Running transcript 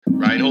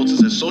Reinholz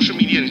is a social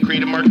media and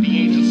creative marketing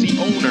agency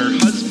owner,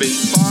 husband,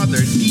 father,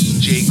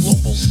 DJ,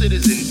 global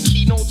citizen,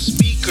 keynote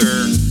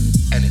speaker,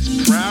 and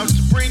is proud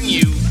to bring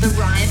you the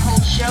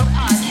Reinholz Show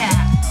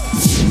podcast.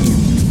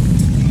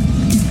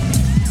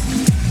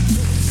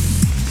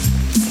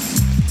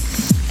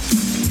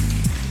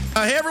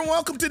 Hey everyone,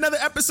 welcome to another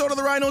episode of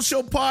the Reinholz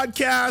Show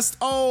podcast.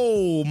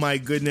 Oh my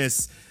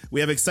goodness, we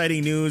have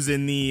exciting news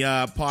in the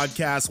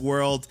podcast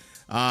world.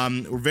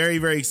 We're very,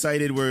 very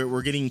excited.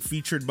 We're getting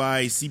featured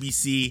by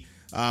CBC,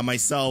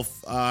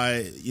 myself,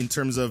 in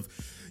terms of,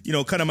 you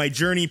know, kind of my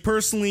journey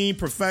personally,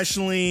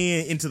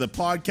 professionally, into the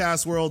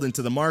podcast world,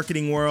 into the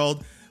marketing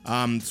world. So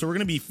we're going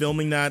to be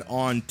filming that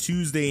on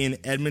Tuesday in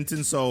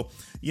Edmonton. So,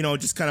 you know,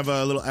 just kind of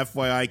a little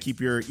FYI,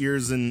 keep your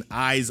ears and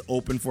eyes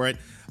open for it.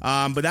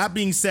 But that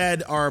being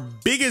said, our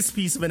biggest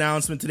piece of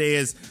announcement today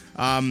is,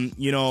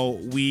 you know,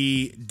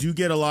 we do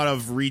get a lot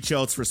of reach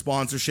outs for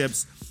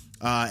sponsorships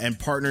and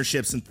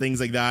partnerships and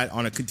things like that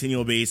on a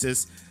continual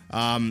basis.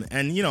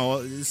 And, you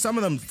know, some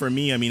of them for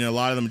me, I mean, a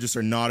lot of them just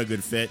are not a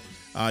good fit.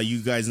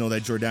 You guys know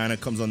that Jordana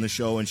comes on the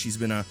show and she's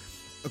been a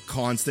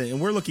constant, and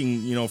we're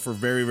looking, you know, for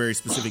very, very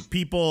specific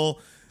people,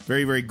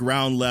 very, very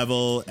ground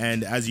level.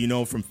 And as you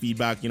know from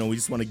feedback, you know, we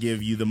just want to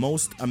give you the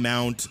most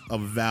amount of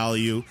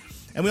value.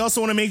 And we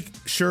also want to make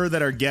sure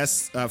that our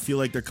guests feel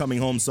like they're coming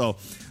home. So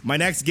my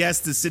next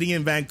guest is sitting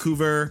in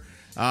Vancouver,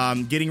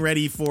 getting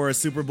ready for a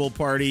Super Bowl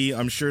party.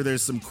 I'm sure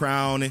there's some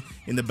Crown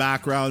in the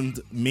background,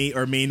 may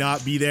or may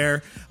not be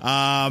there.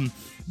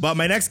 But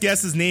my next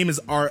guest, his name is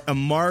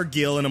Amar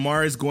Gill, and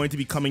Amar is going to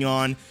be coming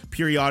on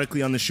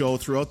periodically on the show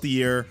throughout the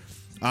year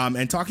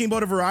and talking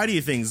about a variety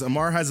of things.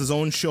 Amar has his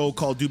own show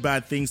called Do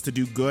Bad Things to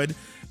Do Good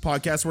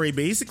podcast, where he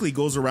basically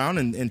goes around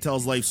and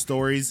tells life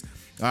stories.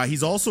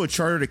 He's also a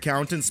chartered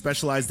accountant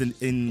specialized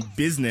in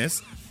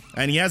business,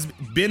 and he has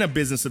been a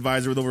business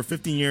advisor with over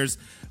 15 years,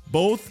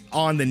 both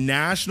on the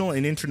national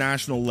and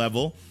international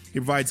level. He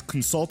provides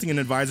consulting and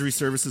advisory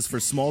services for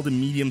small to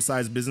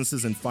medium-sized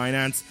businesses in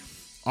finance,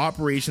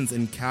 operations,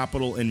 and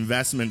capital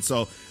investment.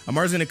 So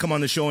Amar's going to come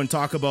on the show and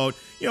talk about,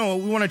 you know,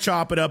 we want to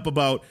chop it up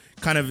about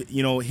kind of,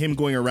 you know, him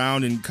going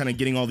around and kind of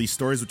getting all these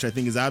stories, which I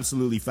think is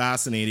absolutely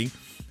fascinating.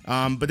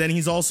 But then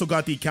he's also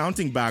got the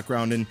accounting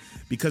background, and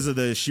because of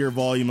the sheer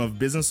volume of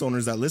business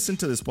owners that listen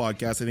to this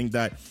podcast, I think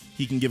that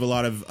he can give a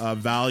lot of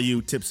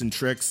value, tips, and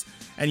tricks.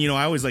 And, you know,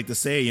 I always like to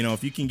say, you know,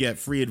 if you can get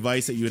free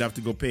advice that you would have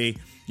to go pay,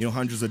 you know,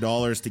 hundreds of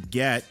dollars to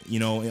get, you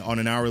know, on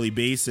an hourly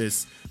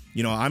basis,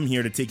 you know, I'm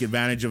here to take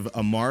advantage of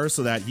Amar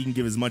so that he can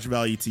give as much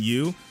value to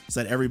you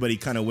so that everybody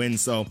kind of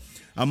wins. So,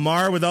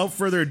 Amar, without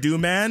further ado,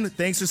 man,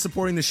 thanks for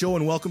supporting the show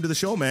and welcome to the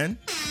show, man.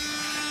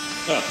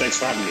 Thanks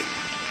for having me.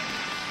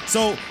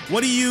 So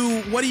what do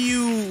you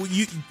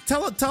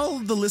tell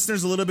the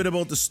listeners a little bit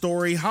about the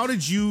story? How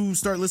did you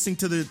start listening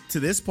to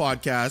this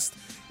podcast?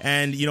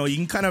 And, you know, you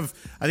can kind of,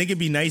 I think it'd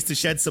be nice to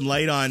shed some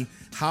light on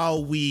how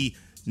we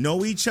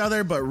know each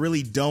other, but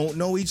really don't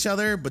know each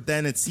other. But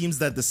then it seems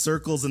that the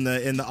circles in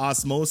the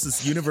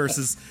osmosis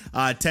universes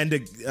tend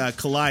to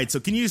collide. So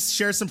can you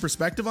share some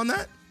perspective on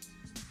that?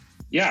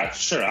 Yeah,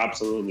 sure,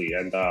 absolutely.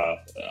 And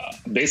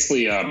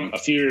basically, a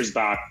few years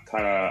back,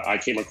 I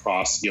came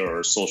across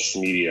your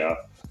social media,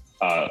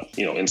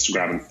 you know,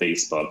 Instagram and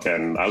Facebook,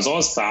 and I was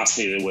always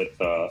fascinated with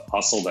the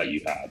hustle that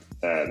you had.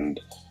 And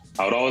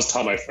I would always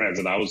tell my friends,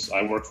 and I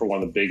worked for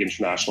one of the big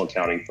international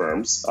accounting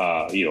firms,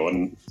 you know,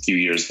 a few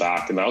years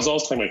back, and I was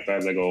always telling my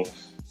friends, I go,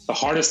 the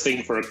hardest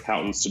thing for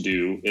accountants to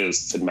do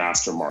is to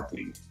master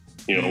marketing.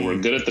 You know, we're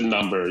good at the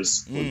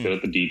numbers, we're good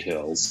at the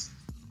details,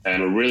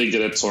 and we're really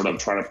good at sort of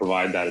trying to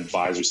provide that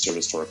advisory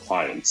service to our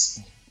clients.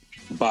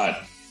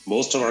 But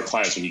most of our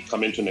clients, when you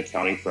come into an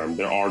accounting firm,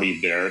 they're already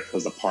there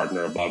because the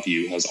partner above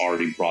you has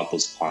already brought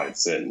those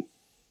clients in.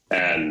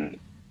 And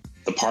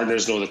the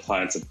partners know the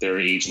clients at their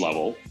age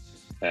level,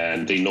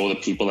 and they know the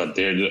people that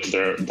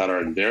that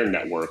are in their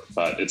network.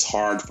 But it's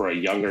hard for a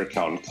younger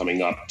accountant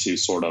coming up to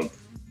sort of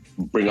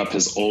bring up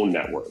his own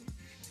network.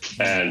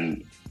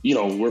 And, you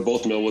know, we're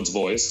both Millwood's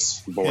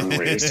boys, born and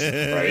raised,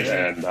 right?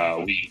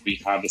 And we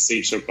have the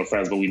same circle of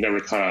friends, but we never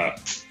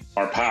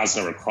our paths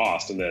never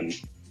crossed. And then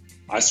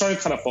I started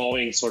kind of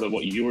following sort of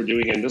what you were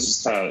doing, and this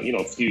was kind of, you know,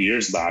 a few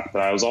years back,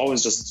 but I was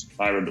always just,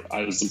 I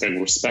was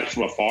getting respect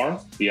from afar,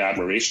 the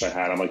admiration I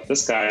had. I'm like,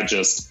 this guy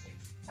just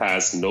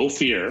has no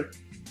fear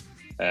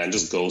and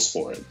just goes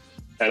for it.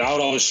 And I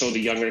would always show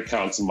the younger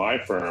accountants in my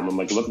firm, I'm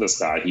like, look at this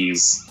guy,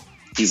 he's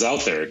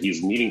out there,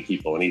 he's meeting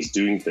people and he's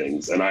doing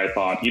things. And I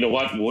thought, you know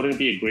what, wouldn't it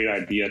be a great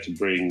idea to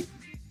bring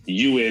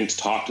you in to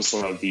talk to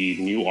sort of the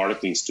new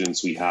articling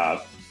students we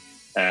have,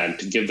 and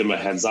to give them a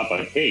heads up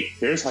like, hey,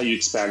 here's how you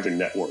expand your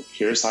network.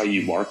 Here's how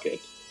you market.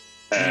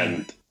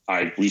 And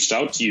I reached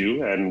out to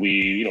you, and we,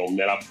 you know,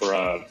 met up for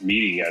a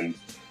meeting. And,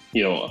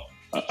 you know,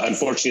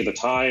 unfortunately at the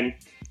time,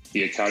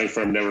 the accounting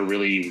firm never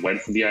really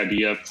went for the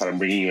idea of kind of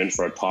bringing you in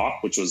for a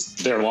talk, which was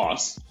their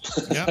loss.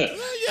 Yeah,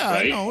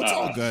 right? No, it's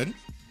all good.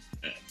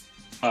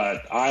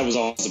 I was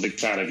always a big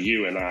fan of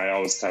you, and I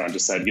always kind of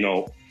just said, you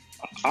know,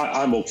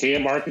 I'm okay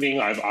at marketing.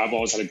 I've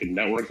always had a good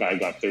network. I've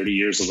got 30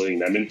 years of living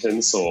in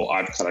Edmonton, so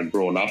I've kind of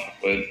grown up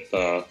with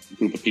a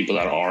group of people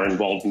that are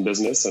involved in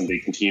business, and they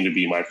continue to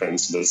be my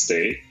friends to this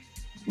day.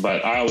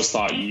 But I always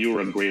thought you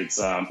were a great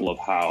example of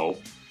how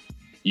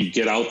you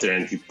get out there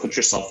and you put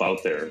yourself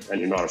out there and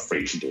you're not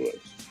afraid to do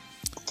it.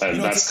 And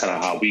that's kind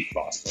of how we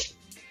crossed it.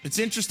 It's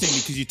interesting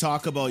because you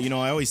talk about,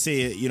 I always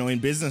say, in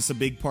business, a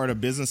big part of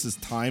business is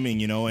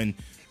timing, and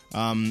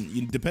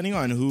depending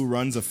on who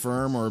runs a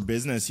firm or a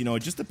business, it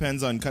just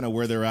depends on kind of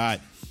where they're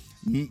at.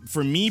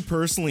 For me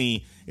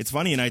personally, it's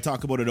funny, and I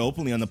talk about it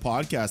openly on the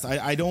podcast.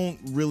 I don't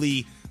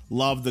really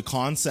love the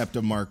concept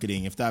of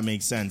marketing, if that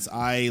makes sense.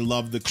 I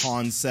love the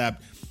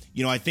concept.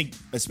 I think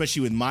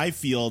especially with my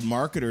field,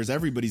 marketers,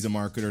 everybody's a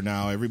marketer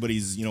now.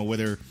 Everybody's,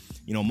 whether,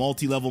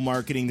 multi-level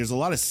marketing, there's a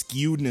lot of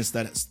skewedness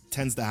that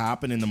tends to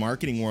happen in the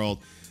marketing world.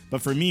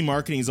 But for me,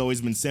 marketing has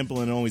always been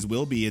simple and always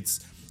will be.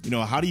 It's,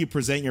 how do you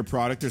present your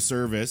product or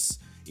service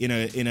in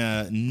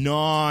a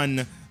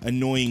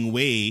non-annoying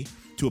way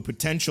to a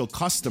potential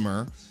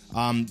customer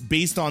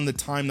based on the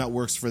time that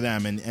works for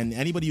them, and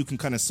anybody who can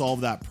kind of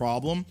solve that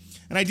problem.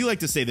 And I do like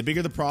to say, the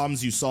bigger the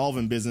problems you solve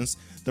in business,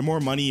 the more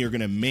money you're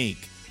going to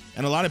make.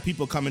 And a lot of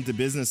people come into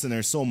business and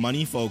they're so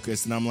money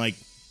focused, and I'm like,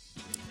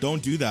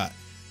 don't do that.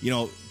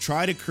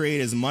 Try to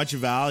create as much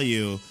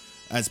value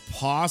as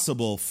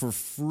possible for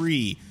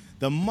free.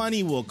 The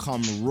money will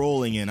come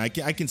rolling in. I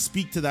can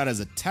speak to that as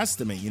a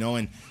testament,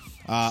 and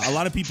a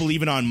lot of people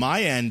even on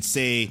my end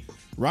say,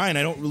 Ryan,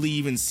 I don't really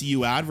even see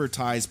you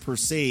advertise per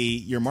se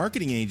your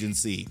marketing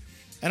agency.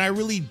 And I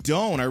really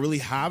don't. I really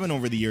haven't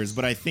over the years.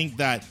 But I think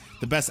that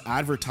the best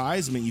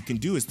advertisement you can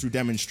do is through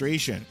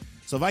demonstration.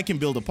 So if I can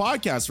build a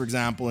podcast, for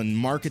example, and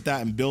market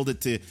that and build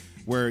it to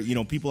where,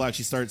 people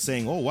actually start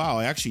saying, oh, wow,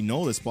 I actually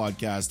know this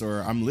podcast,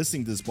 or I'm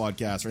listening to this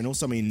podcast, or I know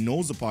somebody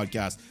knows the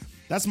podcast.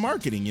 That's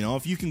marketing.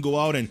 If you can go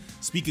out and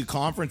speak at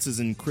conferences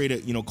and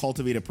create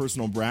cultivate a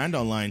personal brand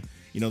online,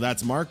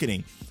 that's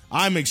marketing.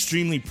 I'm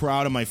extremely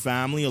proud of my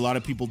family. A lot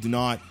of people do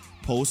not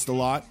post a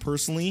lot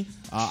personally.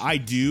 I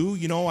do.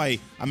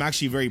 I'm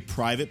actually a very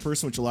private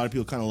person, which a lot of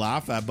people kind of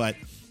laugh at, but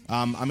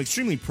I'm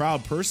extremely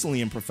proud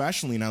personally and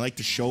professionally, and I like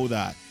to show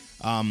that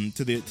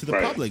to the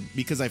right. public,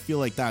 because I feel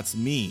like that's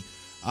me.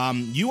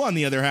 You, on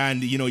the other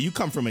hand, you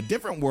come from a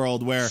different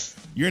world where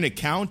you're an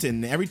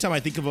accountant. Every time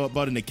I think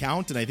about an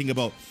accountant, I think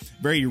about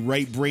very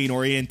right brain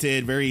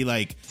oriented, very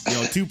like,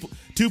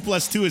 2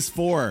 plus 2 is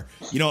 4.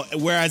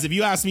 Whereas if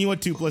you ask me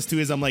what 2 plus 2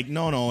 is, I'm like,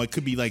 no, it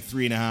could be like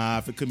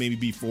 3.5. It could maybe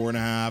be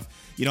 4.5.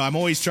 I'm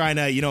always trying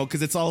to,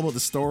 because it's all about the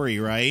story,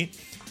 right?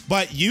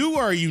 But you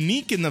are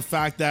unique in the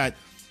fact that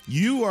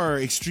you are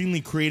an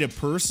extremely creative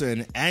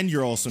person and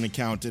you're also an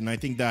accountant. And I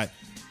think that,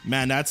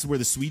 man, that's where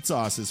the sweet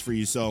sauce is for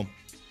you. So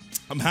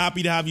I'm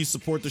happy to have you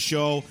support the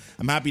show.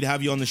 I'm happy to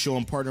have you on the show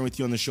and partner with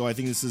you on the show. I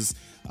think this is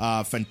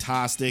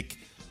fantastic.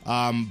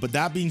 But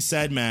that being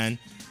said, man,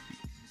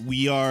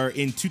 we are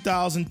in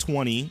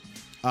 2020.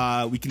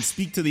 We can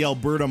speak to the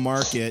Alberta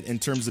market in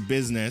terms of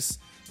business.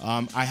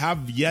 I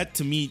have yet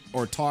to meet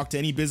or talk to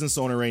any business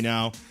owner right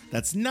now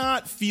that's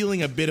not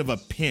feeling a bit of a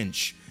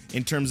pinch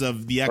in terms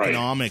of the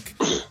economic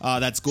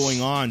that's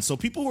going on. So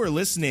people who are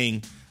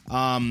listening,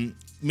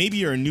 maybe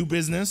you're a new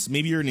business,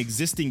 maybe you're an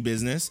existing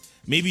business,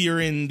 maybe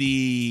you're in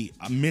the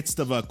midst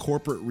of a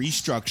corporate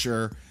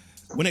restructure.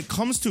 When it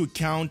comes to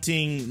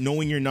accounting,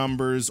 knowing your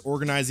numbers,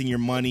 organizing your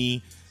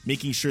money,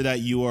 making sure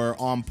that you are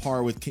on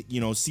par with,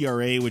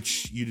 CRA,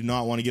 which you do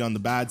not want to get on the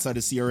bad side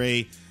of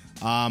CRA.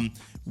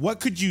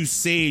 What could you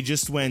say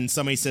just when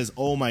somebody says,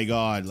 oh my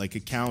God, like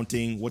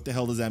accounting, what the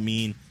hell does that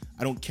mean?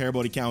 I don't care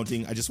about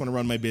accounting. I just want to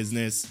run my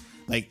business.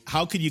 Like,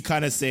 how could you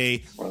kind of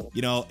say,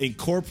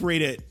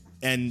 incorporate it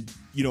and,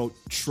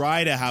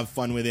 try to have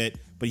fun with it,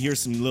 but here's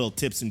some little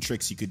tips and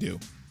tricks you could do.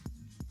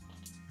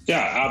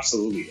 Yeah,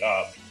 absolutely.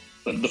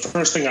 The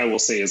first thing I will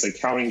say is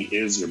accounting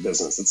is your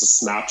business. It's a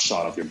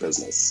snapshot of your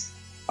business.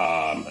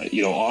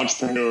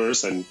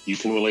 Entrepreneurs, and you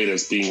can relate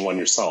as being one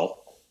yourself,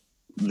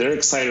 they're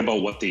excited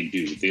about what they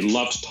do. They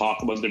love to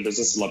talk about their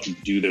business, love to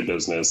do their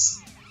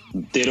business.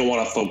 They don't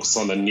want to focus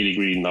on the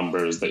nitty-gritty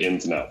numbers, the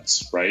ins and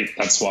outs, right?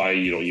 That's why,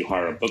 you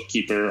hire a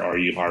bookkeeper or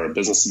you hire a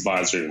business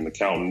advisor, an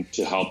accountant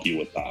to help you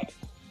with that.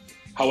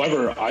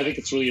 However, I think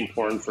it's really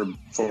important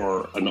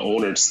for an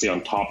owner to stay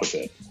on top of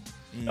it.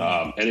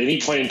 At any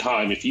point in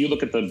time, if you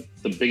look at the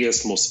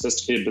biggest, most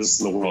sophisticated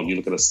business in the world, you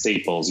look at a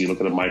Staples, you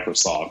look at a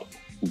Microsoft,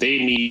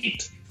 they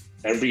meet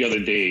every other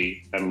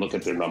day and look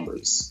at their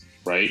numbers,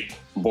 right?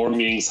 Board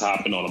meetings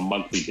happen on a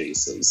monthly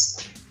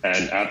basis.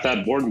 And at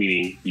that board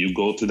meeting, you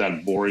go through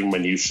that boring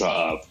minutia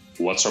of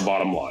what's our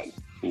bottom line,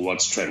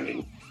 what's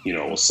trending,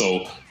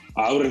 So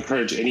I would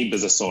encourage any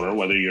business owner,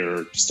 whether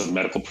you're just a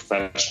medical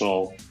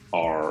professional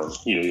or,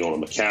 you own a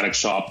mechanic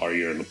shop or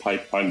you're in the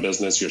pipeline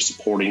business, you're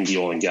supporting the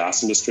oil and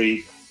gas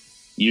industry,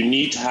 you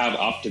need to have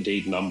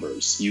up-to-date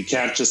numbers. You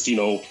can't just,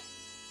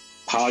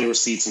 pile your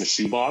receipts in a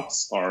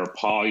shoebox or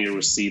pile your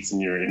receipts in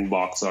your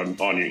inbox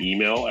on your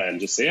email and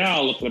just say,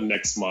 I'll look at them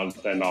next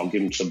month and I'll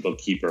give them to the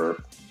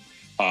bookkeeper.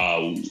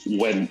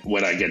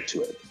 when I get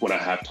to it, when I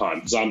have time,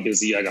 because I'm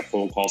busy. I got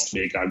phone calls to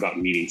make. I've got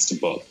meetings to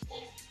book.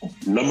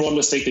 Number one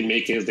mistake they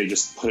make is they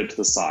just put it to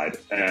the side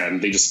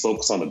and they just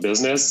focus on the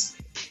business,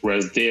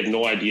 whereas they have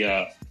no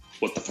idea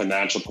what the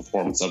financial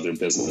performance of their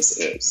business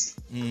is.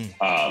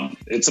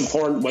 It's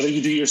important, whether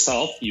you do it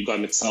yourself, you've got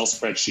an Excel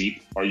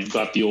spreadsheet, or you've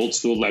got the old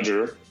school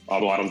ledger,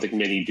 although I don't think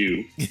many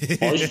do,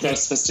 or you've got a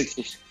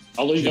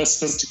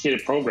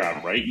sophisticated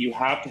program, right? You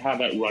have to have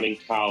that running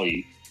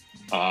tally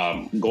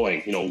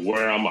going.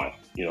 Where am I?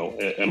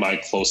 Am I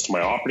close to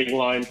my operating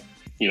line?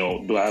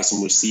 Do I have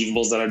some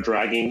receivables that are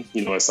dragging?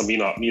 Is something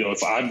not,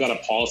 if I've got a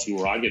policy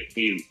where I get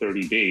paid in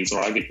 30 days or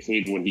I get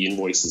paid when the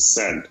invoice is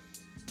sent,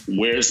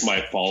 where's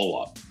my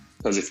follow-up?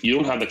 Because if you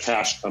don't have the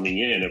cash coming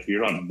in, if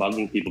you're not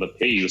bugging people to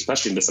pay you,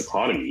 especially in this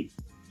economy,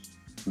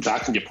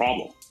 that can be a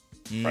problem,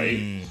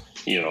 right?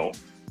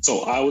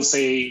 So I would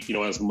say,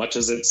 as much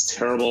as it's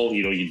terrible,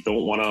 you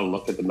don't want to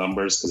look at the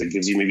numbers because it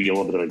gives you maybe a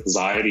little bit of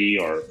anxiety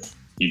or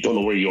you don't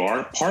know where you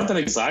are. Part of that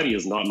anxiety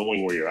is not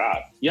knowing where you're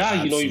at. Yeah,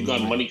 Absolutely. You've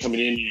got money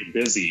coming in, you're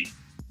busy.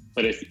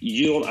 But if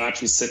you don't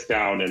actually sit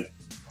down and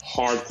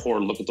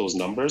hardcore look at those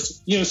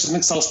numbers, it's just an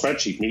Excel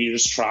spreadsheet. Maybe you're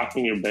just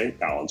tracking your bank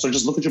balance or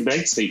just look at your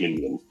bank statement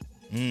even.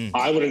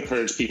 I would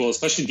encourage people,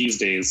 especially these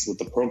days with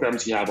the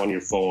programs you have on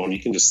your phone, you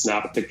can just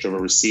snap a picture of a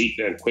receipt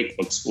and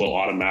QuickBooks will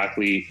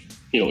automatically,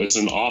 is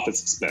it an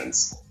office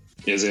expense?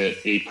 Is it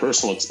a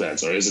personal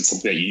expense? Or is it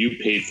something that you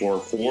paid for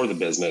the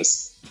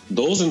business?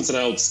 Those ins and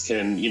outs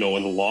can, in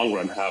the long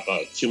run, have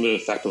a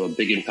cumulative effect of a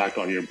big impact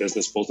on your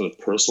business, both at a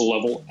personal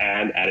level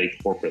and at a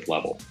corporate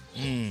level.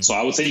 So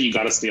I would say you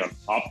got to stay on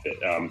top of it.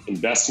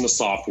 Invest in the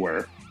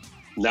software.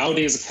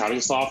 Nowadays, accounting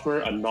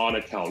software, a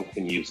non-accountant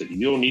can use it.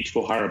 You don't need to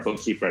go hire a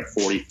bookkeeper at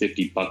 $40,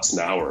 $50 an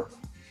hour.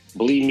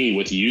 Believe me,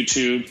 with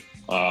YouTube,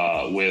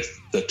 with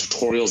the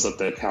tutorials that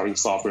the accounting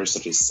software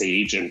such as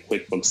Sage and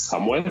QuickBooks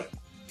come with,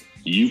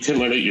 you can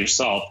learn it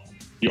yourself.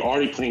 You're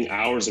already putting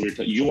hours of your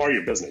time. You are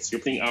your business.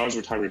 You're putting hours of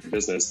your time in your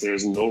business.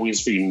 There's no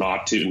reason for you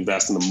not to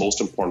invest in the most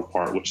important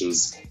part, which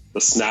is the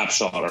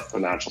snapshot or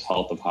financial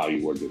health of how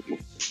you are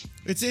doing.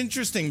 It's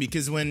interesting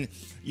because when,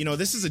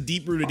 this is a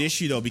deep-rooted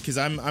issue, though, because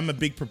I'm a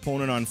big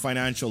proponent on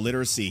financial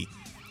literacy.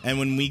 And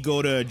when we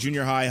go to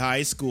junior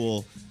high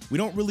school, we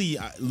don't really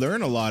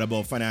learn a lot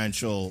about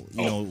financial,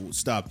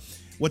 stuff.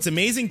 What's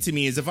amazing to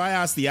me is if I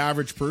ask the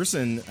average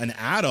person, an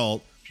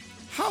adult,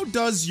 how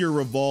does your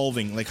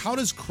revolving, how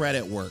does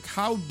credit work?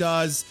 How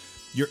does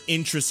your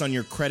interest on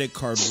your credit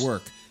card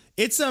work?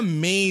 It's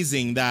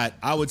amazing that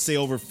I would say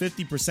over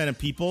 50% of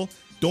people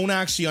don't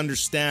actually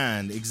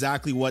understand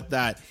exactly what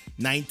that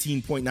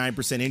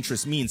 19.9%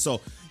 interest means. So,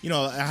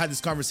 I had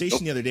this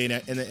conversation the other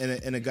day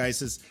and a guy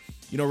says,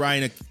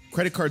 Ryan,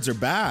 credit cards are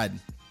bad.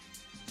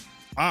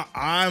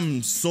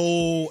 I'm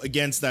so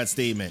against that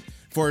statement.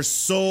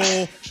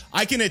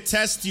 I can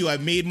attest to you,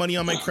 I've made money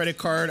on my credit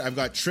card. I've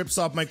got trips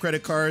off my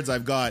credit cards.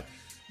 I've got,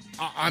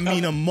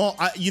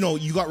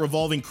 you got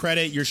revolving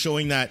credit. You're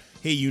showing that,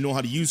 hey, you know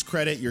how to use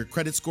credit. Your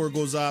credit score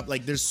goes up.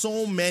 There's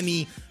so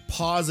many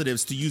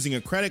positives to using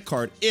a credit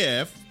card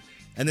and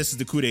this is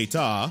the coup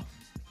d'etat,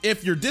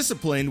 if you're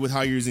disciplined with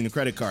how you're using the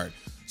credit card.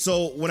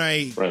 So when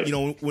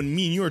when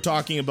me and you were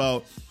talking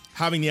about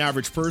having the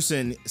average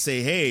person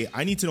say, hey,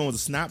 I need to know the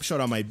snapshot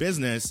on my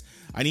business.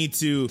 I need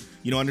to,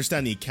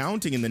 understand the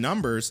accounting and the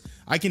numbers.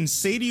 I can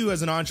say to you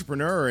as an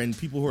entrepreneur and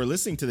people who are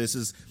listening to this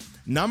is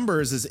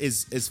numbers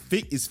is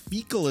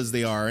fecal as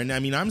they are. And I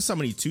mean, I'm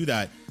somebody too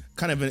that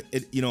kind of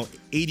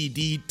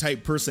ADD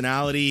type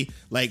personality.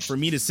 For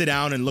me to sit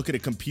down and look at a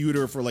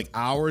computer for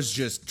hours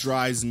just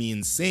drives me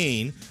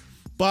insane.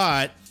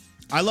 But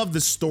I love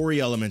the story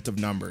element of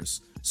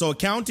numbers. So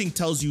accounting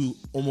tells you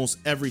almost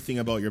everything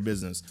about your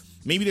business.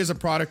 Maybe there's a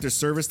product or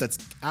service that's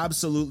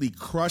absolutely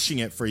crushing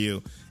it for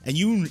you, and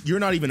you're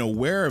not even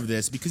aware of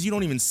this because you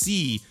don't even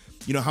see,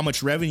 how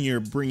much revenue you're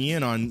bringing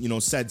in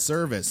on, said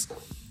service.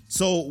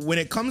 So when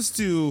it comes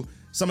to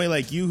somebody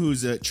like you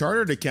who's a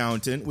chartered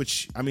accountant,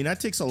 which, I mean, that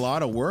takes a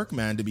lot of work,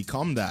 man, to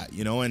become that,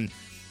 and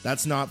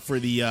that's not for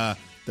the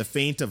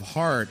faint of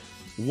heart.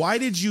 Why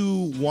did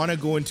you want to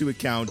go into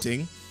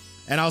accounting?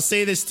 And I'll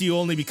say this to you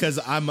only because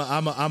I'm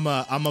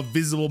a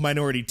visible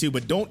minority too.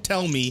 But don't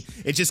tell me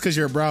it's just because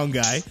you're a brown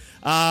guy.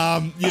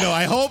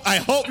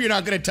 I hope you're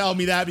not going to tell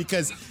me that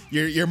because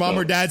your mom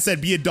or dad said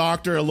be a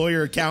doctor, a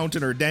lawyer,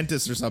 accountant, or a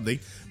dentist or something.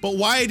 But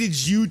why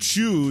did you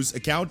choose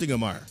accounting,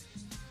 Amar?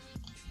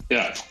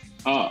 Yeah.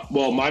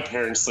 Well, my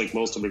parents, like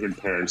most immigrant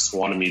parents,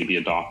 wanted me to be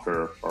a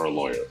doctor or a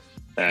lawyer.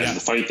 And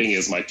the funny thing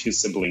is my two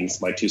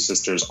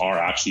sisters are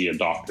actually a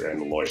doctor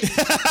and a lawyer.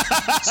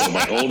 So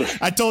my older...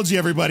 I told you,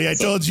 everybody. I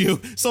told you.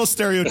 So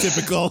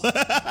stereotypical.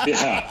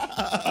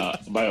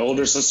 My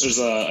older sister's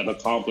an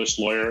accomplished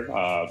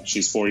lawyer.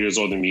 She's 4 years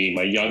older than me.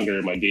 My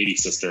baby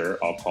sister,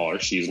 I'll call her,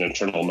 she's an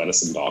internal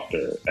medicine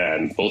doctor.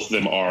 And both of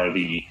them are in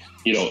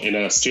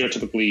a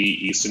stereotypically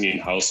East Indian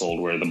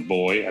household where the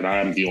boy, and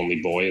I'm the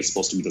only boy, is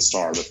supposed to be the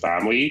star of the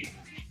family.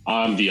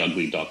 I'm the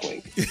ugly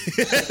duckling.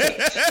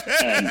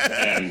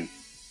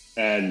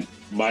 And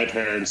my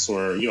parents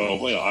were,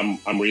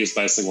 I'm raised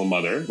by a single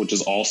mother, which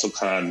is also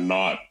kind of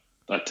not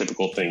a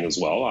typical thing as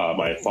well.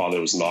 My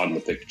father was not in the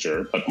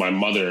picture, but my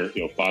mother,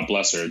 God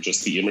bless her,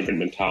 just the immigrant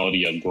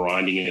mentality of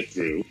grinding it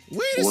through.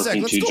 Wait a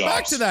sec, let's go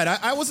back to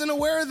that. I wasn't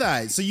aware of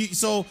that.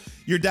 So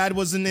your dad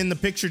wasn't in the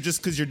picture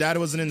just because your dad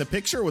wasn't in the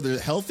picture? Were there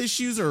health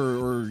issues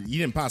or you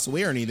didn't pass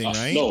away or anything,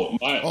 right? No.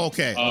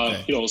 Okay.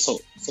 So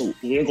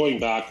we're going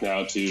back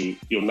now to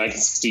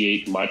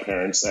 1968. My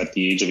parents, at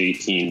the age of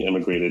 18,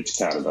 immigrated to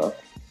Canada.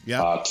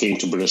 Yeah. Came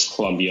to British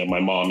Columbia. My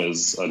mom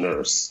is a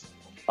nurse.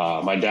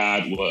 My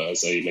dad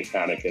was a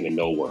mechanic and a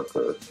mill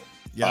worker.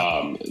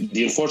 Yeah.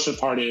 The unfortunate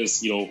part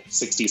is, 60s,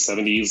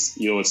 70s,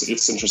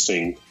 it's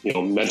interesting,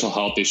 mental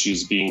health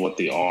issues being what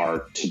they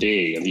are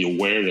today and the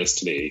awareness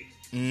today,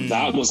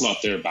 that was not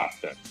there back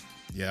then.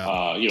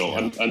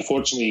 Yeah.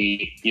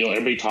 Unfortunately,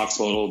 everybody talks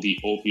about the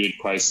opioid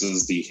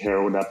crisis, the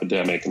heroin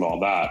epidemic and all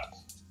that.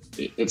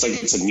 It's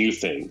like it's a new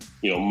thing.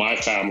 My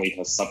family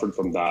has suffered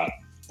from that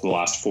for the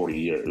last 40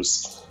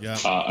 years. Yeah.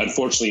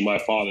 Unfortunately, my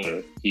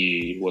father,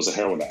 he was a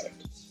heroin addict.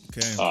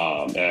 Okay.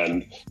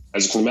 And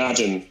as you can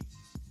imagine,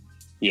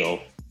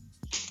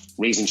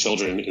 raising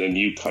children in a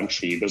new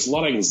country, there's a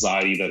lot of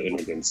anxiety that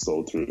immigrants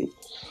go through.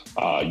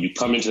 You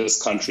come into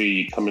this country,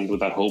 you come in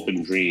with that hope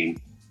and dream,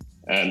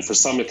 and for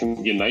some it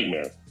can be a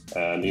nightmare.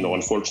 And,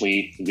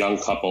 unfortunately, young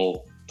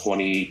couple,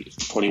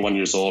 21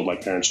 years old, my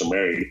parents are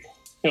married,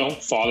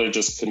 father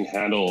just couldn't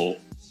handle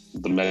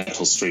the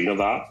mental strain of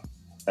that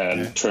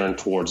and turned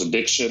towards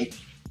addiction.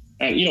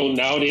 And,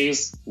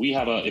 nowadays we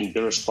have in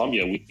British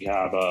Columbia, we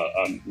have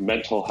a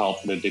mental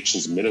health and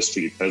addictions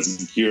ministry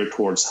that's geared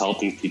towards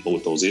helping people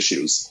with those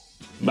issues.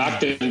 Back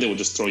then, they would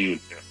just throw you in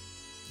there.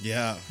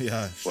 Yeah.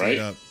 Right?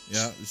 Up.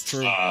 Yeah, it's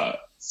true.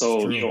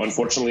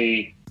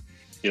 Unfortunately,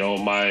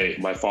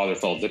 my father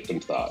fell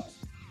victim to that.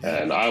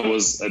 Yeah. And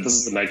this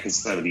is in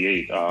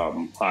 1978.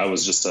 I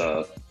was just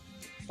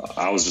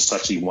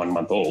actually 1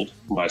 month old.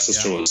 My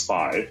sister was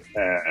 5,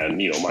 and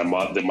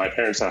my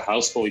parents had a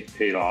house fully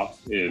paid off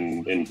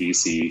in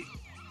BC.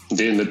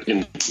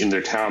 In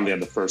their town, they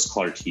had the first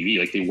color TV.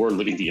 Like, they were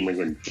living the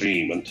immigrant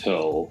dream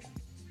until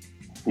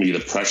maybe the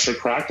pressure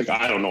cracked. Like,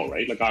 I don't know,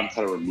 right? Like, I'm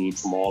kind of removed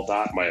from all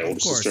that. My older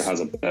sister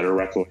has a better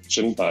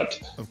recollection, but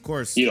of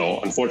course,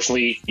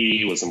 unfortunately,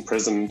 he was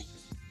imprisoned.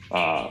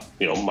 My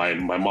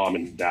mom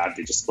and dad,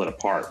 they just split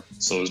apart.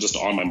 So it was just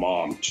on my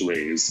mom to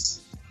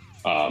raise,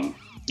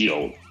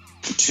 the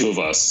two of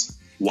us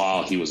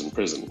while he was in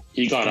prison.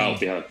 He got out,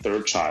 they had a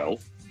third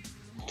child.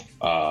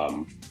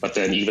 But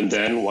then even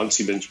then, once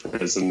you've been to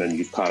prison, then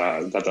you've kind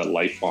of got that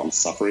lifelong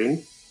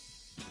suffering.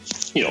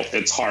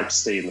 It's hard to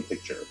stay in the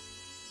picture.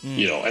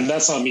 And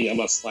that's not me. I'm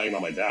not sliding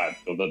on my dad.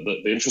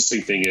 The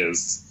interesting thing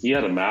is he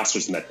had a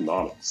master's in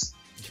economics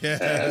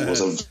and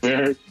was a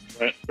very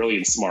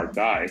brilliant, smart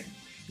guy.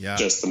 Yeah.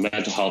 Just the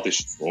mental health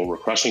issues were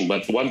crushing.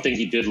 But one thing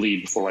he did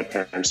leave before my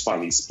parents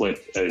finally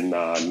split in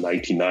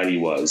 1990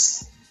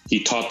 was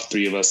he taught the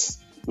three of us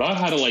not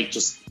how to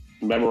just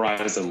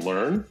memorize and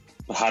learn,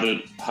 but how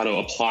to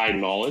apply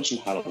knowledge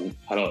and how to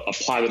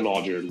apply the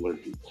knowledge you're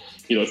learning.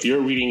 If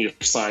you're reading your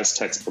science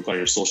textbook or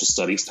your social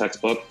studies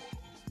textbook,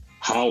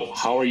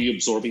 how are you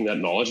absorbing that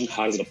knowledge and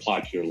how does it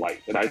apply to your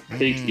life? And I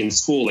think in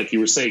school, like you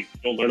were saying,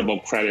 we don't learn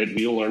about credit,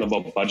 we don't learn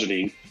about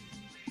budgeting.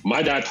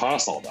 My dad taught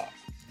us all that.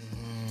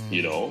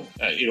 For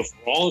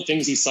all the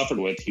things he suffered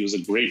with, he was a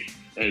great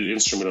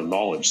instrument of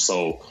knowledge.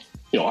 So,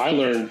 I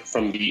learned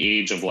from the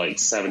age of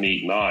 7,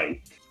 8,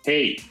 9.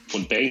 Hey,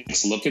 when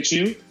banks look at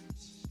you,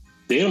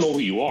 they don't know who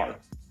you are.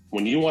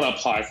 When you want to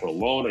apply for a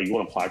loan or you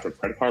want to apply for a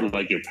credit card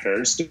like your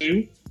parents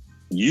do,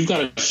 you've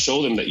got to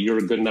show them that you're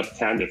a good enough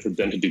candidate for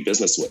them to do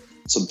business with.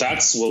 So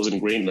that's what was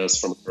ingrained in us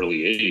from an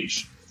early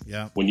age.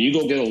 Yeah. When you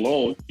go get a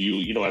loan,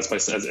 as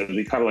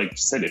we kind of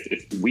said,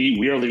 if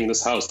we are leaving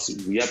this house,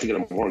 we have to get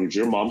a mortgage.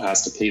 Your mom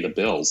has to pay the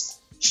bills.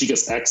 She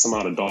gets X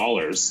amount of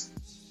dollars.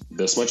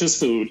 This much is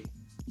food.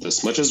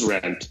 This much is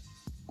rent.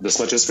 This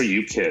much is for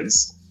you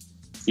kids.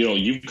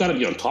 You've got to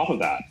be on top of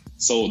that.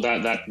 So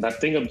that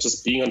thing of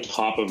just being on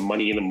top of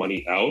money in and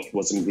money out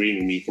was ingrained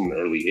in me from an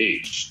early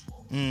age.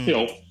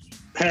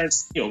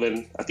 Parents,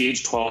 then at the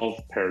age of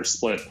 12, parents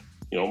split.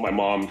 My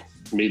mom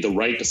made the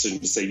right decision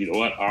to say, you know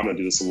what, I'm going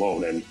to do this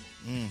alone. And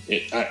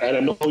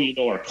I know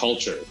our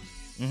culture.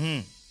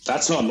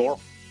 That's not normal.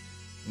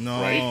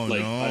 No,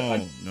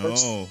 right?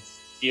 No.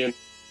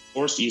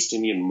 Divorced East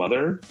Indian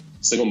mother,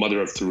 single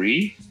mother of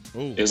 3,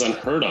 is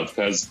unheard of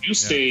because you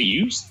stay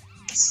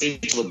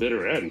till the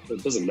bitter end.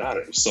 It doesn't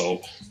matter.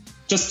 So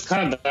just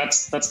kind of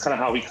that's kind of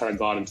how we kind of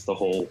got into the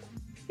whole,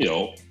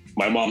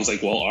 my mom's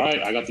like, well, all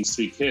right, I got these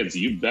 3 kids.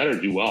 You better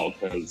do well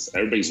because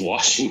everybody's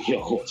watching you,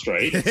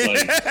 right?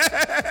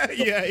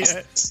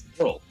 It's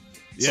like,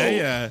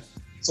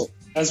 So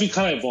as we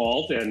kind of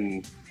evolved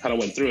and kind of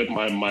went through it,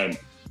 my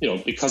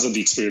because of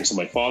the experience of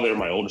my father,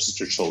 my older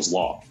sister chose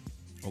law.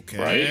 Okay,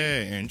 right?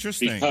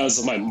 Interesting. Because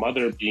of my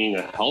mother being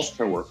a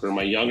healthcare worker,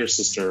 my younger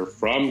sister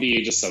from the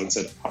age of 7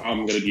 said,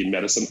 I'm going to be in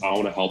medicine. I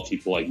want to help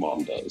people like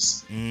mom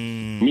does.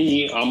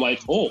 Me, I'm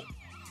like,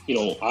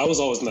 I was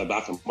always in that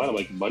back of my mind. I'm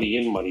like, money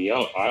in, money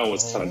out. I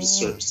always kind of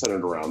just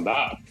centered around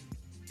that.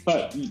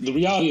 But the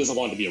reality is I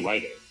wanted to be a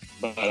writer.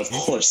 But of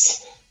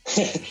course,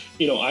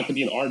 I could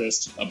be an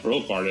artist, a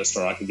broke artist,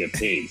 or I could get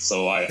paid.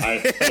 So I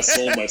kind of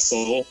sold my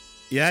soul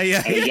at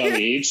a young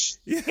age.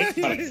 It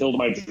kind of killed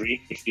my dream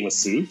of being a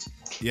suit.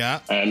 Yeah.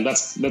 And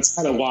that's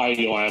kind of why,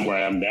 I am where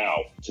I am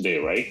now today,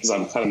 right? Because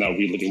I'm kind of now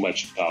reliving my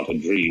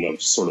childhood dream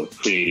of sort of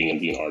creating and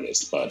being an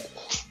artist. But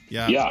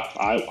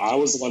I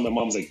was the one, my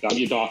mom's like, gotta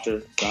be a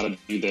doctor, gotta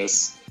do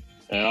this.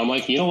 And I'm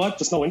like, you know what?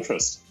 Just no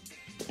interest.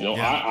 I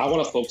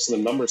want to focus on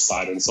the numbers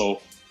side. And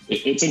so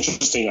it's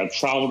interesting. I've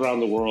traveled around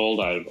the world.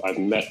 I've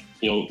met,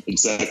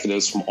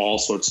 executives from all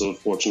sorts of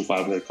Fortune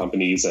 500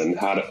 companies and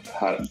had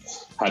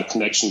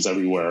connections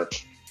everywhere.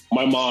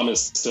 My mom is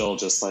still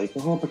just like,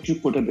 oh, but you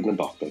could have been a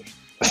doctor.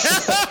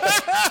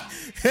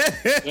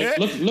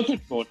 look at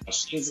Mona.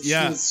 She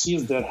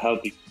is dead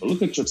healthy.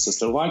 Look at your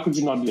sister. Why could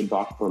you not be a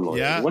doctor or lawyer?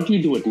 Yeah. What do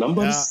you do with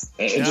numbers?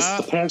 And just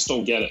the parents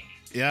don't get it.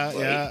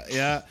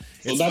 Yeah.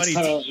 So that's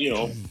kind of,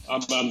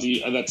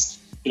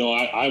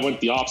 I went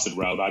the opposite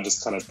route. I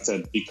just kind of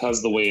said,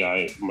 because the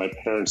way my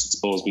parents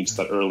exposed me to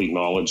that early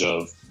knowledge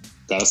of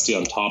gotta stay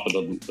on top of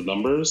the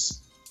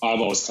numbers, I've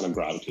always kind of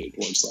gravitated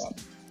towards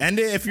that. And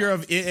if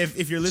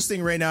you're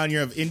listening right now and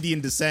you're of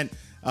Indian descent,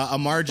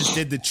 Amar just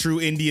did the true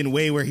Indian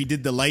way where he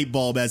did the light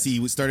bulb as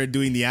he started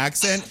doing the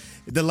accent.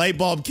 The light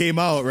bulb came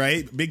out,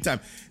 right? Big time.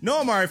 No,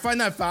 Amar, I find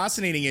that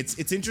fascinating.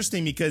 It's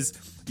interesting because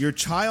your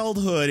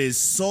childhood is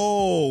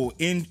so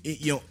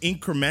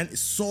increment,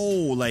 so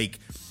like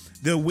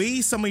the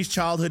way somebody's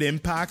childhood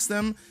impacts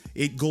them,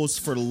 it goes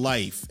for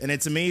life. And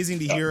it's amazing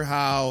to hear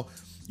how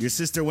your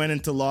sister went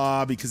into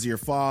law because of your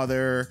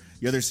father,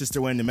 your other sister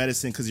went into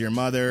medicine because of your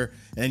mother,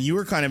 and you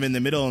were kind of in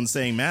the middle and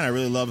saying, man, I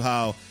really love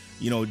how,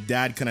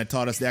 dad kind of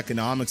taught us the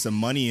economics of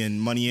money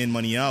and money in,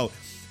 money out.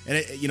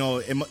 And,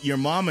 your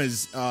mom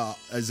is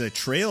as a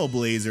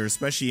trailblazer,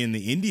 especially in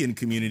the Indian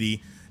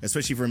community,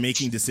 especially for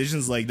making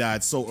decisions like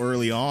that so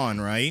early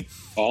on, right?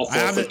 All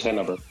 4 for 10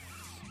 of her.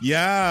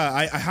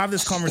 Yeah, I have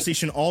this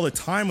conversation all the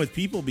time with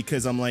people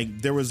because I'm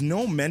like, there was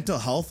no mental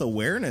health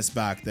awareness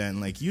back then.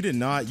 Like, you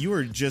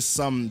were just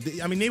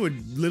they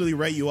would literally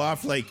write you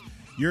off like,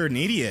 you're an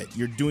idiot.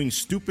 You're doing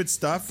stupid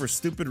stuff for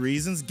stupid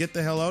reasons. Get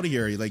the hell out of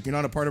here. Like, you're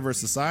not a part of our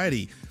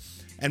society.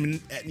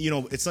 And,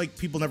 it's like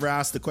people never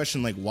ask the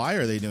question, like, why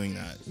are they doing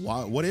that?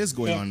 What is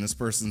going on in this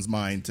person's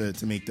mind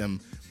to make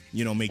them,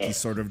 make these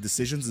sort of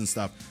decisions and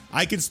stuff?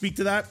 I can speak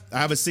to that.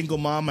 I have a single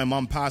mom. My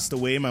mom passed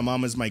away. My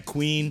mom is my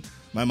queen.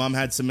 My mom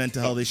had some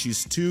mental health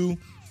issues too.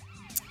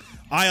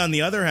 I, on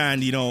the other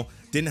hand,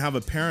 didn't have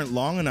a parent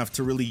long enough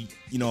to really,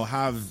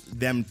 have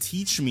them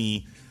teach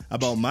me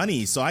about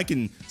money. So I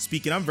can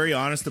speak, and I'm very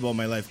honest about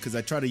my life because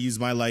I try to use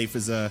my life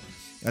as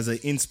an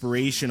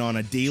inspiration on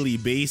a daily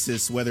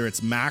basis, whether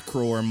it's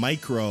macro or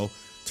micro,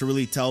 to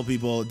really tell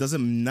people it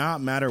doesn't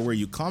not matter where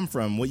you come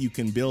from. What you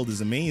can build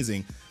is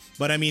amazing.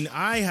 But I mean,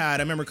 I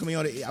remember coming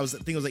out, I think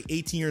I was like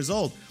 18 years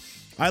old.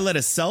 I let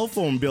a cell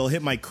phone bill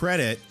hit my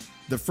credit.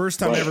 The first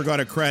time I ever got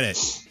a credit.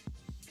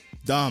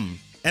 Dumb.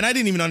 And I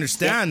didn't even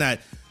understand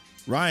that,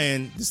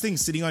 Ryan, this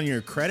thing's sitting on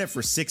your credit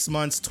for 6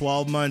 months,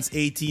 12 months,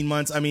 18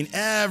 months. I mean,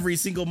 every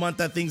single month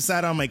that thing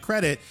sat on my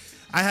credit.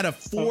 I had a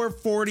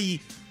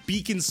 440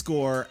 beacon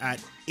score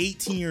at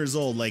 18 years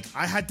old. Like,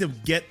 I had to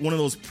get one of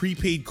those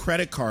prepaid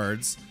credit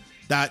cards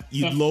that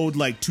you'd load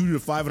like $200 to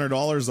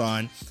 $500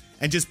 on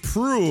and just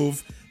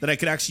prove that I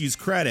could actually use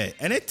credit.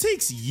 And it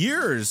takes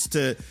years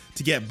to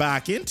get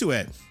back into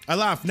it. I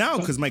laugh now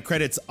because my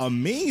credit's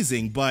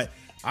amazing, but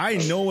I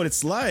know what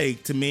it's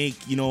like to make,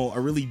 a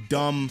really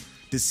dumb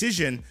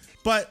decision,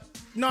 but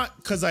not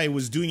because I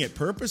was doing it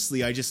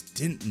purposely. I just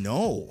didn't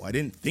know. I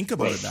didn't think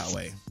about it that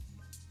way.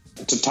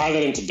 To tie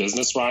that into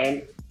business,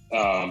 Ryan,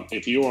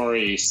 if you are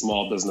a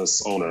small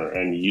business owner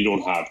and you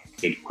don't have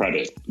good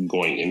credit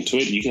going into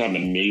it, you can have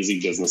an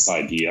amazing business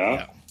idea.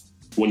 Yeah.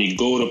 When you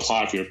go to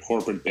apply for your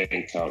corporate bank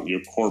account,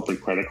 your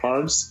corporate credit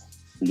cards,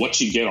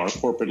 what you get on a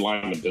corporate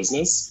line of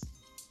business,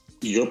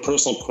 your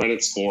personal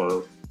credit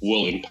score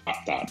will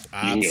impact that. Absolutely.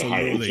 You can get a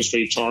higher interest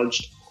rate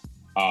charged.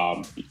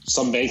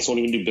 Some banks won't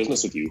even do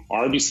business with you.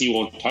 RBC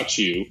won't touch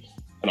you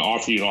and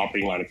offer you an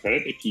operating line of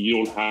credit if you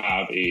don't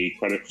have a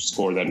credit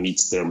score that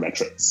meets their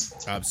metrics.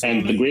 Absolutely.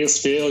 And the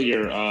greatest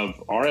failure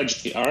of our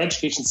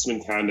education system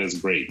in Canada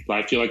is great, but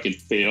I feel like it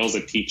fails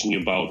at teaching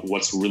you about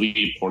what's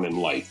really important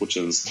in life, which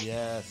is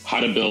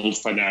how to build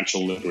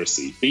financial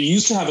literacy. They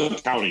used to have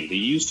accounting. They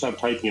used to have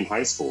typing in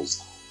high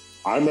schools.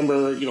 I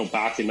remember,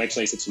 back in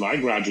 1996 when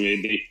I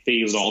graduated, they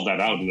phased all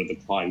that out in the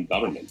decline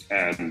government.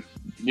 And,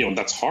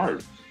 that's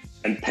hard.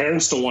 And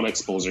parents don't want to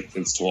expose their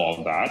kids to all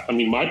of that. I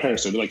mean, my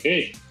parents are like,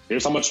 hey,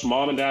 here's how much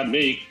mom and dad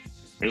make.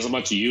 Here's how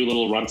much you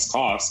little runts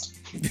cost.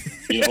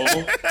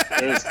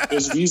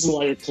 There's a reason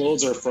why your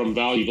clothes are from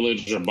Value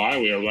Village or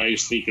Byway, or why your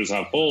sneakers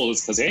have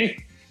holes. Because,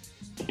 hey,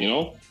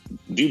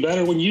 do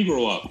better when you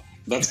grow up.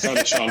 That's kind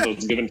of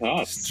Shondo's given to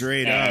us.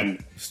 Straight up.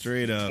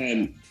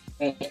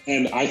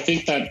 And I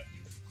think that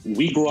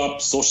we grew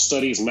up social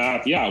studies,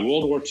 math. Yeah,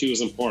 World War II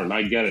is important.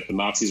 I get it. The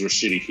Nazis were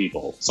shitty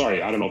people.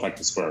 Sorry, I don't know if I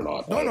can swear or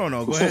not.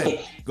 No. Go ahead.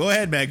 Go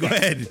ahead, man. Go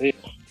ahead.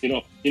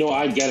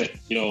 I get it.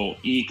 E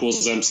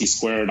equals MC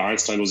squared.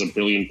 Einstein was a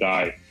brilliant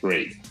guy.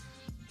 Great.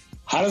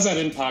 how does that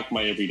impact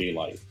my everyday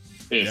life?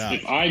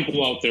 If I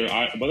go out there,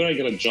 whether I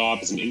get a job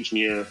as an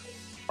engineer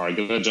or I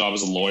get a job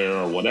as a lawyer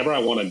or whatever I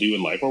want to do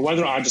in life, or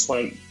whether I just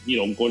want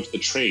to, go into the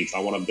trades, I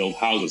want to build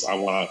houses, I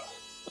want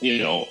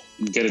to,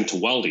 get into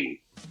welding.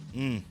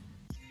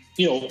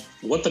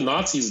 What the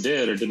Nazis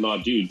did or did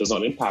not do does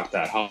not impact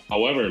that.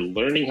 However,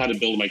 learning how to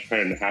build my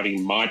credit and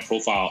having my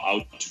profile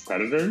out to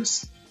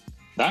creditors,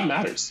 that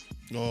matters.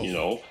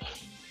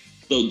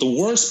 The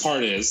worst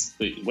part is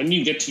that when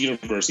you get to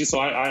university, so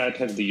I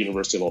attended the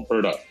University of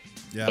Alberta,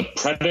 the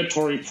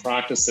predatory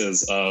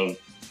practices of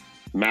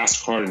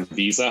MasterCard and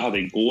Visa, how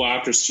they go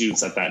after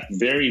students at that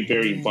very,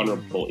 very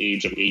vulnerable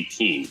age of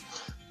 18.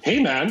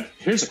 Hey, man,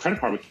 here's a credit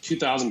card with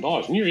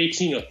 $2,000. When you're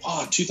 18, you're like,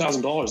 oh,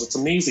 $2,000, that's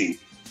amazing.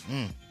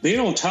 They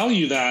don't tell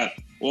you that,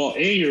 well,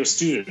 A, you're a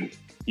student.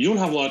 You don't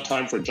have a lot of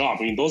time for a job.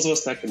 I mean, those of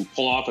us that can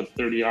pull off a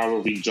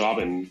 30-hour-a-week job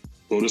and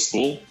go to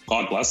school,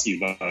 God bless you,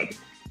 but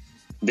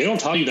they don't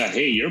tell you that,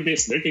 hey, they're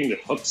getting their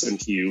hooks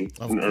into you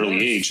at an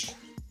early age.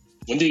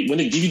 When they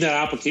give you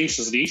that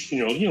application as an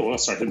 18-year-old, you want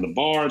to start hitting the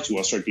bars, you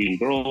want to start dating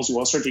girls, you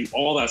want to start doing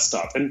all that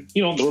stuff. And,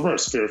 the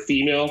reverse, if you're a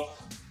female,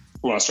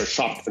 you want to start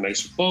shopping for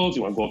nicer clothes,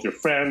 you want to go with your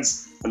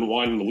friends and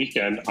wine on the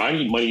weekend. I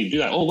need money to do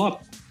that. Oh, look,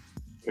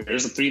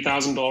 here's a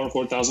 $3,000,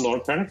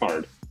 $4,000 credit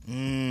card.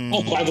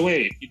 Oh, by the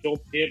way, if you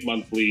don't pay it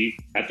monthly,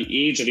 at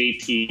the age of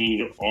 18,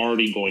 you're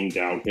already going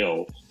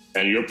downhill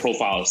and your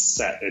profile is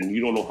set and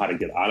you don't know how to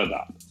get out of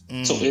that.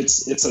 So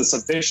it's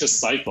a vicious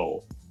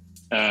cycle.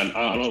 And,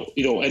 and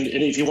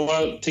if you want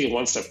to take it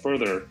one step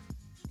further,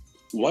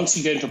 once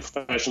you get into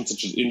professions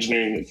such as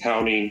engineering,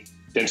 accounting,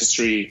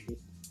 dentistry,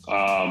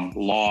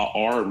 law,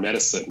 or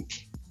medicine,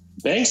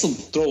 banks will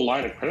throw a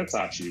line of credits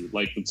at you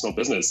like it's no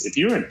business. If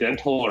you're a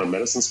dental or a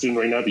medicine student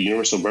right now at the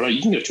University of Alberta,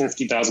 you can get a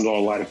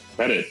 $250,000 line of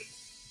credit.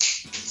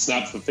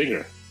 Snap of a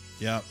finger.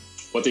 Yeah.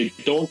 What they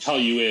don't tell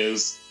you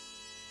is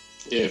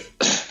if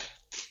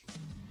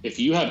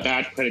you have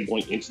bad credit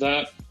going into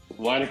that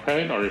line of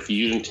credit, or if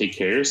you didn't take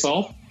care of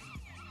yourself,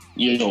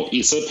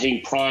 instead of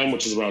paying prime,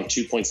 which is around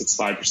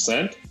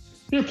 2.65%,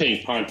 you're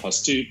paying prime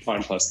plus 2,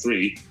 prime plus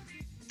 3.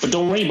 But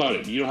don't worry about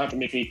it. You don't have to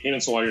make any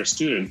payments while you're a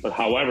student. But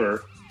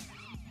however,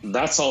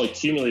 that's all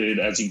accumulated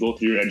as you go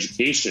through your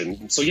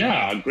education. So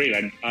yeah, great.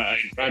 I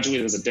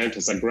graduated as a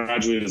dentist. I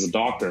graduated as a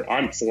doctor.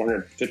 I'm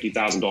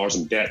 $450,000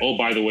 in debt. Oh,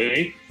 by the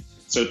way,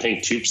 instead of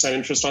paying 2%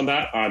 interest on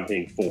that, I'm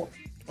paying 4%.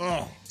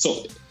 Oh.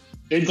 So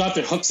they've got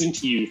their hooks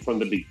into you from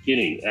the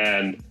beginning.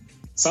 And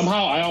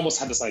somehow I almost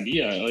had this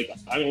idea,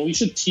 we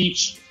should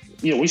teach,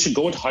 we should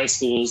go into high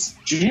schools,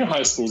 junior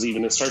high schools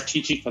even, and start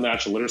teaching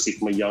financial literacy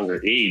from a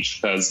younger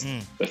age, because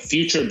the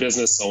future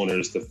business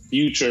owners, the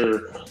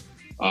future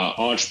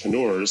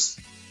entrepreneurs,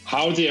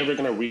 how are they ever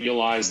going to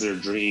realize their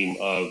dream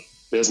of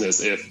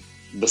business if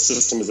the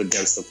system is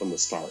against them from the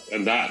start?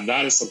 And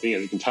that is something,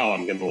 as you can tell,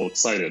 I'm getting a little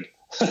excited.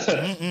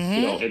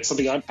 It's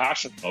something I'm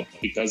passionate about,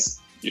 because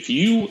if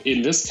you,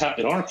 in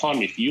our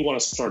economy, if you want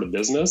to start a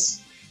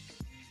business,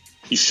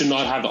 you should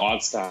not have the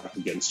odds stacked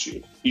against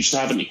you. You should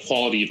have an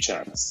equality of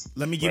chance.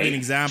 Let me give you an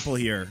example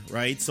here,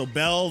 right? So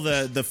Bell,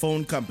 the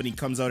phone company,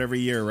 comes out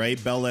every year,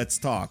 right? Bell Let's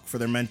Talk, for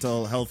their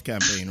mental health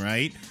campaign,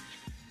 right?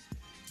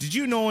 Did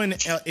you know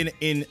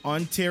in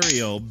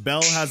Ontario,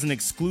 Bell has an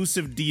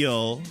exclusive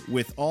deal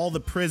with all the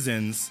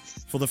prisons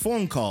for the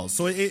phone calls?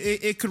 So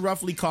it could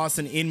roughly cost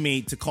an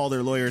inmate to call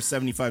their lawyer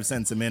 75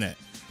 cents a minute.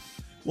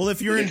 Well,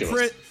 if you're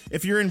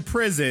in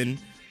prison,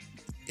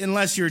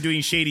 unless you're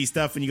doing shady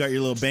stuff and you got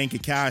your little bank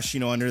of cash,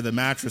 under the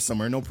mattress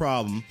somewhere, no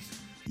problem.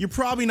 You're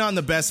probably not in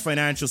the best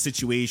financial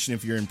situation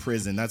if you're in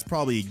prison. That's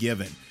probably a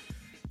given.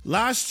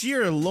 Last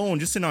year alone,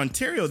 just in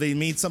Ontario, they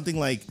made something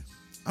like,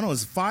 I don't know, it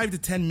was $5 to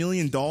 $10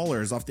 million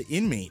off the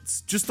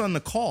inmates just on the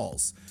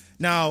calls.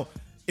 Now,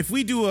 if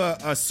we do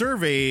a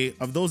survey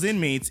of those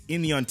inmates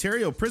in the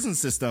Ontario prison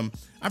system,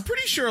 I'm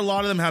pretty sure a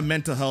lot of them have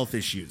mental health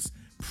issues.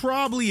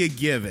 Probably a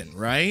given,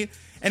 right?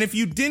 And if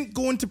you didn't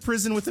go into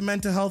prison with a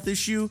mental health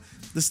issue,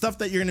 the stuff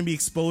that you're going to be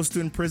exposed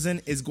to in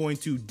prison is going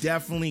to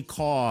definitely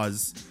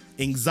cause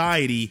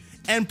anxiety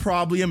and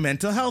probably a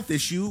mental health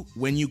issue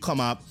when you come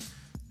up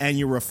and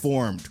you're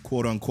reformed,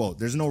 quote unquote.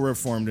 There's no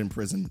reformed in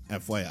prison,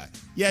 FYI.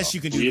 Yes, you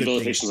can do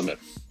rehabilitation is a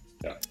myth.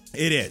 Yeah.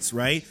 It is,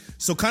 right?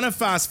 So kind of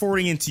fast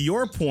forwarding into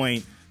your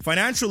point,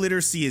 financial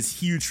literacy is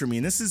huge for me.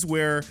 And this is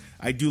where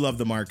I do love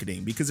the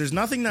marketing, because there's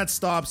nothing that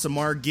stops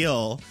Amar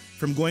Gill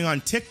from going on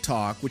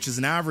TikTok, which is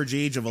an average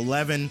age of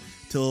 11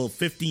 till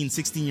 15,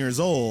 16 years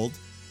old,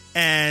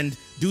 and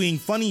doing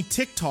funny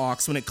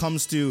TikToks when it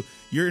comes to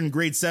you're in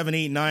grade 7,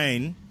 8,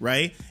 9,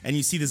 right? And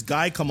you see this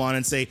guy come on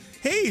and say,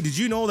 hey, did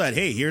you know that?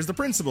 Hey, here's the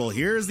principal,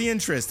 here's the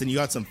interest. And you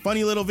got some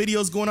funny little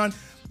videos going on,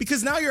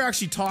 because now you're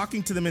actually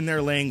talking to them in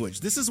their language.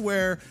 This is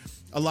where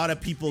a lot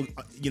of people,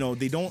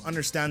 they don't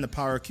understand the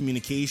power of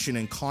communication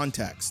and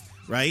context,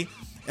 right?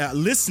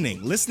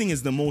 Listening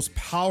is the most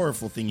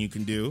powerful thing you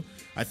can do.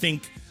 I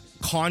think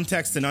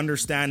context and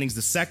understanding is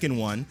the second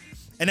one.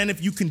 And then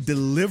if you can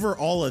deliver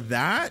all of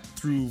that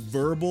through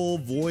verbal,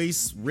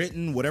 voice,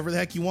 written, whatever the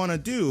heck you want to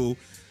do,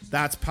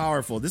 that's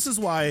powerful. This is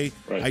why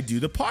I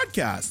do the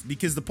podcast,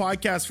 because the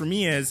podcast for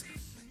me is,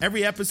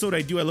 every episode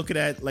I do, I look at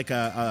it like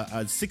a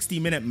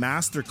 60-minute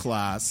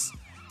masterclass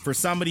for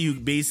somebody who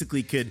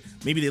basically could,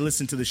 maybe they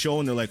listen to the show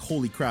and they're like,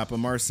 holy crap,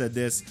 Amar said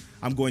this,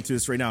 I'm going through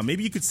this right now.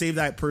 Maybe you could save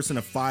that person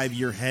a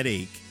 5-year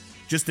headache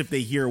just if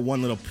they hear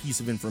one little piece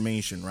of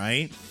information,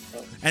 right?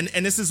 And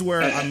this is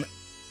where I'm...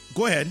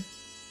 Go ahead.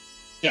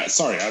 Yeah,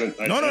 sorry.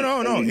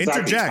 No. Exactly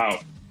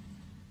Interject.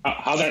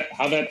 How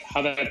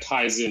that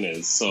ties in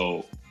is,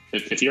 so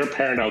if you're a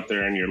parent out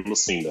there and you're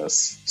listening to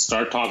this,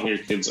 start talking to your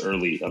kids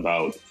early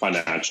about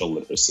financial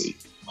literacy.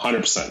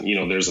 100%. You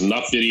know, there's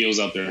enough videos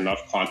out there,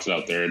 enough content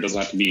out there. It doesn't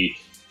have to be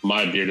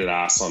my bearded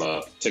ass on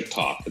a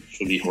TikTok. It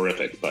would be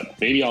horrific,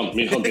 but maybe I'll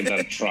give that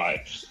a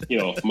try.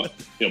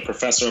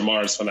 Professor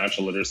Amar's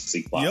financial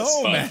literacy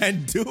class.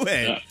 Man, do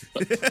it.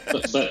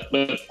 Yeah.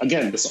 But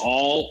again, this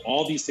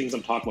all these things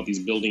I'm talking about, these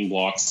building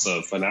blocks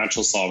of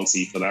financial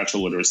solvency,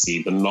 financial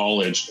literacy, the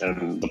knowledge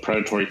and the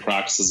predatory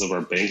practices of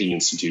our banking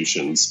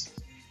institutions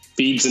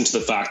feeds into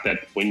the fact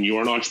that when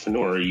you're an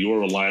entrepreneur, you are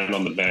relying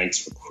on the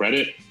banks for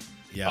credit.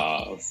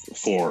 Yeah.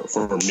 For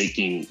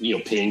making,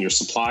 paying your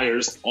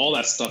suppliers, all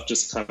that stuff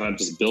just kind of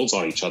just builds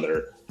on each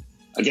other.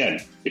 Again,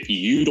 if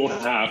you don't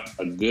have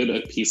a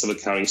good piece of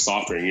accounting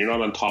software and you're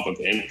not on top of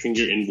entering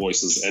your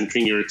invoices,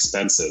 entering your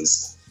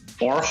expenses,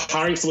 or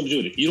hiring someone to do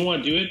it, if you don't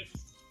want to do it,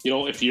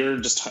 if you're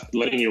just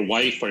letting your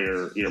wife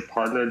or your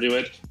partner do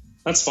it,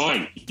 that's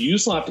fine. You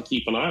still have to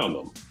keep an eye on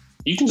them.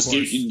 You can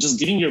just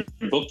giving your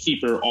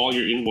bookkeeper all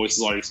your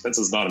invoices, all your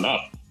expenses is not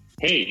enough.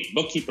 Hey,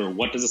 bookkeeper,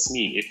 what does this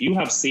mean? If you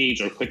have Sage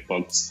or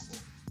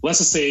QuickBooks, let's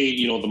just say,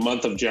 the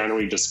month of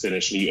January just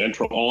finished and you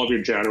enter all of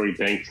your January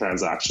bank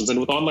transactions. And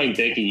with online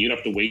banking, you don't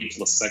have to wait until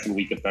the second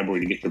week of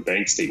February to get your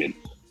bank statement.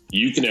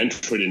 You can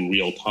enter it in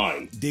real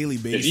time. Daily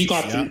basis. If you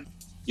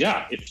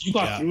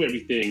got through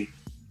everything,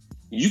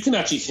 you can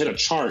actually hit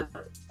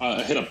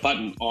a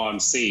button on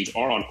Sage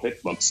or on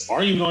QuickBooks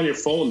or even on your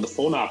phone, the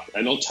phone app,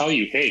 and it'll tell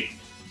you, hey,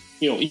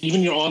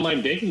 even your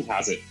online banking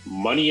has it.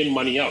 Money in,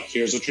 money out.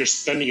 Here's what you're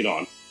spending it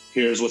on.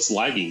 Here's what's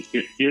lagging.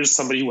 Here's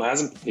somebody who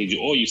hasn't paid you.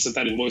 Oh, you sent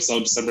that invoice out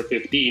December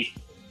 15th.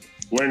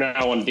 We're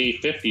now on day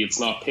 50. It's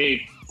not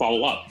paid.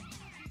 Follow up.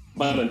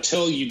 But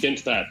until you get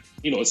into that,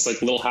 it's like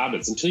little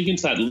habits. Until you get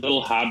into that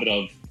little habit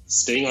of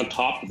staying on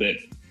top of it,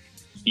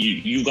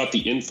 you got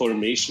the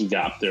information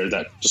gap there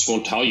that just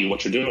won't tell you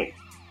what you're doing,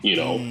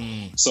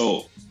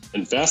 So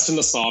invest in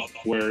the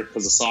software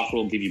because the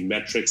software will give you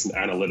metrics and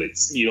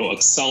analytics.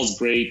 Excel's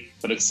great,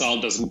 but Excel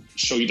doesn't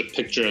show you the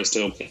picture as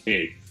to,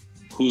 okay,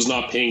 who's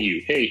not paying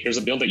you? Hey, here's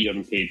a bill that you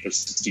haven't paid for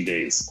 60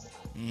 days.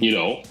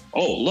 Oh,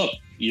 look,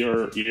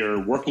 your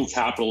working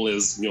capital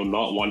is,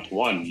 not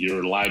one-to-one.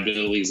 Your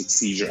liabilities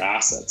exceed your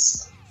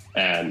assets.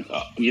 And,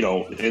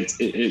 you're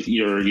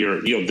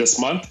this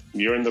month,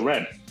 you're in the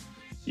red.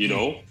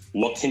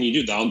 What can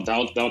you do?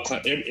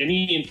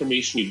 Any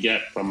information you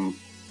get from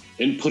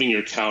inputting your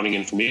accounting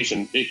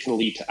information, it can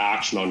lead to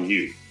action on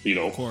you,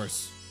 Of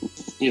course.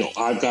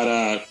 I've got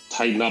to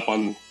tighten up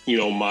on,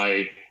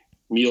 my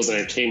meals and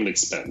entertainment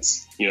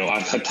expense.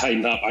 I've got to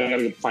tighten up. I got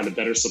to find a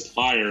better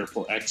supplier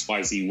for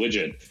XYZ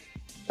widget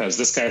because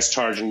this guy's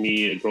charging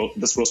me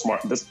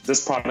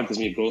this product gives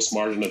me a gross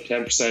margin of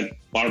 10%.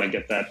 Why don't I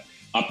get that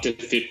up to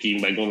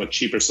 15 by going with a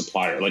cheaper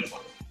supplier? Like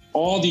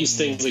all these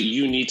things that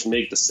you need to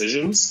make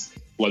decisions,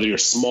 whether you're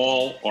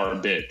small or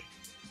big,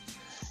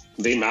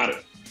 they matter.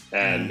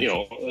 And,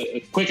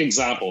 a quick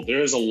example,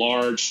 there's a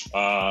large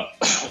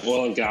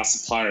oil and gas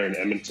supplier in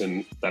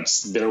Edmonton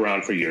that's been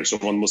around for years. So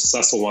one of the most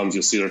successful ones,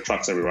 you'll see their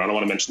trucks everywhere. I don't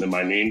want to mention them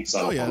by name,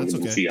 so I don't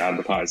want to see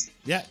advertised.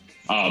 Yeah.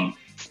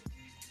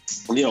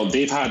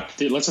 They've had,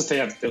 let's just say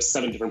they have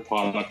 7 different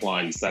product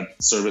lines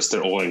that service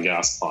their oil and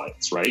gas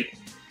clients, right?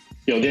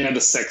 They had the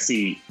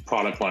sexy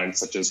product lines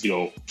such as,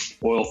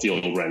 oil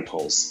field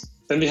rentals.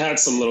 Then they had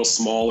some little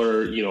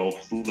smaller, let's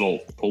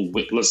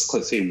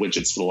say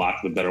widgets, for the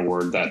lack of a better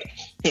word, that,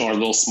 are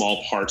little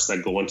small parts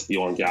that go into the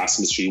oil and gas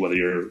industry, whether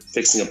you're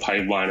fixing a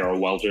pipeline or a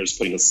welder is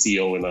putting a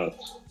seal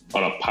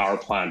on a power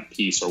plant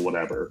piece or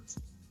whatever.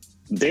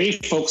 They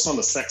focus on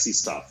the sexy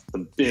stuff, the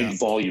big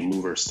volume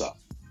mover stuff.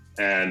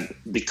 And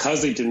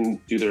because they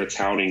didn't do their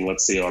accounting,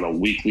 let's say on a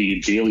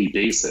weekly, daily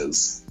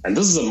basis, and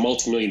this is a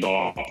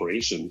multi-million-dollar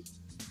operation,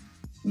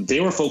 they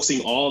were focusing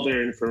all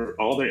their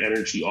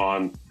energy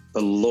on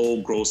the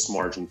low gross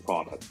margin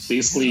product.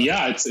 Basically,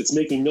 it's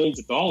making millions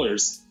of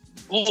dollars.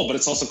 Oh, but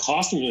it's also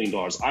costing $1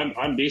 million.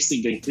 I'm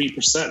basically getting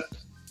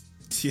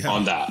 3%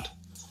 on that.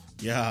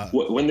 Yeah.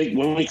 When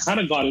we kind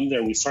of got in there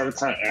and we started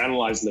kind of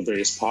analyzing the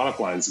various product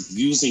lines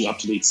using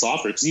up-to-date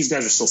software, because these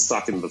guys are still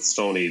stuck in the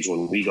Stone Age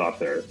when we got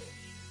there.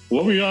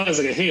 What we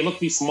realized, like, hey, look,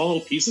 these small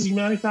little pieces you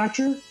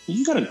manufacture,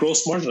 you got a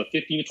gross margin of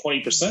 15 to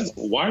 20%.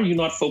 Why are you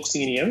not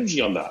focusing any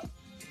energy on that?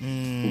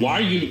 Why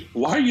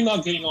are you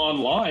not getting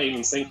online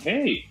and saying,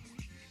 hey,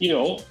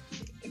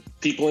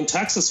 people in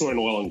Texas who are in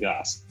oil and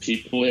gas,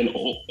 people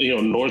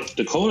in North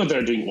Dakota that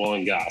are doing oil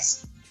and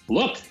gas.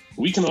 Look,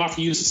 we can offer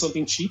you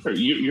something cheaper.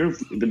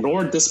 You've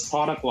ignored this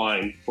product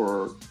line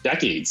for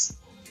decades,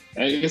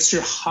 and it's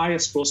your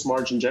highest gross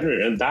margin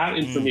generator. And that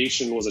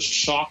information was a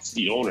shock to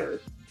the owner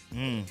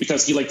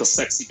because he liked the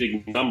sexy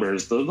big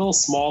numbers. The little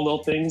small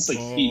little things, like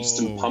he just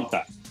didn't pump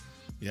that.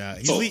 Yeah,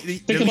 So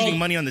they're leaving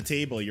money on the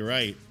table. You're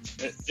right.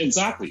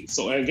 Exactly.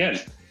 So again,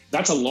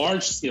 that's a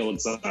large scale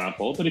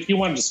example. But if you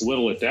want to just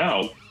whittle it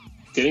down,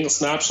 getting a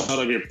snapshot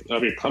of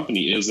your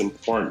company is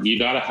important. You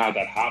got to have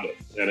that habit,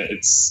 and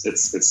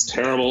it's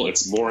terrible.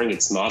 It's boring.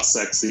 It's not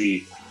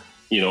sexy.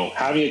 You know,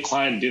 having a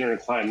client dinner and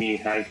client meeting,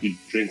 having a few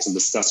drinks and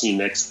discussing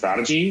your next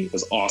strategy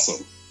is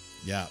awesome.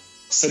 Yeah.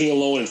 Sitting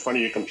alone in front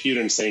of your computer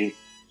and saying,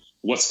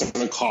 what's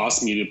going to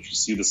cost me to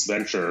pursue this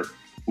venture?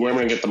 Where am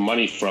I going to get the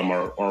money from?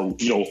 Or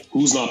you know,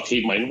 who's not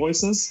paid my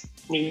invoices?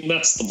 I mean,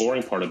 that's the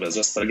boring part of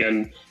business. But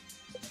again,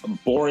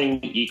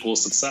 boring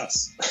equals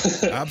success.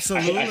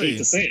 Absolutely. I hate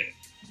to say it.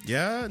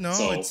 Yeah, no,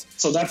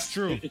 so that's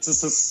true. It's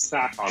just a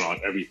stack on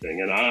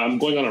everything. And I'm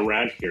going on a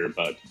rant here,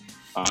 but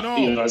no.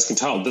 You know, as you can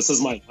tell, this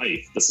is my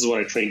life. This is what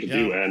I trained to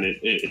do. And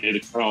it kind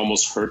of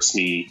almost hurts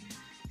me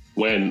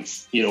when,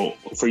 you know,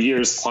 for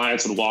years,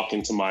 clients would walk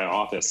into my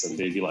office and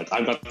they'd be like,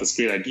 I've got this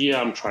great idea.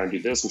 I'm trying to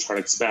do this. I'm trying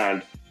to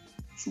expand.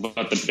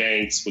 But the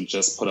banks would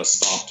just put a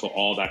stop to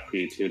all that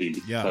creativity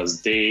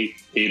because they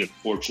made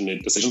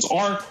unfortunate decisions,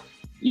 or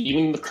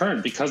even the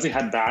current, because they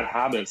had bad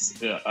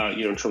habits, you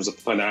know, in terms of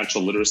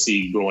financial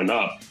literacy growing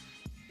up.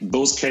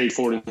 Those carried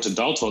forward into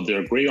adulthood.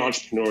 They're a great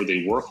entrepreneur.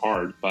 They work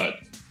hard,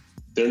 but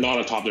they're not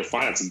on top of their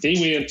finances. They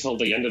wait until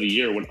the end of the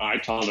year when I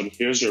tell them,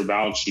 here's your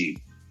balance sheet.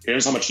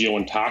 Here's how much you owe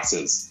in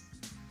taxes.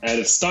 And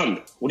it's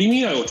stunned. What do you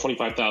mean I owe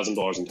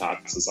 $25,000 in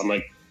taxes? I'm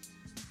like,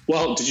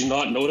 well, did you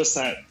not notice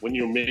that when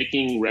you're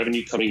making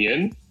revenue coming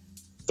in,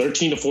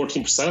 13 to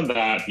 14% of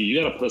that,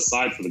 you got to put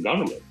aside for the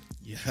government.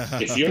 Yeah.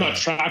 If you're not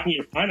tracking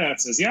your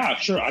finances, yeah,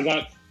 sure. I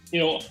got, you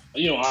know,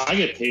 I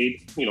get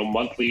paid, you know,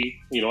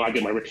 monthly, you know, I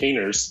get my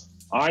retainers.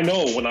 I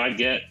know when I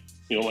get,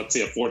 you know, let's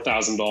say a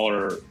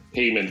 $4,000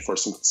 payment for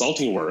some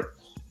consulting work,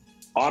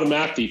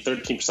 automatically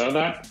 13% of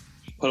that,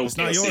 put it's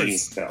not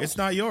yours. It's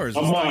not yours.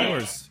 It's not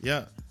yours.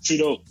 Yeah.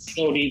 Trudeau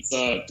needs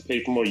to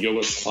pay for more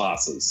yoga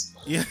classes.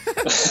 Yeah.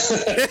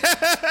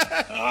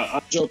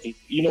 I'm joking.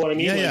 You know what I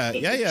mean? Yeah.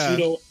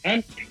 Trudeau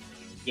and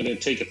going to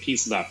take a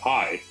piece of that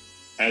pie.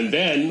 And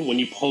then when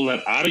you pull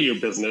that out of your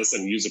business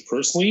and use it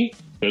personally,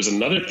 there's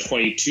another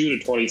 22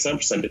 to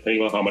 27%,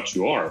 depending on how much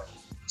you are.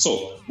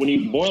 So when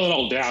you boil it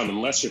all down,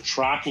 unless you're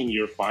tracking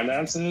your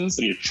finances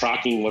and you're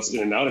tracking what's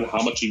in and out and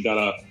how much you got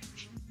to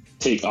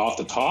take off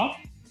the top,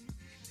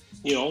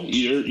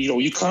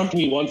 you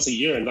company once a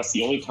year, and that's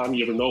the only time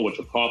you ever know what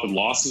your profit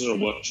losses or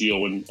what you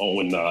owe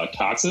in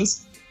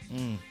taxes.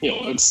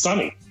 It's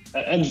stunning.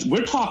 And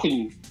we're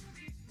talking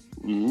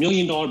 $1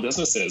 million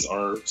businesses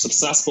or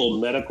successful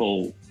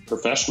medical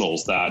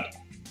professionals that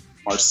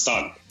are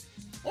stunned.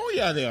 Oh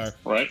yeah, they are.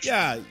 Right?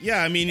 Yeah.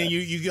 I mean,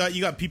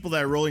 you got people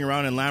that are rolling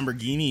around in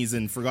Lamborghinis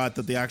and forgot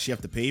that they actually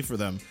have to pay for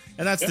them,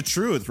 and that's the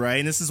truth, right?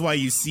 And this is why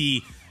you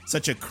see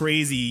such a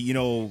crazy,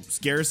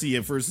 scarcity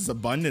versus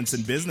abundance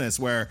in business,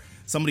 where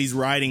somebody's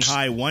riding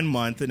high one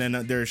month and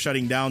then they're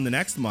shutting down the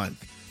next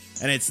month,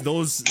 and it's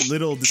those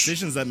little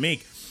decisions that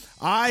make.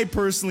 I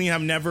personally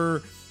have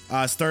never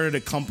started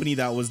a company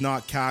that was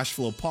not cash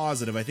flow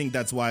positive. I think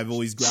that's why I've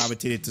always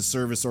gravitated to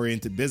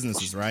service-oriented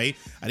businesses, right?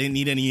 I didn't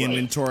need any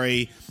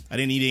inventory. I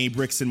didn't need any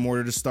bricks and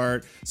mortar to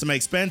start. So my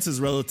expenses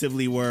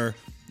relatively were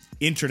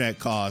internet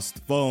cost,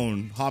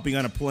 phone, hopping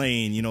on a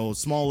plane,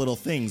 small little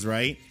things,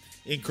 right?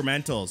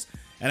 Incrementals.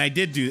 And I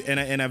did do,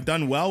 and I've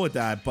done well with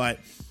that. But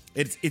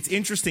it's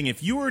interesting.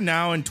 If you were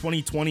now in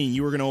 2020 and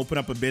you were going to open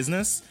up a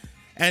business,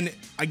 and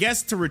I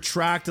guess to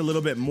retract a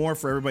little bit more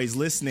for everybody's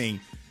listening,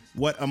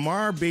 what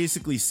Amar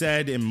basically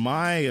said, in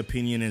my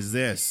opinion, is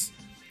this.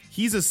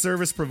 He's a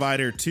service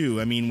provider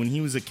too. I mean, when he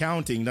was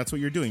accounting, that's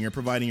what you're doing. You're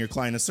providing your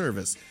client a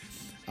service.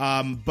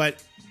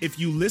 But if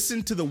you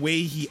listen to the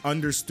way he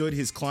understood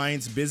his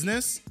client's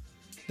business,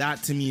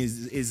 that to me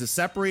is a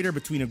separator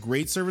between a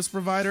great service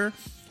provider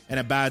and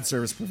a bad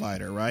service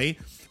provider, right?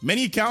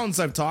 Many accountants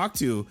I've talked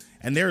to,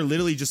 and they're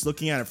literally just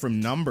looking at it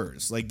from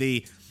numbers. Like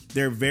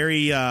they're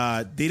very,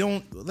 they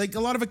don't, like a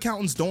lot of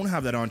accountants don't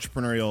have that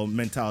entrepreneurial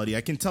mentality.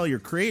 I can tell you're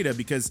creative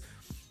because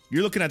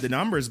you're looking at the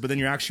numbers, but then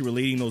you're actually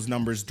relating those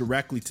numbers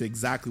directly to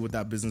exactly what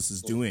that business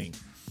is doing.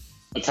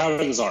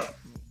 Accounting is art.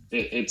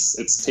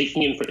 It's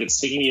taking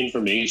the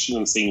information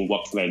and saying,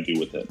 what can I do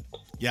with it?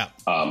 Yeah.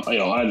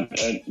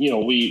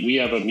 We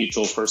have a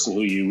mutual person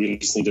who you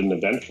recently did an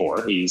event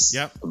for. He's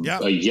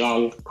a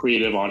young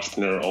creative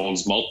entrepreneur,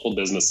 owns multiple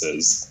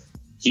businesses.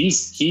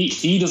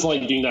 He doesn't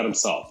like doing that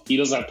himself. He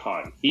doesn't have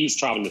time. He's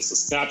traveling to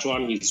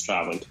Saskatchewan. He's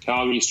traveling to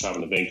Calgary. He's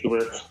traveling to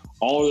Vancouver,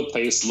 all over the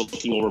place,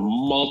 looking over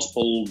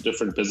multiple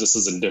different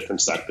businesses in different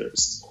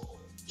sectors.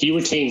 He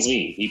retains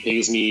me. He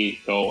pays me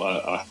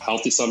a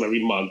healthy sum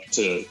every month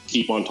to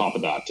keep on top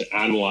of that, to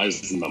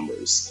analyze the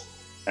numbers.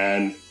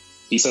 And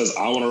he says,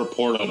 I want to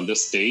report on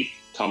this date.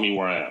 Tell me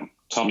where I am.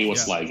 Tell me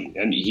what's lagging.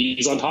 And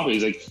he's on top of it.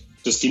 He's like,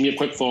 just give me a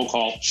quick phone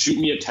call. Shoot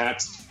me a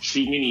text.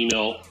 Shoot me an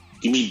email.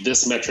 Give me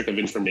this metric of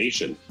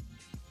information.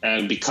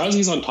 And because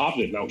he's on top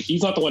of it, now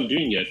he's not the one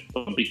doing it,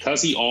 but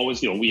because he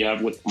always, we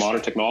have with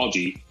modern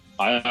technology,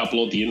 I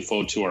upload the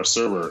info to our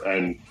server,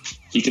 and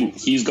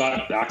he's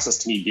got access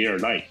to me day or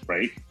night,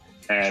 right?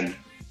 And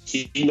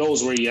he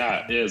knows where he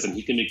is, and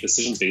he can make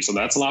decisions based on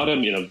that's allowed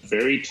him in a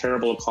very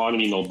terrible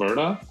economy in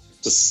Alberta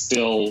to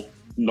still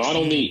not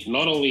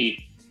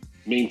only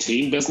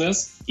maintain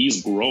business,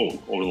 he's grown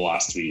over the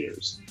last 3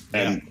 years.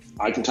 And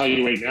I can tell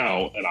you right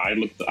now, and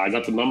I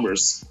got the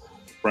numbers,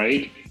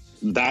 right?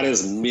 That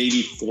is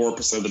maybe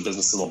 4% of the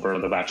business in Alberta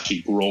that have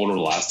actually grown over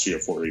the last 3 or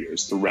 4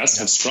 years. The rest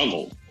have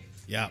struggled.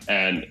 Yeah.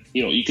 And,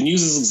 you can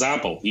use this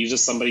example. He's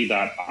just somebody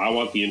that I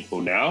want the info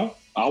now.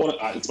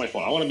 It's my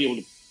phone. I want to be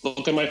able to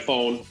look at my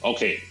phone.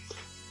 Okay,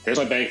 here's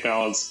my bank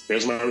balance.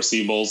 Here's my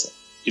receivables.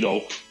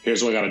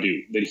 Here's what I got to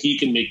do. Then he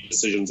can make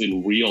decisions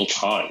in real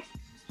time.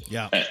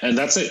 Yeah. And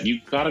that's it.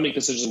 You got to make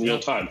decisions in real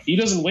time. He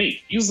doesn't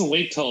wait. He doesn't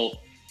wait till,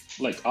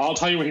 I'll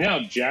tell you right now,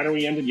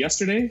 January ended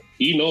yesterday.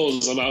 He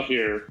knows I'm out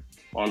here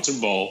on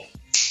Super Bowl,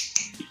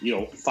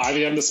 5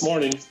 a.m. this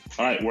morning.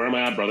 All right, where am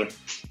I at, brother?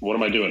 What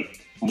am I doing?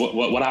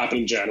 What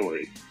happened in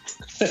January?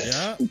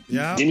 Yeah.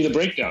 Give me the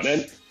breakdown.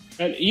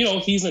 And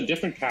he's in a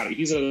different category.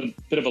 He's a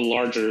bit of a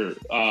larger,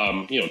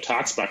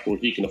 tax bracket where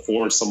he can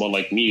afford someone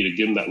like me to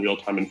give him that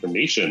real-time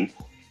information.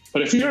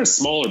 But if you're a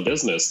smaller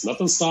business,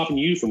 nothing's stopping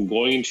you from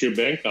going into your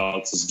bank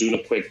balances, doing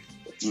a quick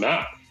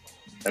map,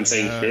 and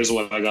saying, "Here's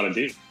what I got to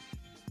do."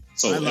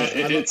 So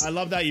I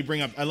love that you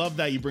bring up. I love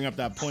that you bring up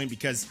that point,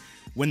 because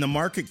when the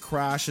market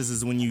crashes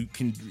is when you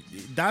can.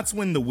 That's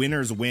when the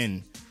winners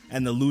win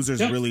and the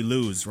losers really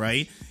lose.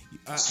 Right?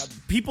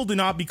 People do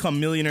not become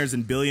millionaires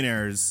and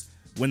billionaires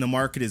when the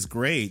market is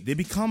great. They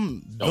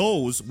become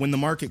those when the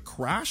market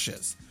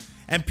crashes.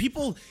 And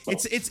people,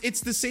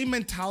 it's the same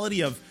mentality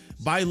of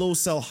buy low,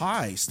 sell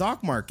high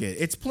stock market.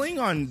 It's playing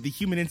on the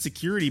human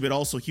insecurity, but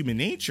also human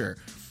nature.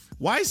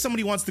 Why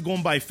somebody wants to go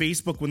and buy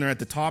Facebook when they're at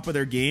the top of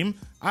their game,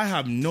 I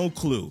have no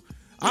clue.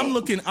 I'm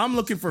looking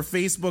for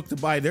Facebook to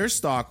buy their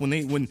stock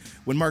when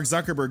Mark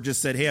Zuckerberg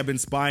just said, "Hey, I've been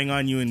spying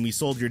on you and we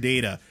sold your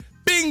data."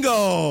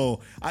 Bingo!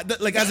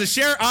 As a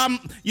share,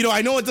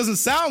 I know it doesn't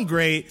sound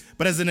great,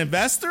 but as an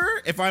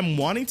investor, if I'm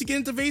wanting to get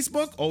into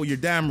Facebook, you're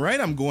damn right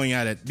I'm going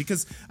at it,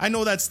 because I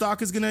know that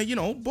stock is gonna,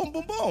 boom,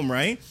 boom, boom,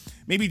 right?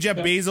 Maybe Jeff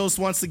Bezos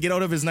wants to get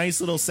out of his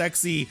nice little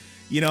sexy,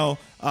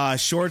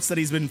 shorts that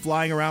he's been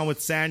flying around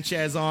with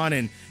Sanchez on,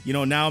 and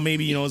now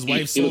maybe his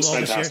wife sold all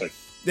the shares.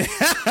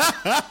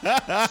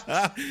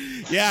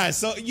 Yeah,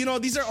 so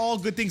these are all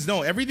good things.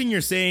 No, everything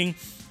you're saying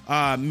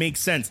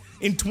makes sense.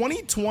 In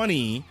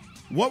 2020.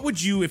 What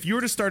would you, if you were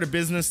to start a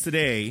business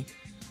today,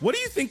 what do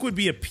you think would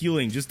be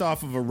appealing, just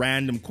off of a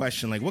random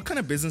question? Like, what kind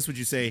of business would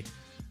you say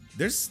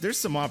there's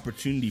some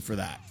opportunity for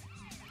that?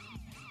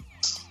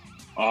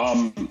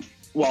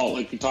 Well,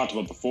 like we talked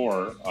about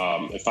before,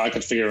 if I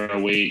could figure out a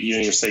way,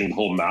 you're saying the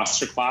whole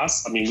master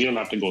class. I mean, we don't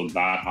have to go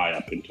that high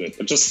up into it,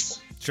 but just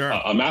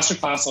a master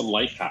class on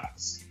life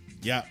hacks.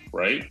 Yeah.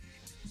 Right?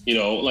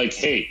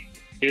 Hey,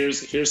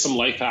 here's some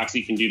life hacks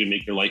you can do to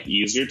make your life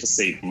easier to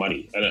save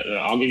money. And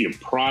I'll give you a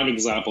prime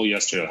example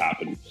yesterday that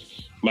happened.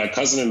 My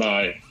cousin and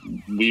I,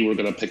 we were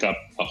going to pick up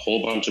a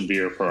whole bunch of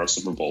beer for our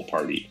Super Bowl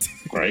party,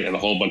 right? And a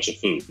whole bunch of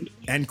food.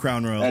 And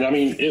Crown Royal. And I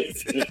mean,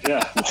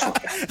 Crown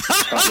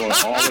Royal,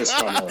 always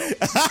Crown Royal.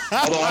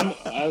 Although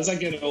as I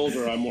get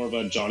older, I'm more of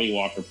a Johnny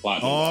Walker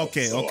Platinum. Oh,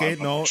 okay, so okay.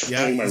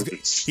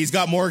 He's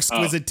got more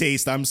exquisite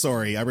taste. I'm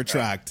sorry. I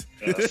retract.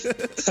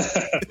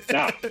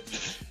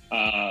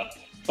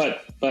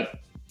 But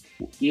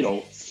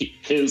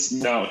here's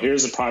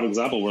a prime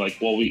example. We're like,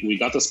 well, we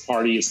got this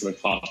party. It's going to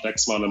cost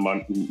X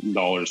amount of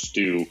dollars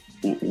to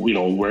do.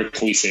 Where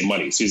can we save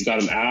money? So he's got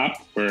an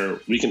app where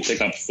we can pick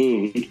up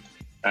food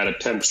at a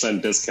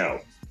 10%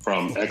 discount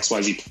from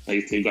XYZ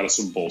place. They've got a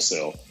Super Bowl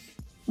sale.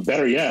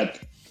 Better yet,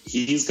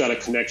 he's got a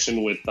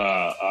connection with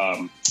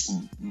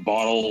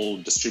bottle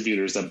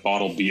distributors that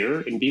bottle beer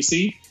in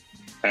BC.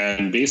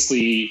 And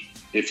basically,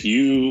 if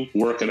you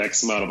work an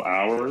X amount of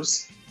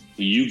hours,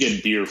 you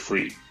get beer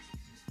free.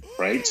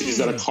 Right? So he's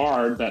got a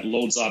card that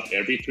loads up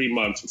every 3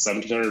 months with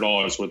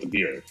 $1,700 worth of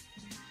beer,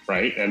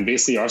 right? And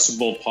basically our Super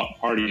Bowl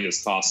party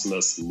is costing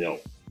us nil,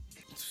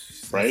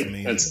 right?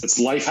 It's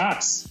life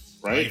hacks,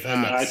 right? Life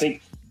and hacks. I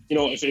think,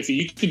 if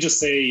you could just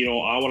say,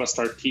 I want to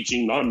start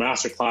teaching, not a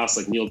master class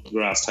like Neil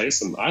deGrasse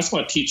Tyson. I just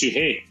want to teach you,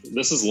 hey,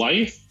 this is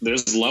life.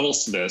 There's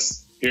levels to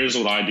this. Here's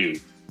what I do.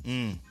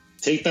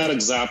 Take that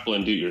example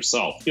and do it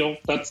yourself.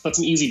 That's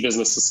an easy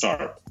business to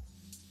start.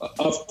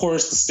 Of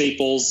course, the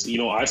staples,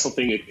 I still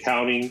think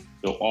accounting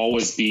will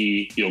always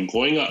be,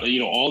 going up,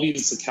 all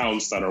these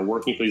accountants that are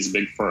working for these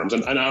big firms.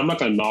 And I'm not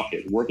going to knock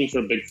it. Working for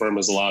a big firm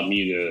has allowed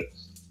me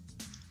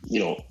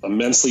to,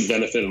 immensely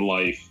benefit in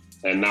life.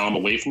 And now I'm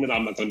away from it.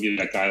 I'm not going to be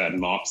that guy that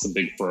knocks the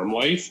big firm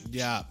life.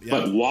 Yeah.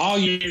 But while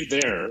you're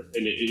there,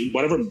 and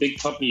whatever big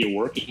company you're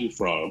working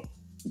from,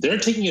 they're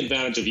taking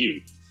advantage of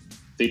you.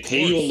 They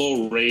pay you a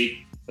low rate,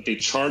 but they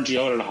charge you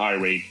out at a high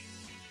rate.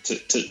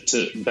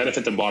 To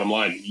benefit the bottom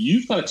line,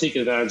 you've got to take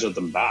advantage of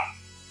them back,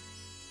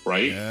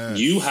 right? Yes.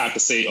 You have to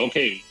say,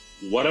 okay,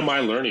 what am I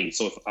learning?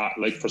 So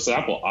if, for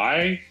example,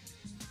 I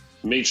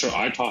made sure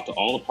I talked to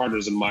all the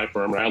partners in my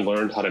firm, and I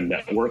learned how to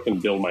network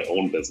and build my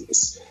own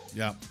business.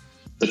 Yeah.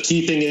 The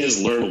key thing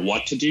is learn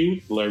what to do,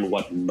 learn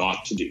what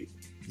not to do.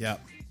 Yeah.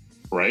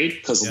 Right?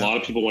 Because a lot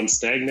of people went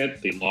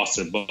stagnant. They lost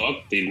their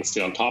book. They didn't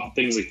stay on top of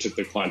things. They took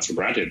their clients for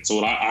granted.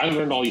 So I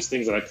learned all these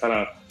things that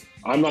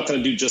I'm not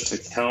going to do just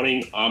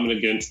accounting. I'm going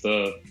to get into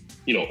the,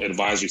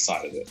 advisory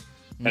side of it.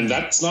 And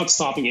that's not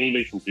stopping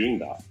anybody from doing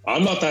that.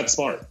 I'm not that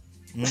smart.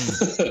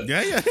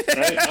 Yeah.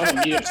 Right? I'm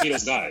a meat and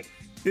potatoes guy.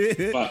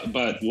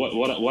 But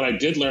what I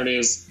did learn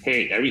is,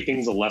 hey,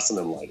 everything's a lesson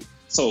in life.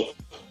 So,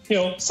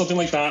 something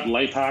like that,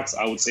 life hacks,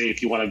 I would say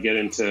if you want to get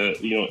into,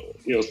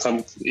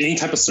 any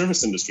type of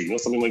service industry,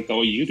 something like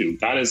what you do,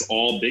 that is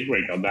all big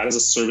right now. That is a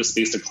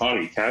service-based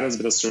economy. Canada's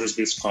been a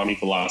service-based economy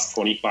for the last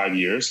 25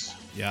 years.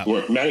 Yeah.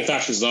 Where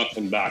manufacturing's not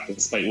coming back,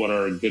 despite what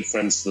our good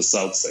friends to the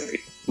South say.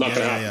 Not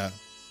going to happen.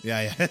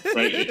 Yeah.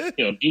 Right?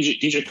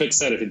 DJ Quick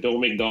said, if it don't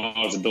make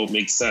dollars, it don't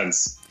make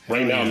sense.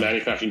 Right now,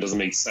 manufacturing doesn't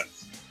make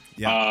sense.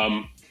 Yeah.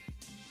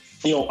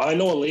 I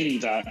know a lady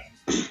that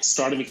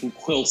started making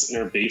quilts in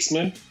her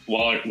basement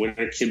when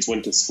her kids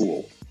went to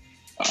school.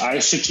 I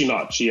shit you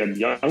not. She had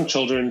young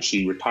children.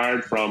 She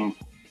retired from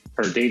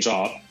her day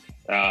job,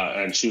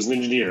 and she was an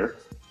engineer.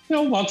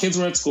 While kids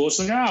were at school,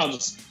 she's like, I'll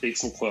just make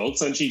some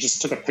quilts. And she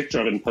just took a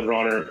picture of it and put it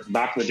on her.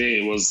 Back in the day,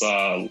 it was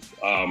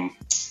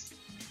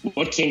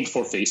what came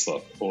before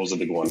Facebook? What was the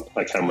big one?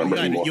 I can't remember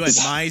anymore. You had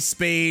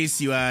MySpace.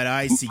 You had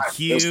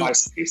ICQ. It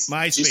was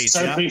MySpace. She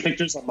started putting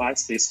pictures on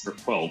MySpace for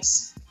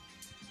quilts.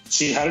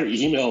 She had her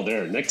email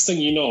there. Next thing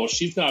you know,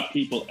 she's got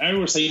people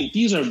everywhere saying,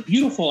 these are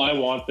beautiful. I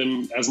want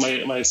them as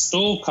my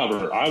stove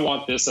cover. I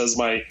want this as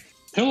my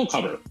pillow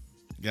cover.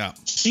 Yeah.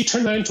 She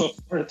turned that into a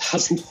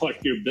 $400,000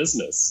 a year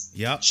business.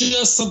 Yeah. She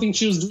does something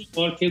she was doing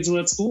while her kids were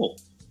at school.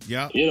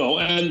 Yeah.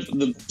 And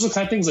those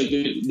kind of things, like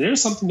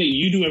there's something that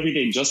you do every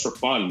day just for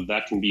fun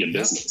that can be a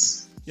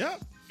business. Yeah.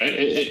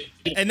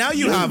 And now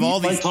you have all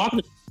these.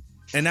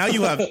 And now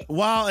you have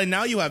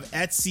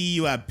Etsy,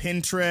 you have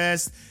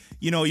Pinterest.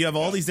 You have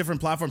all these different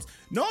platforms.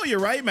 No, you're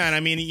right, man. I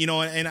mean,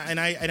 and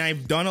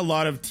I've done a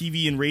lot of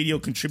TV and radio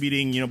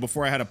contributing,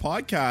 before I had a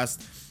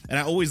podcast, and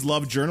I always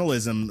loved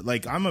journalism.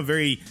 Like I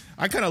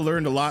kind of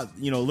learned a lot,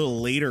 a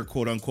little later,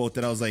 quote unquote,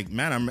 that I was like,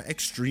 man, I'm an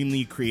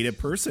extremely creative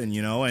person,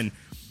 and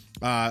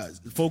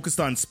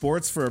focused on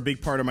sports for a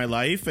big part of my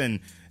life,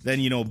 and then,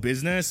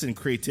 business and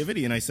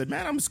creativity. And I said,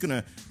 man,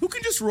 who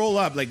can just roll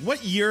up? Like what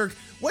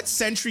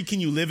century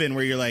can you live in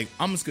where you're like,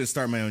 I'm just going to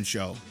start my own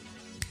show?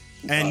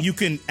 And you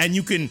can,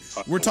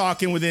 we're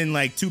talking within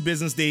like 2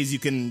 business days, you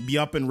can be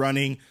up and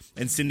running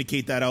and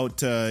syndicate that out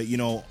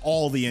to,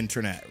 all the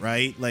internet,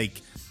 right?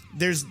 Like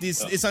there's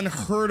this, it's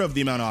unheard of the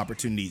amount of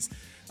opportunities.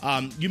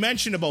 You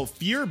mentioned about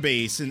fear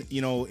base and,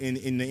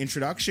 in the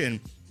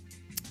introduction.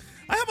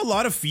 I have a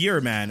lot of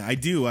fear, man. I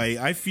do.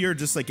 I fear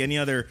just like any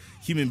other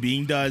human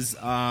being does.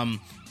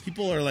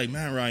 People are like,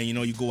 man, Ryan,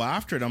 you go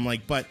after it. I'm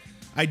like, but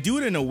I do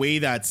it in a way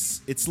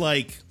it's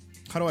like,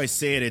 how do I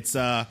say it?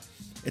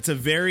 It's a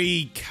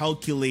very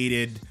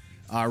calculated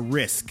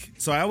risk.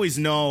 So I always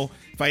know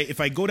if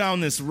I go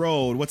down this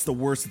road, what's the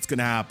worst that's going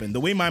to happen? The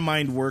way my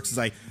mind works is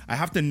I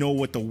have to know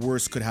what the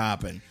worst could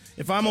happen.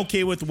 If I'm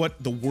okay with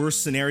what the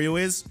worst scenario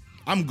is,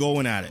 I'm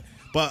going at it.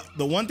 But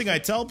the one thing I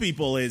tell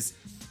people is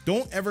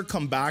don't ever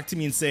come back to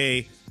me and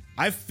say,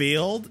 I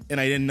failed and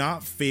I did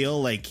not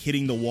fail like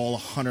hitting the wall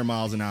 100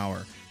 miles an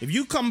hour. If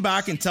you come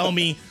back and tell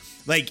me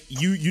like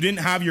you didn't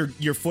have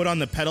your foot on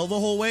the pedal the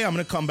whole way, I'm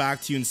going to come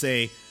back to you and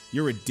say,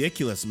 you're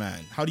ridiculous, man.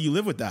 How do you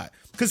live with that?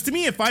 Because to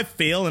me, if I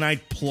fail and I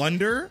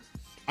plunder,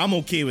 I'm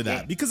okay with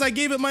that because I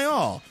gave it my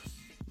all,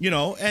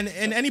 and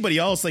anybody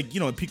else, like,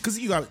 because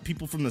you got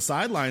people from the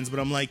sidelines, but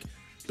I'm like,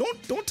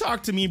 don't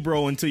talk to me,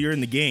 bro, until you're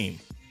in the game.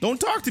 Don't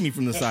talk to me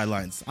from the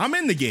sidelines. I'm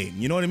in the game.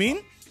 You know what I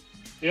mean?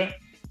 Yeah.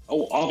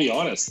 Oh, I'll be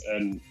honest.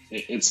 And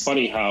it's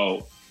funny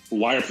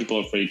why are people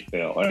afraid to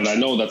fail? And I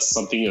know that's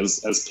something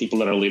as people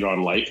that are later on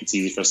in life, it's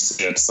easy for us to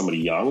say that to somebody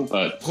young.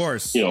 But, of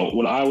course,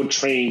 when I would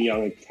train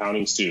young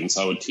accounting students,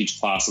 I would teach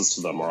classes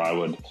to them, or I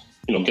would,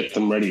 get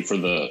them ready for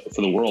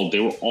the world.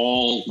 They were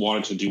all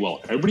wanting to do well.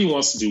 Everybody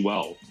wants to do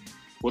well.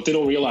 What they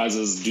don't realize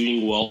is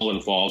doing well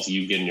involves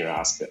you getting your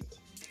ass kicked.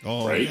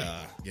 Oh, right?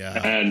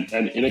 Yeah. And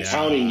in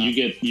accounting, you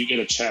get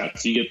a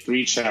chance. You get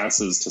 3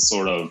 chances to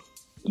sort of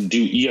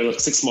you have like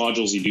 6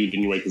 modules you do,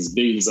 then you write this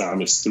big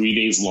exam. It's 3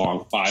 days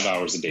long, 5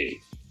 hours a day.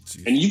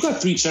 Jeez. And you've got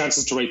 3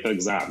 chances to write the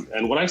exam.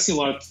 And what I see a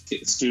lot of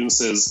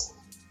students is,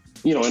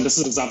 and this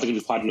is an example that can be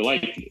applied in your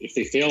life. If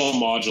they fail a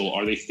module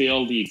or they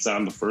fail the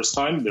exam the first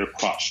time, they're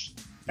crushed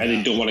and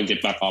they don't want to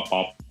get back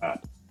off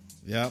that.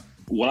 Yeah.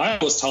 What I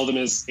always tell them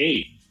is,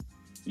 hey,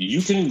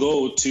 you can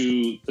go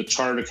to the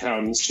Chartered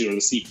Accountant Institute or the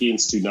CPA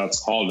Institute, now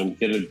it's called, and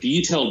get a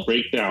detailed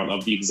breakdown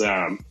of the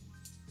exam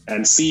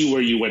and see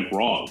where you went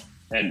wrong.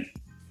 And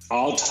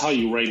I'll tell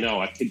you right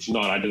now, I kid you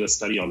not, I did a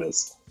study on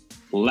this.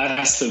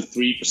 Less than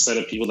 3%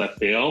 of people that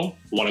fail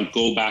want to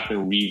go back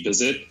and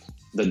revisit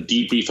the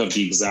debrief of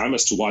the exam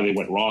as to why they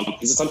went wrong,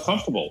 because it's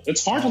uncomfortable.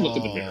 It's hard to look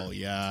at the mirror. Oh,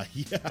 yeah.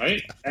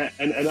 Right?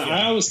 And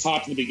I always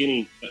taught in the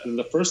beginning,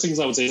 the first things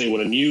I would say when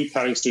a new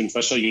accounting student,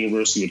 fresh out of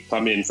university, would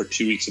come in for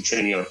 2 weeks of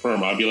training at a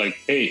firm, I'd be like,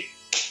 hey,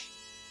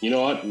 you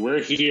know what?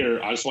 We're here.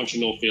 I just want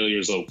you to know failure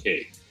is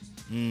okay.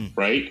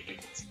 Right?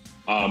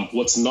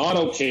 What's not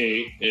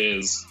okay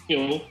is,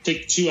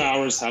 take 2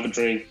 hours, have a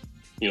drink,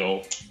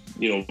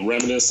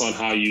 reminisce on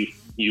how you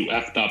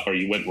effed up or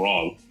you went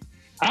wrong.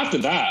 After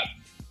that,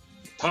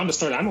 time to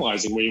start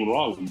analyzing where you went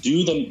wrong.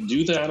 Do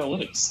the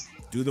analytics.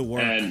 Do the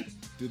work.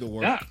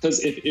 Yeah, because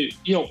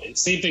if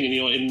same thing.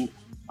 And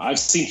I've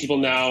seen people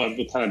now. I've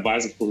been kind of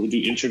advising people who do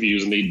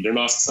interviews and they're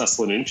not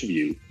successful in an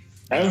interview.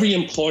 Every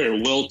employer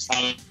will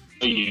tell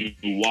you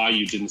why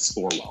you didn't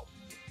score well.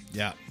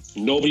 Yeah.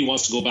 Nobody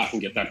wants to go back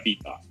and get that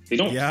feedback. They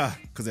don't. Yeah,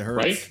 because it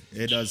hurts. Right?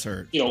 It does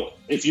hurt.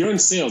 If you're in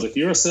sales, if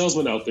you're a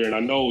salesman out there, and I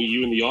know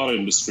you in the auto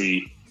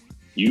industry,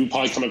 you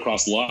probably come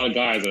across a lot of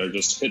guys that are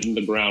just hitting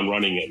the ground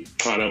running and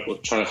trying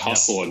to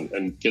hustle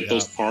and get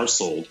those cars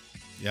sold.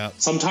 Yeah.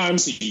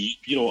 Sometimes,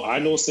 I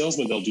know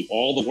salesmen, they'll do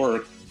all the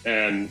work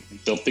and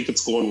they'll think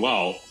it's going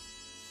well,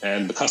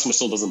 and the customer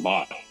still doesn't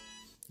buy.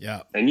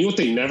 Yeah. And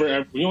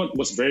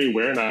what's very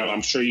rare, and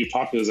I'm sure you've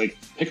talked to, is like,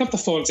 pick up the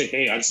phone and say,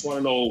 hey, I just want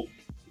to know,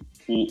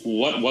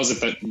 what was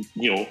it that,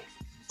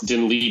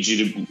 didn't lead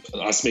you to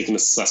us making a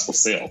successful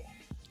sale?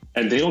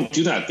 And they don't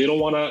do that. They don't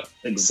want to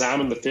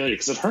examine the failure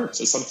because it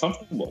hurts. It's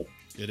uncomfortable.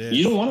 It is.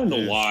 You don't want to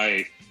know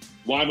why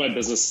my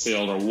business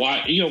failed or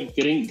why,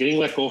 getting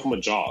let go from a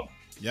job.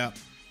 Yeah.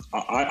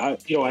 I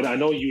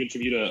know you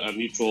interviewed a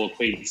mutual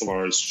acquaintance of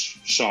ours,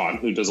 Sean,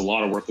 who does a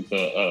lot of work with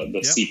the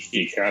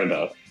CPA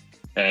Canada.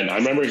 And I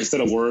remember he said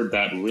a word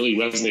that really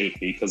resonated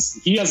with me because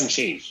he hasn't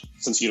changed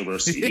since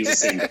university. He's the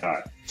same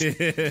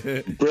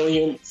guy.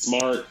 Brilliant,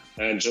 smart,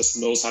 and just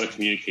knows how to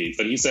communicate.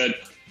 But he said,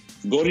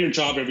 go to your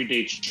job every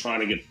day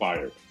trying to get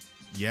fired.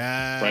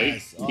 Yes.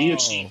 Right? Be a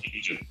change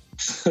agent.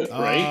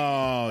 Right?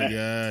 Oh,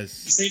 yes.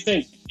 Same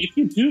thing. If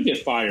you do get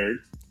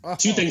fired,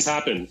 two things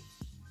happen.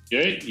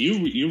 Right?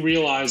 You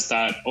realize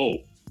that,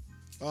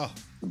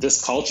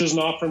 this culture's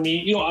not for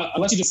me.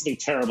 Unless you do something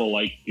terrible,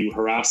 like you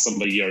harass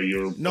somebody or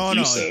you're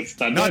abusive.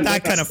 Not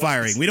that kind of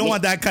firing. We don't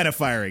want that kind of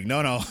firing.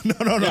 No.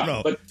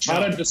 But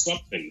try to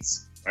disrupt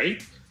things,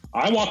 right?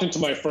 I walked into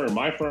my firm.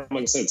 My firm,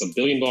 like I said, it's $1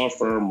 billion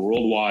firm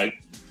worldwide.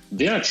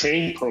 They had a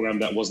training program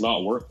that was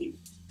not working.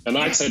 And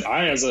I said,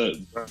 as a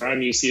brand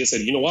new CEO,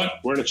 said, you know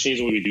what? We're going to change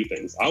the way we do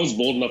things. I was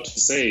bold enough to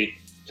say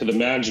to the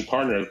managing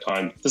partner at the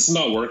time, this is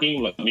not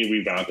working. Let me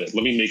revamp it.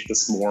 Let me make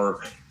this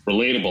more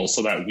relatable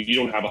so that we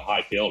don't have a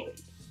high fail rate.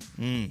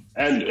 And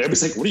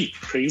everybody's like, what are you,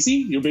 crazy?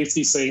 You're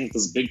basically saying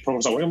this big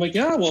program's not working. I'm like,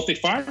 yeah, well, if they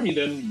fire me,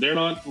 then they're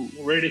not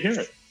ready to hear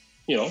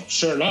it.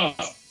 Sure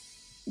enough,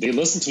 they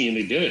listened to me and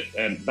they did it.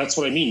 And that's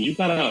what I mean. You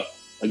got to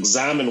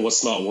examine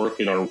what's not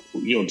working or,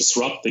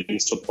 disrupt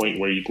things to a point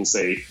where you can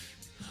say,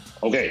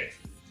 okay,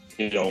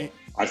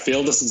 I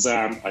failed this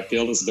exam. I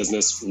failed this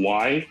business.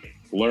 Why?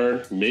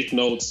 Learn, make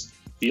notes,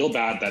 feel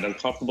bad. That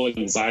uncomfortable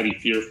anxiety,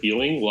 fear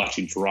feeling will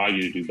actually drive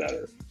you to do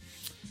better.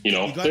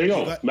 There you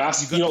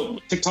go.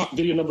 TikTok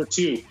video number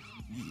 2,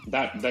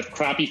 that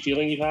crappy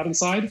feeling you had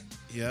inside.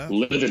 Yeah.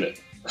 Live in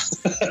it.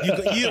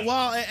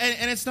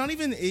 And it's not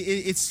even,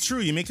 it's true.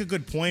 You make a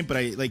good point,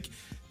 but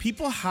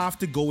people have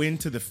to go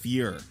into the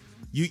fear.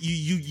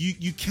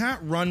 You can't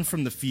run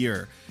from the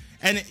fear.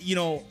 And,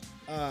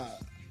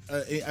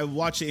 I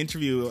watched an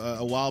interview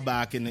a while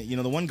back, and,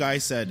 the one guy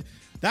said,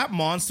 that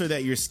monster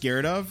that you're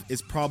scared of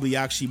is probably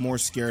actually more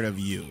scared of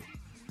you.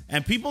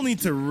 And people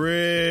need to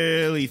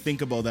really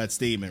think about that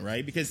statement,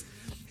 right? Because,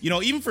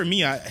 even for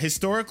me,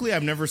 historically,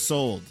 I've never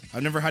sold.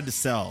 I've never had to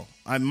sell.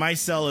 My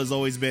sell has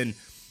always been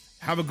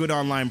have a good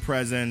online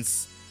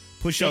presence,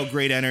 push out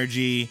great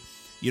energy,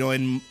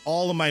 and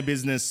all of my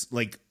business,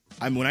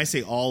 when I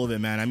say all of it,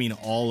 man, I mean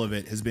all of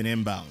it has been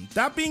inbound.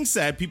 That being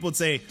said, people would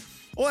say,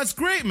 oh, that's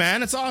great,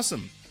 man. That's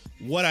awesome.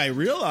 What I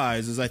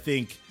realize is I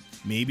think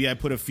maybe I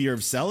put a fear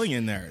of selling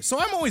in there. So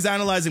I'm always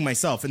analyzing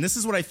myself. And this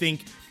is what I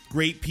think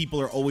great people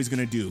are always going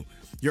to do.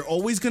 You're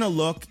always going to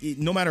look,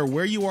 no matter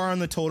where you are on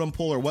the totem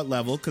pole or what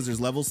level, because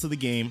there's levels to the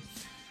game.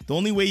 The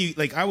only way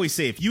I always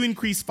say, if you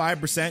increase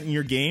 5% in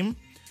your game,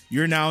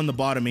 you're now in the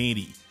bottom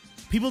 80.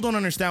 People don't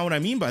understand what I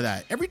mean by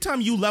that. Every time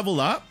you level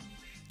up,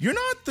 you're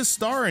not the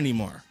star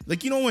anymore.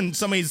 When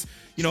somebody's,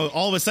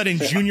 all of a sudden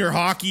junior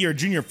hockey or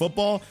junior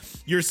football,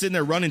 you're sitting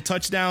there running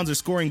touchdowns or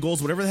scoring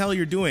goals, whatever the hell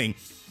you're doing.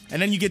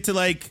 And then you get to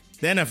the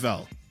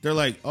NFL. They're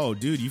like, oh,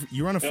 dude,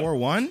 you run a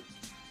 4-1?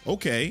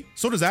 Okay.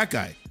 So does that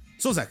guy.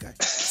 So does that guy.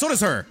 So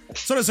does her.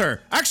 So does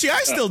her. Actually,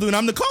 I still do, and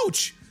I'm the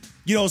coach.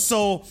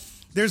 So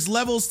there's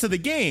levels to the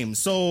game.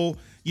 So,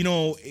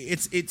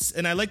 it's,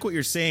 and I like what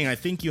you're saying. I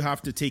think you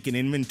have to take an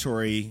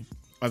inventory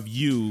of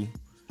you.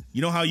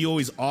 You know how you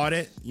always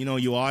audit?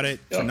 You audit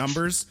for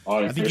numbers.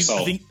 Audit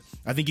yourself.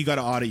 I think you got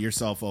to audit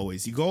yourself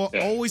always. You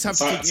always have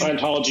to take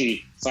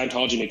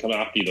Scientology may come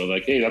after you though.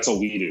 Like, hey, that's what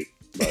we do.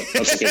 But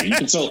that's okay. You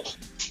can still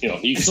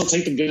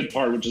take the good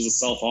part, which is a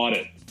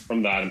self-audit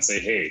from that and say,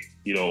 hey,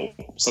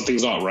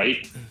 something's not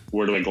right.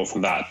 Where do I go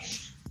from that?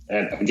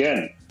 And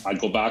again, I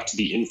go back to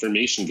the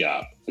information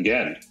gap.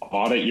 Again,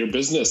 audit your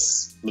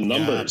business, the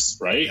numbers,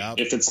 right? Yep.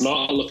 If it's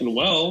not looking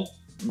well,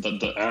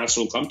 the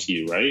answer will come to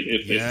you, right?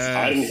 If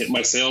I didn't hit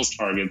my sales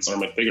targets or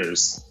my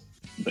figures,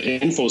 the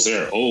info's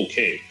there. Oh,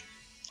 okay.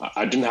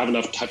 I didn't have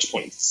enough touch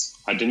points.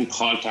 I didn't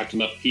contact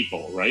enough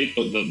people, right?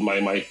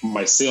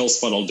 My sales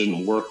funnel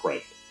didn't work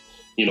right.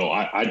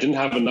 I didn't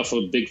have enough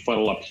of a big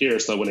funnel up here,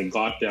 so when it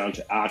got down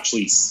to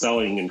actually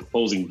selling and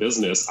closing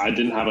business, I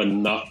didn't have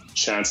enough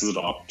chances and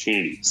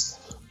opportunities.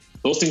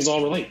 Those things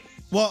all relate.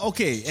 Well,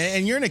 okay,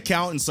 and you're an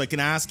accountant, so I can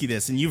ask you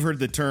this, and you've heard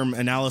the term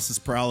analysis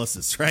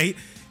paralysis,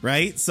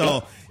 right?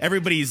 So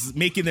everybody's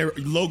making their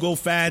logo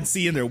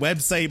fancy and their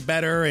website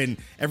better and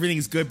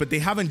everything's good, but they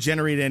haven't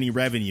generated any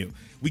revenue.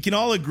 We can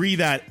all agree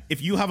that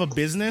if you have a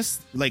business,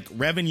 like,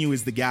 revenue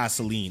is the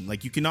gasoline.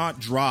 Like, you cannot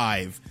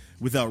drive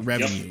without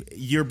revenue. Yep.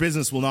 Your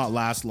business will not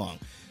last long.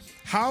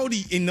 How do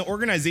you, in the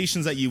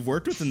organizations that you've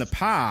worked with in the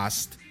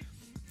past,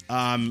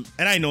 and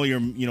I know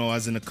you're,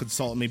 as a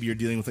consultant, maybe you're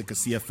dealing with like a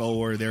CFO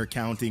or their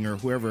accounting or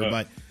whoever,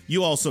 but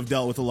you also have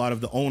dealt with a lot of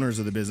the owners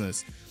of the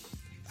business.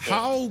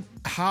 How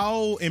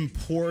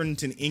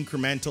important and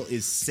incremental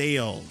is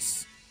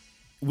sales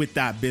with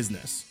that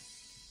business?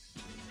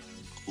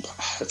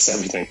 It's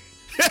everything.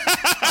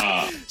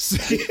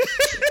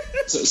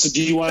 So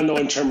do you want to know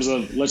in terms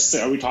of, let's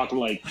say, are we talking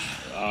like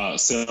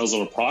sales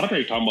of a product, or are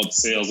you talking about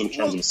sales in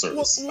terms of a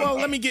service? Well,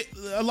 let me get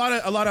a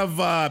lot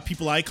of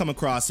people I come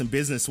across in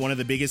business. One of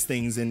the biggest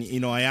things,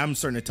 and I am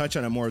starting to touch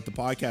on it more with the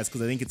podcast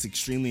because I think it's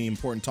extremely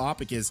important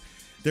topic, is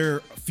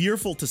they're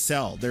fearful to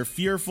sell. They're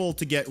fearful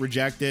to get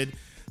rejected.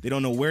 They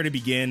don't know where to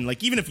begin.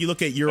 Like, even if you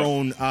look at your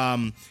own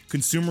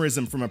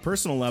consumerism from a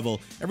personal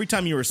level, every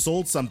time you were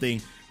sold something,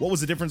 what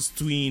was the difference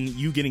between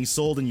you getting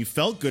sold and you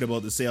felt good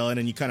about the sale, and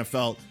then you kind of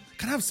felt, I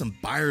kind of have some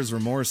buyer's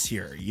remorse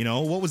here,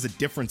 What was the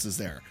differences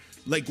there?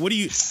 Like, what do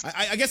you,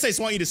 I guess I just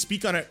want you to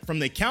speak on it from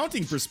the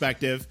accounting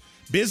perspective,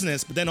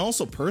 business, but then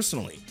also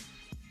personally.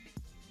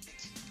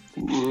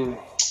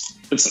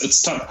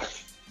 It's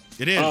tough.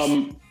 It is.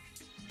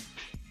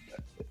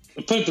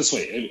 Put it this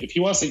way. If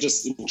you want to say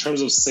just in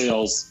terms of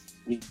sales,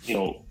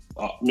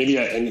 maybe,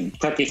 and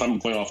correct me if I'm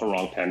going off a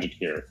wrong tangent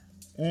here.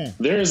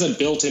 There is a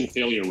built-in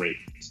failure rate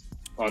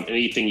on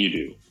anything you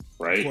do,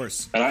 right? Of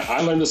course. And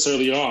I learned this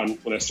early on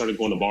when I started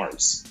going to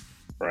bars,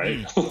 right?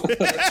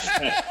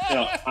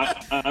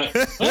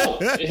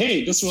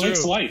 Hey, this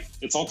relates to life.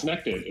 It's all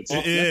connected. It's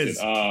all connected.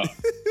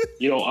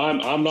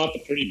 I'm not the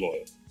pretty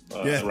boy.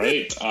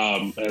 Right.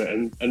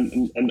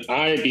 And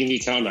I, being the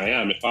accountant I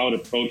am, if I would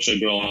approach a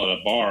girl at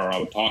a bar, or I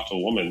would talk to a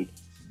woman,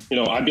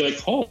 I'd be like,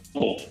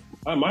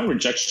 my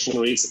rejection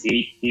rate's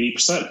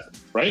 80%,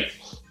 right?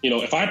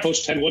 If I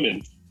approach 10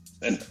 women,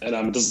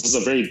 and this is a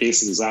very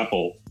basic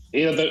example,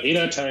 8 out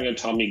of 10 are going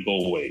to tell me go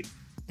away,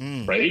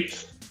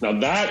 right? Now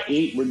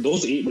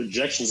those 8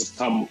 rejections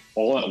come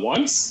all at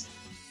once.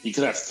 You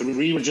could have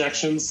 3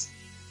 rejections,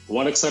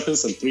 1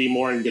 acceptance, and 3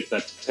 more, and get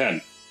that to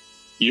 10.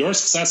 Your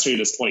success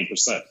rate is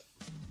 20%.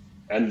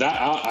 And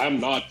that, I'm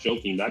not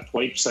joking, that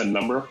 20%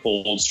 number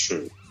holds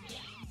true.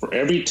 For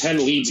every 10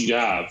 leads you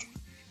have,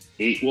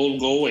 8 will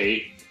go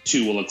away,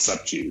 2 will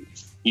accept you.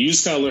 You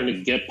just got to learn to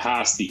get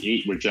past the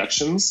 8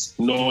 rejections,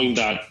 knowing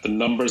that the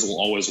numbers will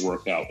always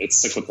work out. It's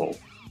cyclical.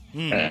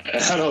 And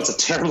I know it's a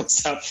terrible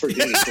example for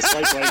getting it. Just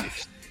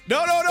like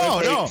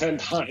No. 10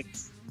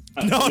 times.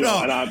 No.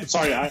 And I'm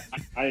sorry, I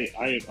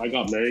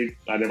got married.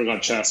 I never got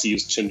a chance to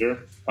use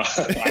Tinder.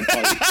 I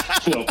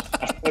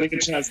probably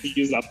get a chance to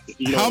use that.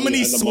 How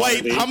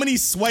many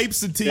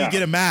swipes until you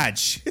get a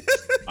match?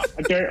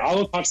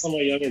 I'll talk to some of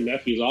my younger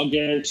nephews. I'll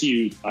guarantee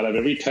you, out of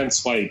every 10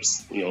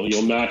 swipes,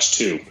 you'll match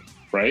 2,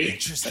 right?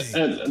 Interesting.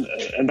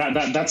 And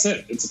that's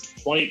it. It's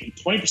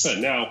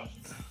 20%. Now,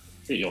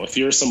 if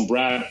you're some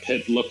Brad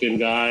Pitt looking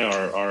guy,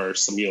 or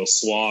some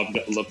suave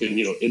looking,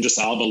 Idris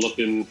Elba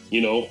looking,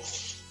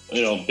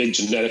 big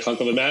genetic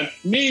hunk of a man,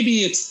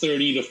 maybe it's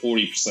 30 to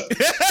 40%.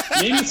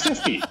 Maybe it's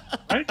 50,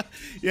 right?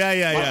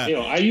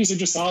 Yeah. I use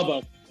Idris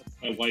Elba.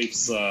 My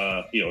wife's,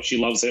 she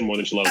loves him more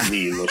than she loves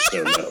me. She's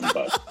never met him,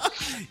 but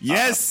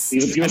yes,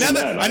 he's a beautiful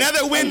man.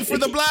 Another win for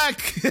the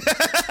black.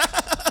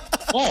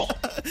 No,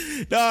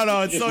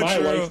 it's so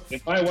true.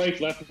 If my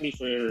wife left me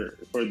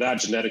for that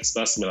genetic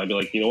specimen, I'd be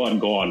like, you know what,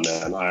 go on,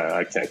 man.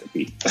 I can't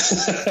compete.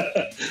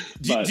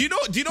 Do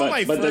you know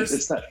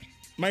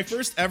my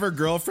first ever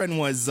girlfriend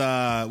was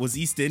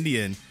East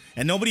Indian,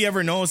 and nobody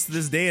ever knows to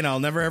this day, and I'll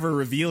never ever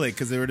reveal it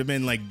because there would have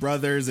been like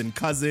brothers and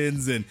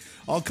cousins and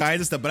all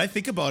kinds of stuff. But I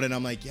think about it, and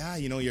I'm like, yeah,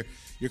 you're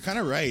kind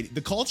of right.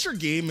 The culture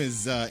game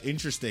is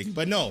interesting,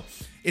 but no,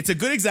 it's a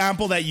good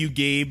example that you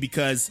gave,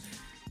 because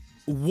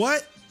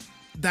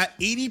that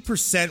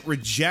 80%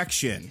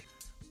 rejection,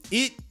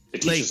 it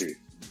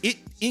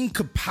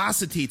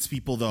incapacitates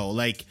people though.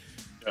 Like,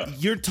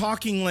 you're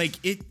talking like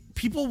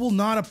people will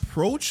not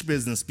approach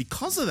business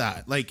because of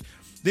that. Like,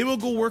 they will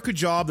go work a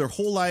job their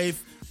whole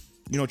life,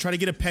 try to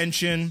get a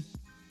pension,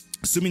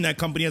 assuming that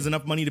company has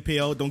enough money to pay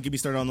out. Don't get me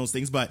started on those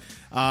things, but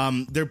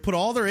they put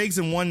all their eggs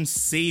in one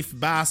safe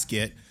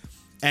basket.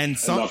 And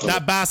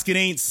that basket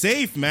ain't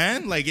safe,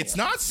 man. Like, it's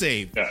not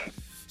safe. Yeah.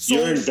 So,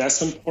 your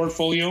investment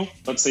portfolio,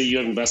 let's say you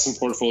have an investment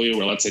portfolio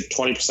where let's say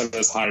 20%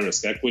 is high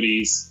risk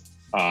equities,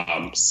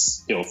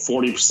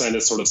 40%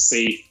 is sort of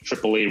safe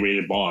AAA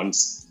rated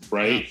bonds,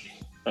 right?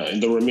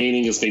 And the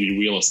remaining is maybe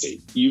real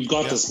estate. You've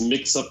got this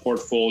mix up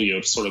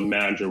portfolio to sort of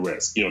manage your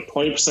risk.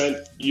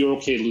 20%, you're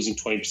okay losing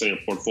 20% of your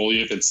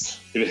portfolio. If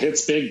it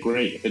hits big,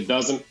 great. If it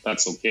doesn't,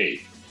 that's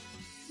okay.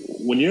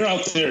 When you're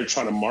out there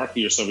trying to market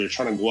yourself, you're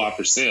trying to go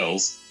after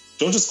sales,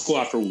 don't just go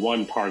after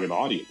one target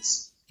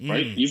audience.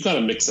 Right? You've got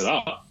to mix it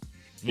up.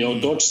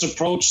 Don't just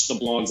approach the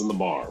blondes in the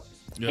bar.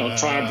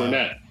 Try a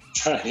brunette,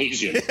 try an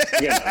Asian.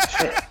 Again,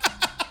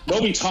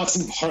 nobody talks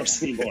in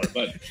bars anymore.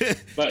 But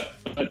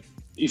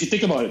if you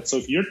think about it, so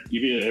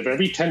if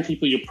every 10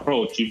 people you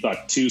approach, you've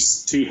got two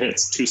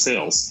hits, 2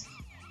 sales.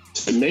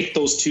 To make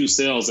those 2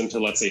 sales into,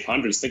 let's say,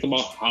 hundreds, think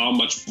about how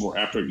much more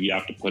effort you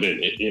have to put in.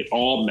 It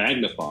all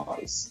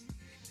magnifies,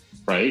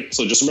 right?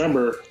 So just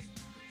remember,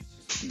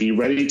 be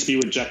ready to be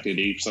rejected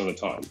 80% of the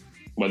time,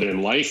 whether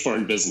in life or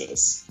in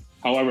business.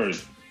 However,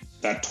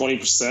 that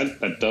 20%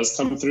 that does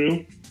come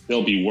through,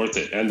 they'll be worth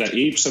it. And that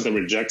 80% that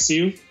rejects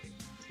you,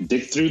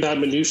 dig through that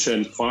minutia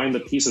and find the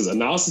pieces.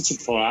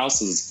 Analysis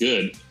paralysis is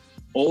good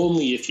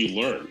only if you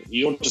learn.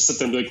 You don't just sit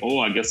there and be like, oh,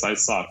 I guess I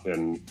suck,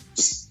 and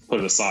just put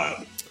it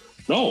aside.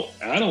 No,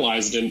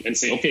 analyze it and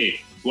say, okay,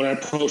 when I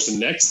approach the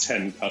next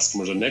 10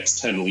 customers or next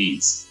 10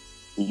 leads,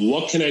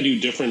 what can I do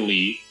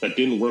differently that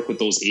didn't work with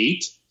those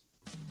 8?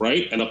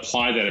 Right? And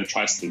apply that and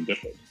try something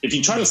different. If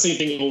you try the same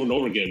thing over and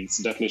over again, it's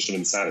the definition of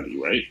insanity,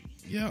 right?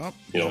 Yeah.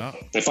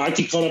 If I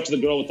keep going up to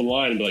the girl with the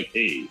line and be like,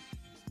 hey,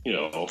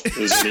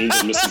 there's an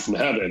angel missing from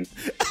heaven, and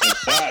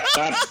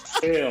that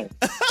failed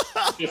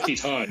 50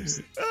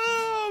 times.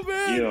 Oh,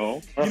 man.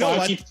 Or if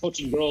I keep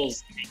coaching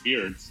girls to get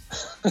beards.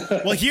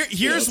 Well,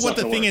 here's what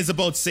the thing is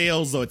about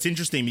sales, though. It's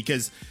interesting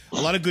because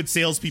a lot of good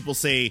salespeople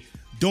say,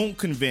 don't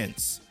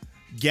convince.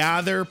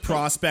 Gather,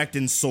 prospect,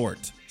 and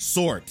sort.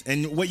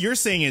 And what you're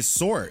saying is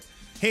sort.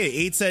 Hey,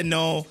 8 said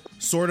no,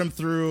 sort them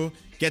through,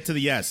 get to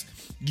the yes.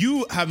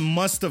 You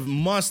must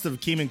have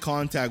came in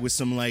contact with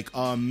some like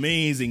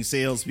amazing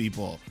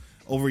salespeople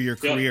over your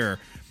career.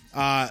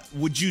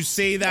 Would you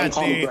say that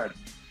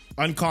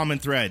uncommon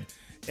thread?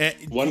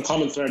 One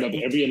common thread of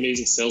every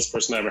amazing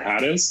salesperson I ever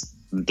had is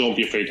don't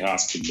be afraid to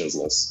ask for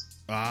business.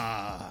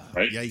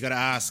 Right? Yeah, you got to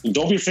ask.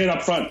 Don't be afraid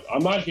up front.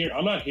 I'm not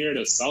here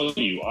to sell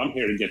you. I'm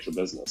here to get your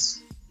business.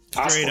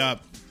 Straight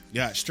up.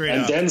 Yeah, straight up.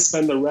 And then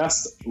spend the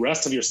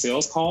rest of your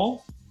sales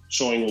call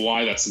showing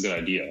why that's a good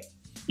idea.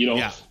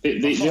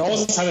 They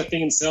always have a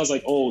thing in sales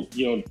like,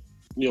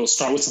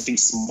 start with something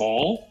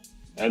small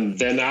and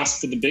then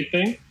ask for the big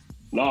thing.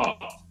 Nah,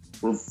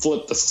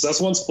 flip the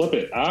successful ones, flip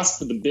it. Ask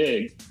for the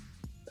big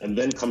and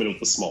then come in with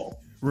the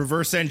small.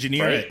 Reverse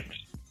engineer it.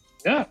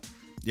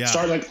 Yeah.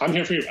 Start like, I'm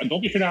here for you.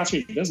 Don't be afraid to ask for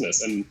your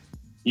business. And,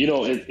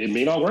 it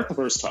may not work the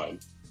first time.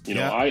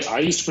 I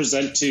used to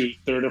present to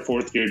 3rd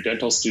or 4th year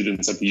dental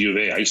students at the U of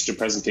A. I used to do a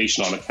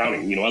presentation on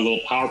accounting, a little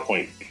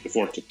PowerPoint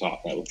before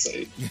TikTok, I would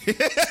say.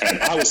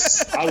 And I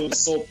was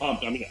so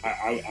pumped. I mean,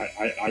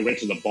 I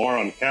rented a bar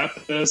on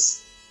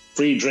campus,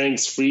 free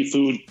drinks, free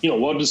food.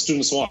 What do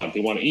students want? They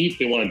want to eat,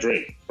 they want to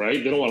drink,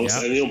 right? They don't want to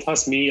listen. And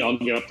plus me, I'll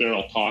get up there and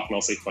I'll talk and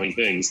I'll say funny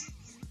things.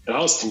 And I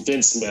was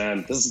convinced,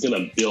 man, this is going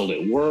to build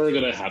it. We're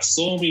going to have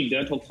so many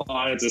dental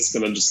clients, it's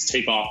going to just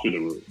take off through the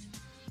roof.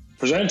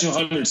 Presented to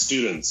 100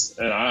 students,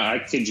 and I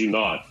kid you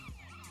not,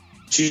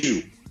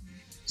 2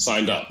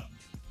 signed up.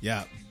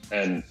 Yeah.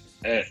 And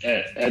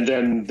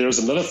then there's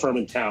another firm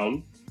in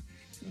town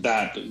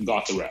that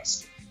got the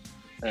rest.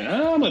 And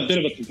I'm a bit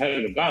of a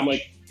competitive guy. I'm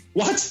like,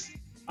 what?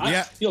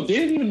 They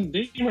didn't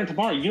even rent a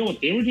bar. You know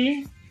what they were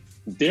doing?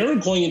 They were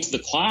going into the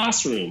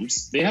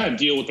classrooms. They had a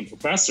deal with the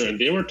professor, and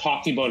they were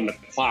talking about in a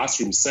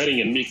classroom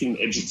setting and making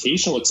an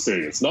educational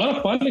experience, not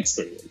a fun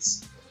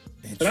experience.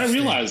 And I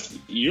realized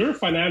your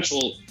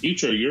financial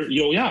future,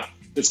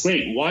 it's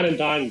great. Wine and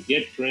dine,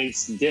 get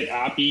drinks, get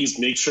appies,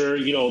 make sure,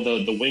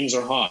 the wings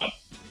are hot.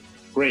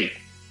 Great.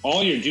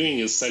 All you're doing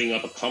is setting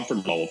up a comfort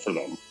level for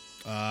them.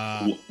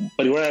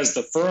 But whereas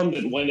the firm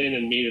that went in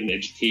and made an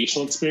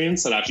educational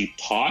experience that actually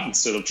taught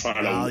instead of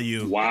trying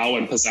to wow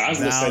and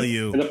pizzazz,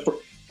 and the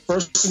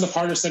person, the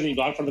partner said when you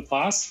got in front of the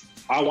class,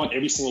 I want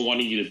every single one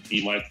of you to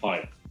be my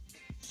client.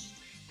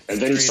 And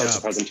then he starts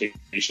the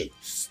presentation.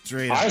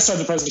 I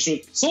started the presentation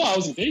with, so I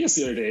was in Vegas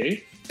the other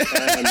day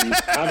and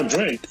have a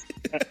drink.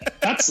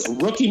 That's a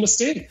rookie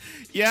mistake.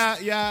 Yeah.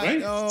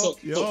 Right? So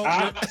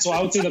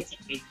I would say that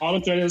the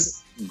common thread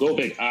is go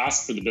big,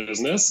 ask for the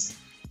business,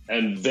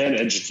 and then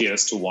educate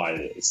us to why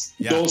it is.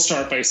 Yeah. Don't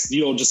start by,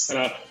 just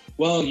kind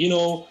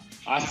of,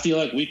 I feel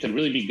like we could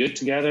really be good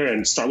together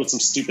and start with some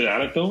stupid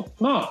anecdote.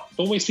 No,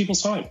 don't waste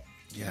people's time.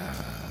 Yeah.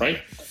 Right?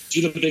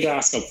 Do the big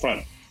ask up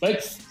front.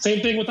 Like,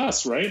 same thing with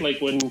us, right? Like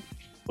when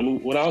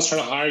I was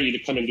trying to hire you to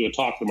come and do a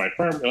talk with my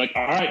firm, you're like,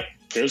 all right,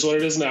 here's what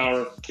it is an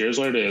hour. Here's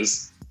what it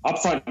is. Up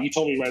front, you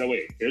told me right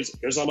away,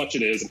 here's how much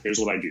it is and here's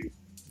what I do.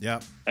 Yeah.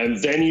 And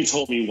then you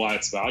told me why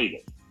it's valuable.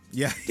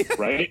 Yeah.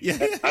 Right? Yeah.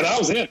 And that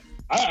was it.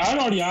 I'd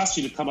already asked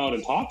you to come out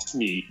and talk to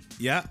me.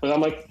 Yeah. But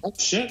I'm like, oh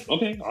shit,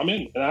 okay, I'm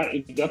in.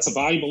 And that's a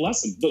valuable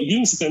lesson. But you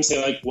can sit there and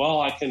say like, well,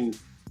 I can,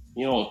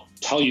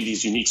 tell you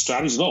these unique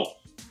strategies. No,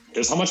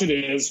 here's how much it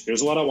is.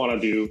 Here's what I want to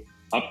do.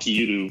 Up to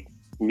you to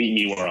meet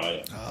me where I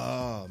am.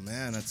 Oh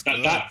man, that's good.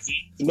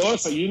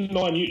 Notice that you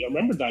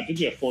remember that, did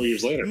you? 4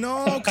 years later.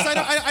 No, because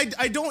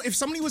I don't. If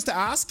somebody was to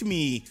ask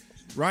me,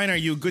 Ryan, are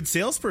you a good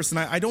salesperson?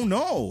 I don't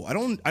know. I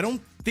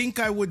don't think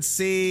I would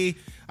say.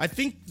 I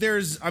think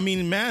there's. I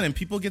mean, man, and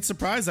people get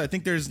surprised. I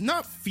think there's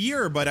not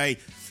fear, but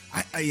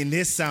and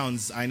this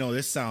sounds. I know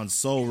this sounds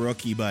so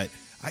rookie, but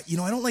I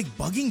don't like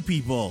bugging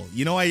people.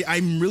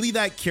 I'm really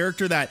that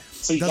character that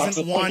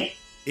doesn't want.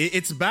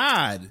 It's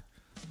bad.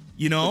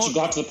 But you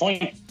got to the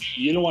point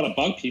you don't want to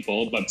bug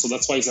people, but so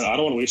that's why he said, I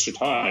don't want to waste your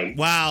time.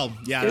 Wow.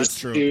 Yeah, that's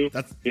true.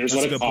 Here's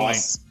what it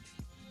costs,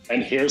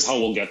 and here's how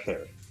we'll get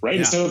there. Right?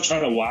 Yeah. Instead of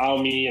trying to wow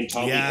me and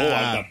tell me,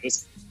 I got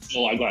this,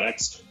 I got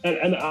X.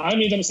 And I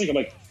made that mistake. I'm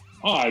like,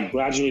 I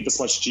graduate this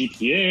much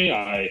GPA.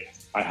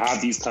 I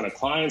have these kind of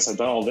clients. I've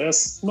done all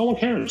this. No one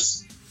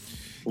cares.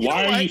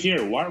 Why are you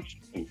here? Why are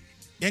you?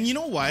 And you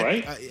know what?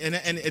 Right? And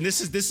this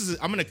is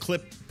I'm going to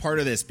clip part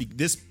of this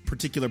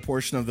particular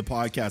portion of the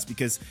podcast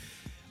because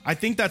I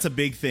think that's a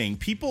big thing.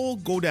 People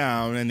go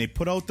down and they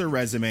put out their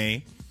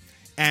resume.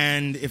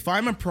 And if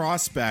I'm a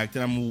prospect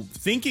and I'm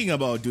thinking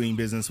about doing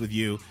business with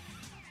you,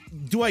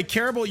 do I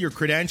care about your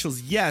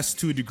credentials? Yes,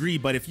 to a degree.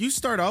 But if you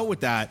start out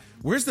with that,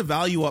 where's the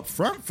value up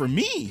front for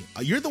me?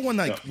 You're the one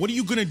what are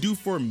you going to do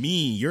for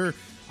me?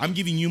 I'm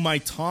giving you my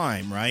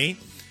time, right?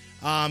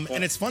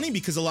 And it's funny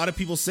because a lot of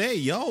people say,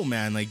 yo,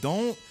 man, like,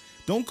 don't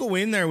go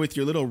in there with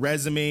your little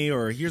resume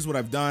or here's what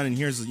I've done. And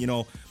here's,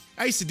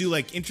 I used to do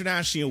like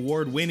internationally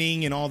award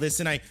winning and all this.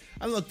 And I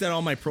looked at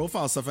all my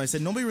profile stuff and I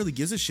said, nobody really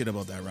gives a shit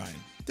about that, Ryan.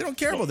 They don't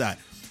care about that.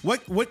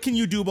 What can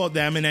you do about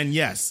them? And then,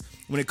 yes,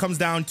 when it comes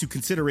down to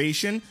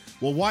consideration,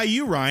 well, why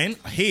you, Ryan?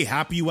 Hey,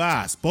 happy you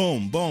asked.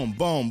 Boom, boom,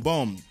 boom,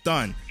 boom.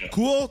 Done. Yeah.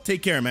 Cool.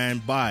 Take care, man.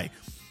 Bye.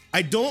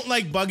 I don't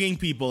like bugging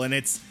people. And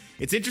it's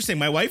interesting.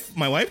 My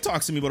wife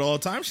talks to me about it all the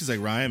time. She's like,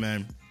 Ryan,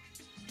 man,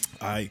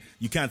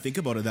 you can't think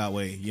about it that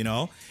way,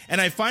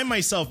 And I find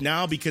myself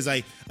now because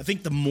I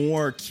think the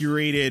more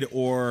curated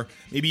or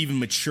maybe even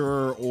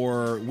mature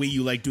or way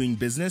you like doing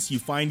business, you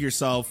find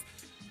yourself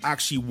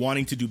actually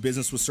wanting to do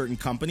business with certain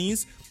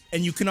companies,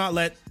 and you cannot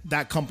let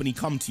that company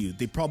come to you.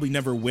 They probably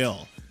never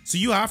will. So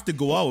you have to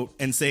go out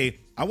and say,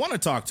 I want to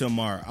talk to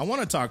Amar. I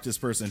want to talk to this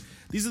person.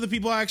 These are the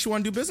people I actually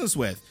want to do business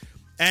with.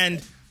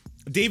 And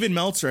David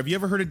Meltzer, have you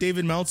ever heard of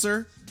David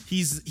Meltzer?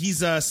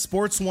 He's a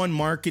Sports One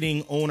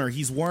marketing owner.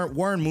 He's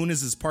Warren Moon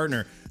is his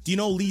partner. Do you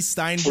know Lee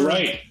Steinberg?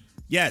 Right.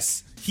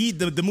 Yes.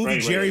 The movie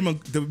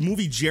the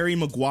movie Jerry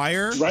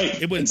Maguire.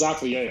 Right.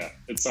 Exactly. Yeah.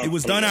 It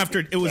was done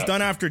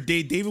after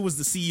David was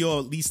the CEO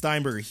of Lee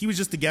Steinberg. He was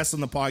just a guest on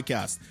the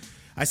podcast.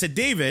 I said,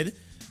 David,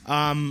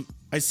 when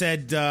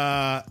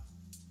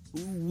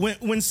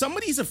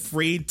somebody's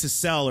afraid to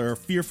sell or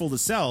fearful to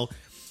sell,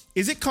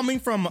 is it coming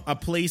from a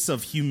place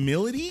of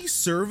humility,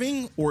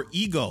 serving, or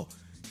ego?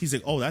 He's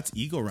like, oh, that's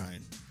ego,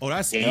 Ryan. Oh,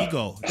 that's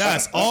ego.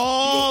 That's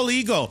all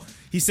ego.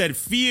 He said,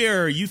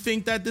 fear, you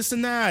think that this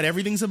and that,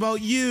 everything's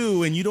about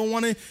you, and you don't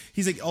want to.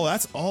 He's like, oh,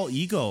 that's all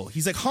ego.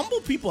 He's like,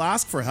 humble people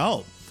ask for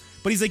help.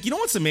 But he's like, you know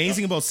what's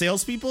amazing about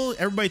salespeople?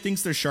 Everybody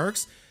thinks they're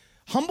sharks.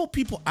 Humble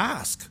people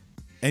ask.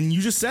 And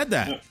you just said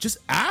that. Yeah. Just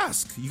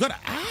ask. You got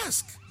to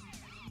ask.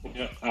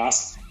 Yeah,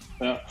 ask.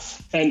 Yeah.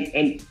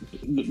 And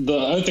the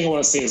other thing I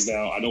want to say is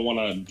now, I don't want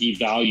to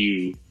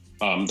devalue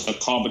the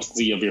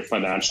competency of your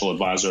financial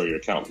advisor or your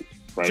accountant,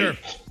 right? Sure.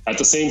 At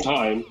the same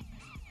time,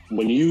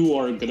 when you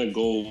are going to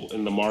go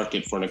in the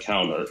market for an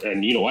accountant,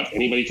 and you know what,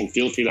 anybody can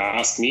feel free to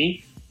ask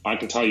me. I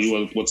can tell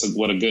you what to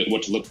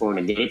look for in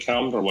a good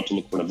accountant or what to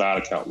look for in a bad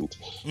accountant.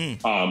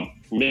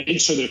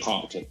 Make sure they're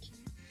competent.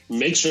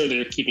 Make sure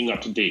they're keeping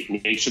up to date.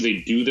 Make sure they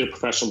do their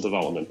professional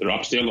development. They're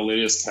up to date on the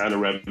latest Canada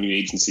Revenue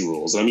Agency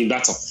rules. I mean,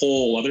 that's a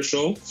whole other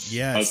show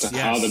as to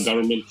how the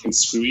government can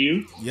screw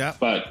you. Yeah.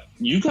 But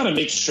you got to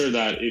make sure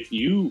that if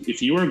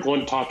you are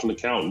going to talk to an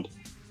accountant,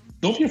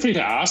 don't be afraid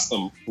to ask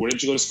them, where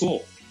did you go to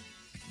school?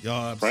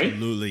 Yeah,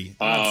 absolutely.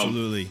 Right?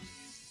 Absolutely.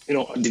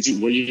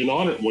 Were you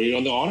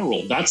on the honor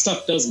roll? That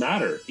stuff does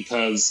matter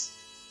because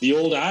the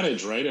old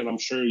adage, right? And I'm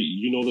sure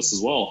you know this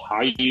as well.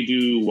 How you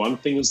do one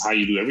thing is how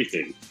you do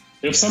everything.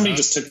 If somebody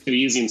just took it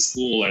easy in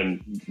school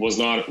and was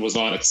not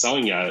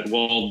excelling at it,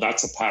 well,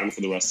 that's a pattern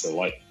for the rest of their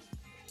life,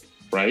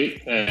 right?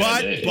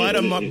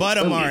 But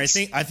Amar, I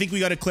think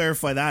we got to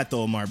clarify that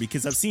though, Amar,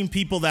 because I've seen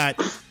people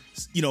that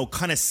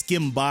kind of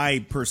skim by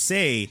per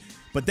se,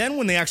 but then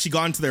when they actually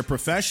got into their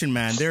profession,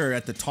 man, they're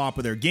at the top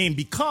of their game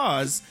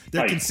because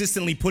they're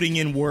consistently putting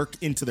in work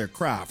into their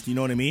craft. You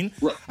know what I mean?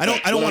 Right. I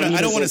don't want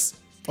to.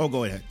 Oh,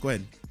 go ahead.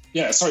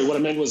 Yeah, sorry. What I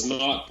meant was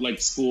not like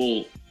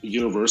school,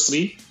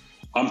 university.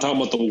 I'm talking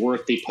about the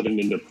work they put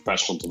in their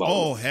professional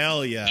development. Oh,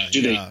 hell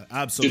yeah.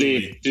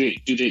 Absolutely.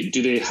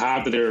 Do they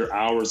have their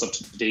hours up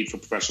to date for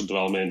professional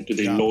development? Do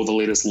they know the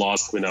latest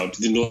laws coming out?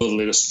 Do they know the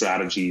latest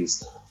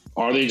strategies?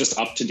 Are they just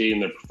up to date in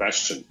their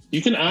profession?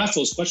 You can ask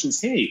those questions.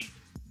 Hey,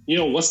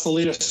 what's the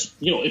latest?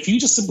 If you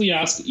just simply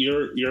ask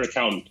your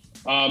accountant,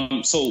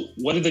 so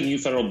what did the new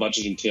federal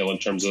budget entail in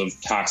terms of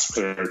tax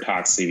credit or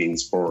tax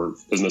savings for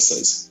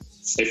businesses?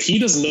 If he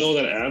doesn't know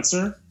that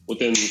answer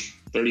within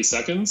 30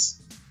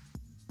 seconds,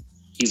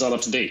 he's not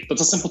up to date.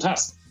 That's a simple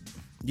test.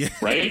 Yeah.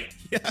 Right?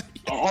 Yeah.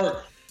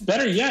 Or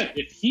better yet,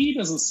 if he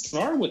doesn't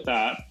start with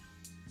that,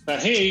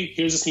 hey,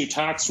 here's this new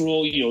tax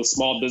rule,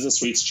 small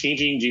business rates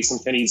changing. Jason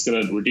Kenney's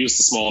going to reduce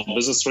the small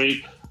business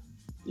rate.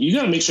 You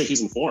got to make sure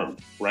he's informed,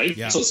 right?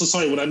 Yeah. So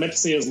sorry, what I meant to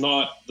say is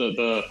not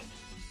the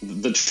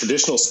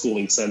traditional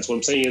schooling sense. What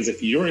I'm saying is,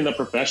 if you're in a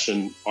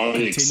profession, are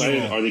they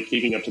excited? Are they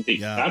keeping up to date?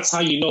 Yeah. That's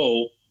how you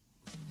know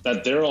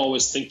that they're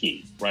always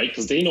thinking, right?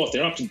 Because they know if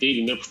they're up to date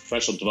in their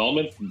professional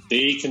development,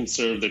 they can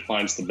serve their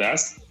clients the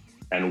best.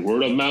 And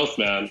word of mouth,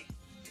 man.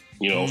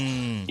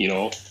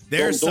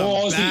 There's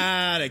some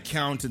bad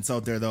accountants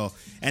out there, though,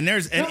 and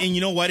and you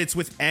know what? It's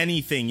with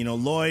anything,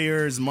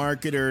 lawyers,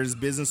 marketers,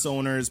 business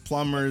owners,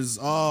 plumbers.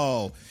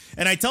 Oh,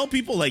 and I tell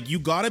people, you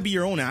got to be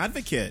your own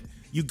advocate.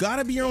 You got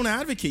to be your own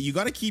advocate. You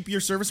got to keep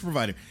your service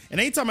provider. And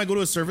anytime I go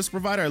to a service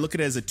provider, I look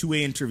at it as a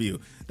two-way interview.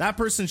 That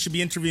person should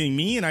be interviewing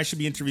me, and I should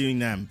be interviewing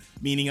them.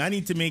 Meaning, I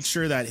need to make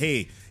sure that,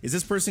 hey, is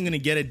this person going to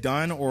get it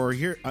done? Or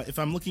here, if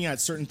I'm looking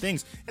at certain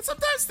things, and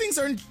sometimes things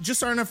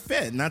aren't a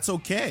fit, and that's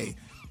okay.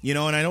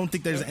 And I don't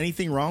think there's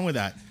anything wrong with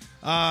that.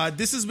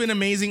 This has been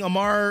amazing.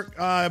 Amar,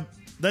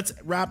 let's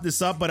wrap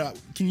this up. But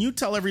can you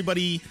tell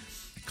everybody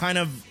kind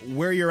of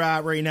where you're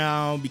at right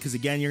now? Because,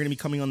 again, you're going to be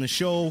coming on the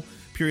show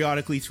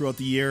periodically throughout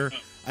the year.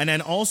 And then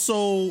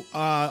also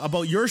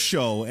about your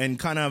show and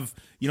kind of,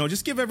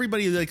 just give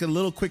everybody a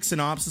little quick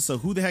synopsis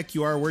of who the heck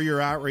you are, where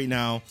you're at right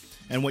now,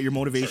 and what your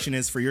motivation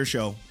is for your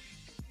show.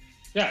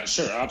 Yeah,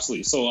 sure.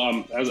 Absolutely. So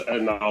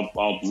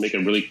I'll make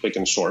it really quick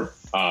and short.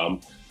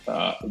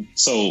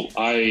 So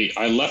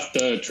I left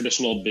the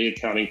traditional big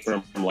accounting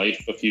firm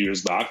life a few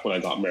years back when I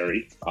got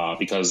married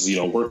because,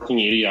 working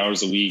 80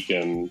 hours a week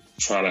and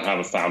trying to have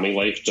a family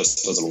life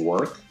just doesn't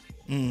work.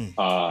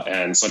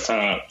 And so I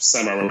kind of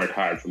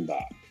semi-retired from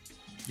that.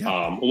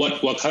 Yeah.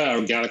 What kind of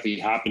organically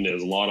happened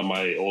is a lot of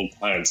my old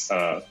clients,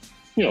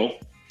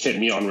 hit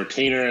me on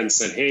retainer and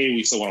said, hey,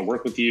 we still want to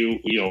work with you.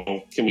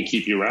 Can we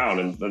keep you around?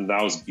 And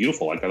that was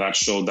beautiful. That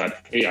showed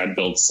that, hey, I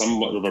built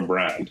somewhat of a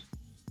brand.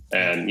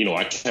 And,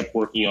 I kept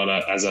working on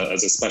as a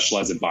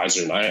specialized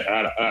advisor, and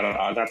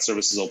that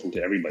service is open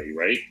to everybody,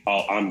 right?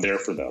 I'm there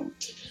for them.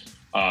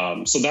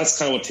 So that's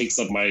kind of what takes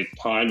up my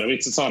time. I mean,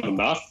 it's not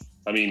enough.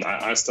 I mean,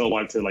 I still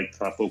want to kind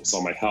of focus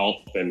on my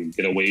health and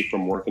get away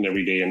from working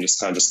every day and just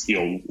focus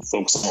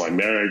on my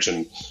marriage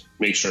and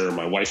make sure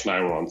my wife and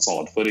I were on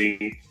solid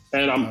footing.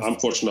 And I'm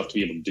fortunate enough to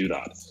be able to do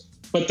that.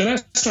 But then I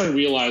started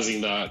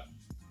realizing that,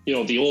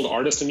 the old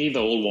artist in me, the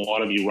old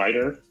wannabe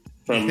writer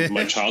from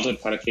my childhood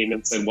kind of came in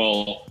and said,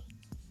 well,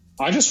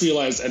 I just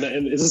realized, and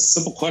it's a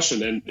simple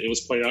question, and it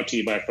was pointed out to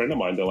me by a friend of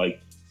mine. They're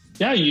like,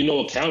 yeah,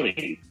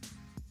 accounting,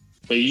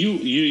 but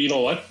you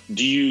know what?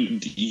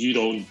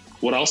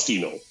 What else do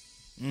you know?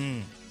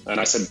 And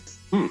I said,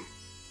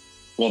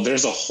 well,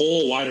 there's a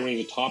whole wide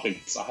range of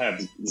topics I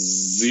have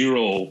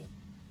zero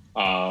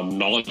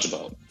knowledge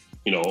about.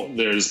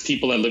 There's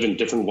people that live in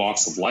different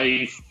walks of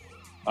life.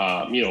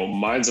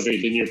 Mine's a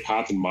very linear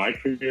path in my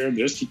career.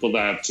 There's people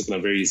that have taken a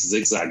very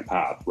zigzag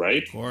path,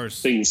 right? Of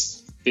course.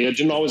 They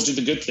didn't always do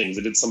the good things.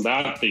 They did some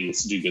bad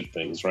things to do good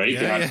things, right?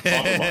 They had to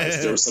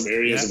compromise. There were some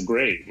areas of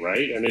gray,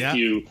 right? And if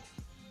you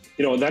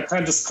that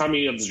kind of just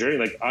coming of the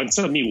journey,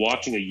 instead of me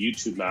watching a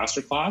YouTube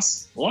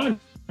masterclass, well,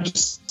 I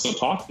just go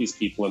talk to these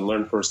people and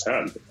learn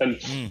firsthand. And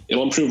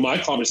it'll improve my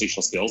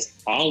conversational skills.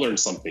 I'll learn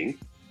something.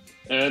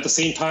 And at the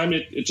same time,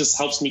 it just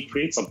helps me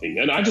create something.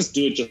 And I just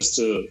do it just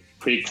to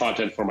create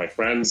content for my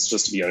friends,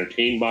 just to be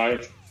entertained by.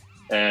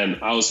 And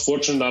I was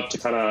fortunate enough to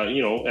kind of,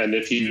 and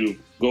if you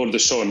go to the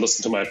show and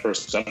listen to my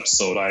first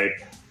episode, I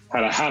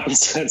had a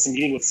happenstance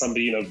meeting with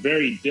somebody in a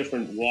very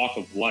different walk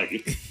of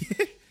life.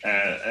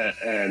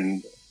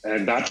 and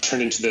that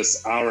turned into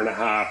this hour and a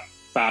half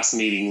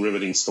fascinating,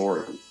 riveting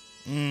story.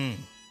 And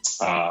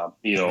that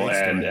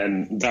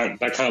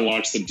kind of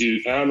launched the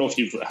dude. I don't know if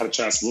you've had a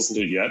chance to listen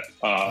to it yet.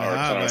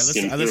 I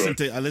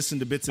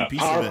listened to bits and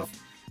pieces of it.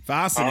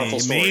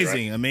 Fascinating, story,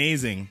 amazing, right?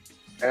 Amazing.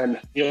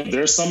 And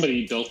there's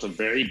somebody built a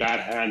very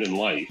bad hand in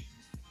life,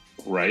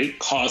 right?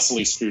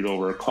 Constantly screwed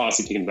over,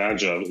 constantly taken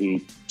advantage of,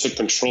 who took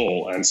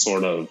control and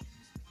sort of,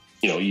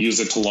 used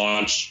it to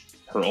launch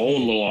her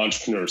own little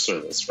entrepreneur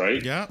service,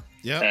 right? Yeah.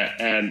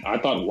 And I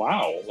thought,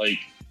 wow,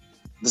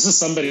 this is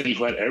somebody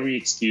who had every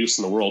excuse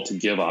in the world to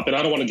give up. And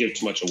I don't want to give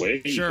too much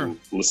away. Sure. You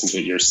can listen to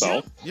it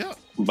yourself. Yeah.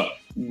 But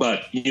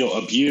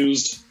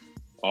abused,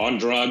 on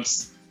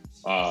drugs,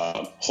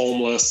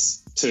 homeless,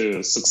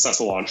 to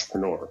successful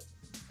entrepreneur.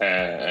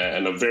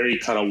 And a very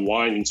kind of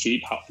winding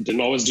street.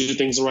 Didn't always do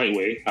things the right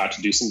way. Had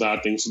to do some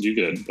bad things to do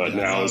good. But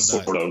now it's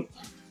sort of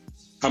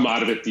come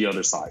out of it the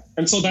other side.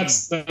 And so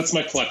that's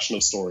my collection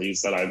of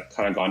stories that I've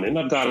kind of gone in.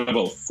 I've got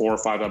about 4 or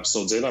 5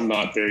 episodes in. I'm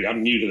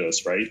new to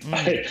this, right?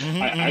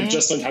 I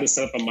just learned how to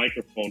set up a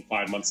microphone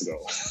 5 months ago.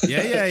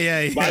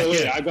 Yeah. By the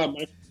way, I got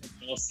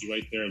microphones policy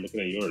right there looking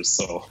at yours.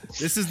 So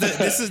this is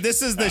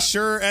the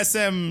Shure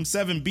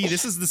SM7B.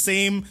 This is the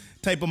same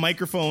type of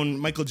microphone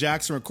Michael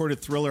Jackson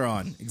recorded Thriller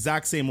on.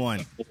 Exact same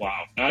one.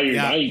 Wow. Now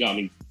you got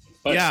me.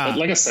 But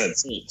like I said,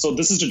 so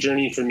this is a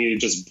journey for me to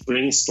just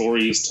bring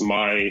stories to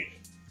my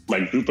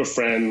group of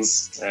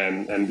friends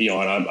and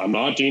beyond. I'm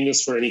not doing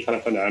this for any kind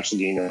of financial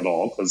gain at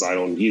all, because I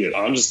don't need it.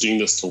 I'm just doing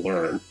this to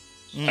learn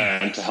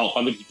and to help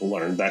other people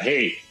learn that,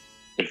 hey,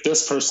 if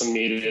this person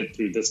made it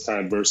through this kind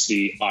of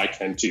adversity, I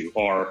can too.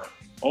 Or,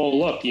 oh,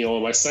 look,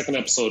 my second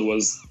episode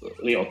was,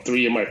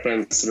 3 of my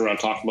friends sitting around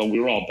talking about we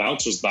were all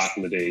bouncers back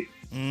in the day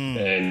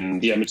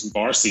and the Edmonton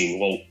bar scene.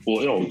 Well,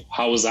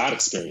 how was that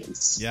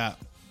experience? Yeah.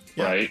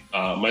 Right.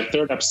 My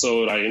third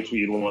episode, I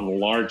interviewed one of the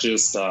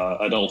largest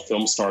adult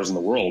film stars in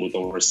the world with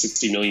over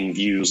 60 million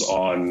views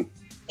on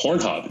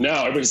Pornhub.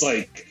 Now everybody's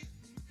like,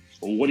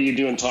 well, what are you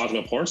doing talking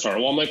to a porn star?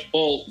 Well, I'm like,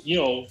 well,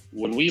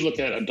 when we look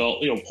at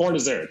adult, porn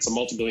is there. It's a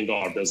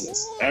multi-billion-dollar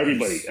business.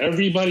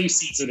 Everybody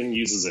sees it and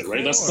uses it,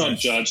 right? Let's not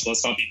judge.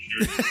 Let's not be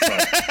pure.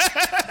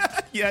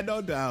 Yeah,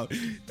 no doubt.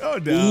 No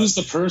doubt. Who's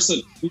the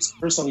person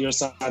on the other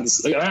side of the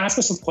screen? I ask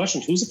myself the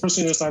question, who's the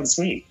person on the other side of the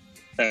screen?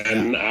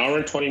 And an hour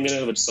and 20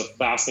 minutes of just a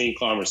fascinating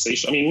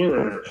conversation. I mean,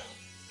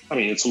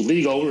 it's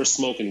legal. We were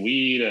smoking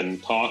weed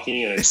and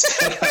talking, and it's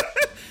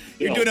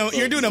you're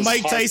doing a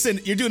Mike Tyson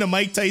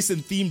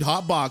themed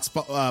hotbox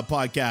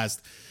podcast.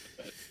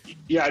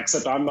 Yeah,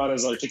 except I'm not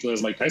as articulate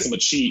as Mike Tyson,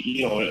 but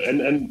she,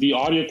 and the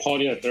audio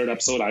quality in the third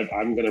episode,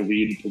 I'm going to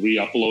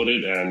re-upload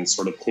it and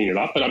sort of clean it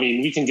up. But I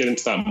mean, we can get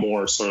into that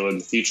more sort of in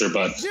the future.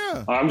 But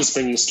I'm just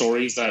bringing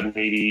stories that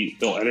maybe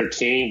they'll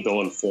entertain,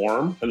 they'll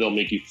inform, and they'll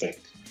make you think.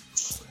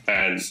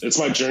 And it's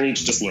my journey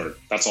to just learn.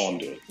 That's all I'm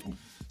doing.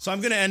 So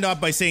I'm going to end off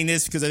by saying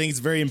this because I think it's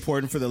very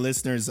important for the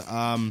listeners.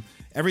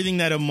 Everything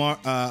that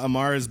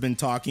Amar has been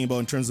talking about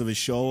in terms of his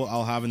show,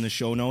 I'll have in the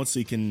show notes. So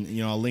you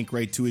can, I'll link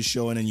right to his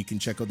show and then you can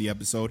check out the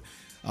episode.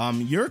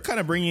 You're kind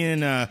of bringing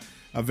in a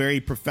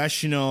very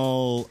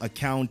professional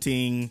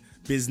accounting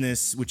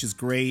business, which is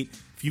great.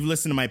 If you've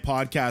listened to my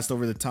podcast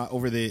over the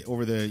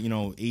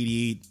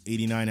 88,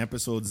 89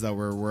 episodes that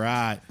we're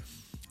at,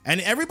 and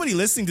everybody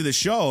listening to the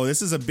show,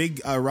 this is a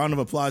big round of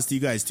applause to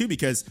you guys too,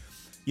 because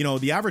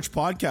the average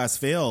podcast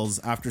fails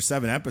after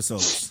 7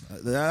 episodes.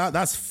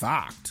 That's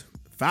fact.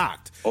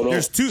 Oh, no.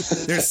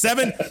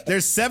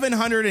 There's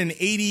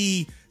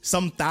 780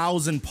 some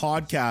thousand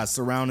podcasts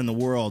around in the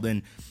world,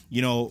 and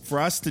for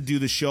us to do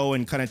the show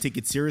and kind of take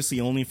it seriously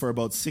only for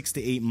about 6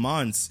 to 8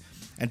 months,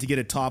 and to get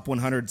a top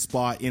 100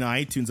 spot in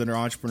iTunes under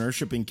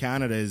entrepreneurship in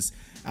Canada is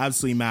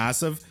absolutely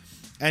massive.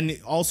 And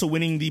also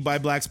winning the By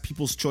Blacks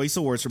People's Choice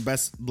Awards for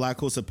Best Black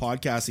Hosted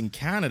Podcast in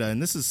Canada.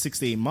 And this is 6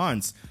 to 8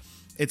 months.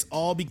 It's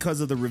all because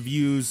of the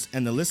reviews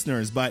and the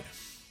listeners. But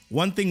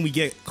one thing we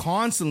get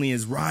constantly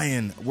is,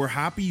 Ryan, we're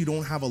happy you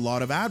don't have a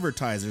lot of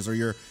advertisers, or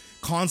you're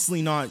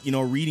constantly not,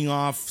 reading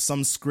off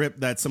some script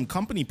that some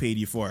company paid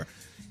you for.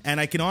 And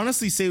I can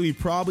honestly say we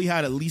probably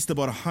had at least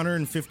about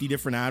 150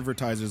 different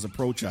advertisers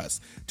approach us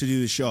to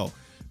do the show.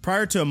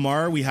 Prior to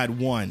Amar, we had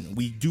one.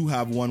 We do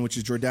have one, which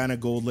is Jordana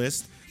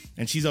Goldlist.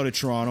 And she's out of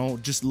Toronto.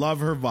 Just love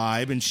her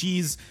vibe. And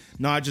she's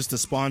not just a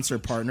sponsor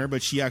partner,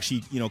 but she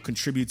actually,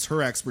 contributes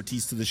her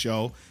expertise to the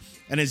show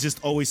and is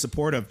just always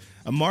supportive.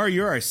 Amar,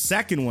 you're our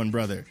second one,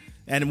 brother.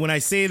 And when I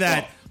say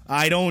that,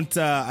 I don't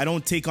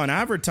take on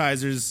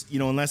advertisers,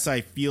 unless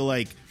I feel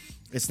like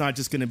it's not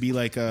just going to be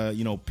like a,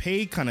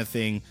 pay kind of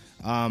thing.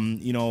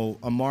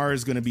 Amar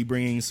is going to be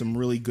bringing some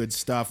really good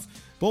stuff,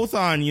 both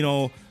on,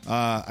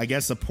 I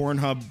guess a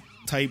Pornhub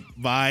type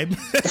vibe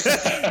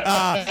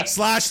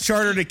 /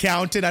 chartered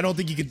accountant. I don't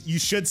think you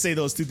should say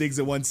those two things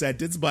in one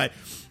sentence, but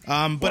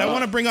I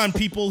want to bring on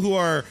people who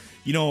are,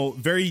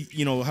 very,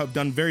 have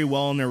done very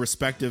well in their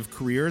respective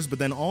careers, but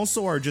then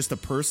also are just a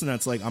person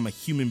that's like, I'm a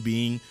human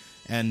being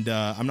and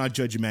I'm not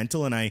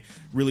judgmental, and I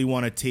really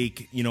want to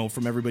take,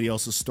 from everybody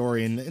else's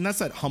story. And that's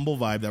that humble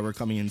vibe that we're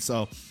coming in.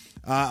 So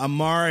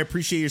Amar, I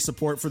appreciate your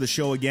support for the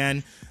show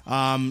again.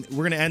 We're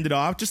going to end it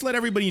off. Just let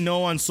everybody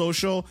know on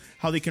social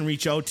how they can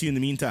reach out to you in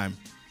the meantime.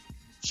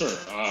 Sure.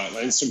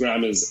 My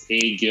Instagram is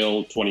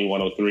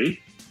agill2103.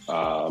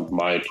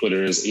 My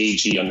Twitter is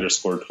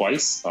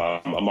ag_twice.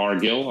 Amar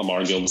Gill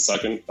the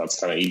second. That's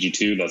kind of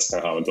AG2. That's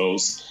kind of how it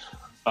goes.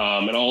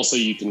 And also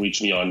you can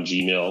reach me on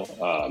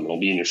Gmail. It'll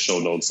be in your show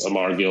notes,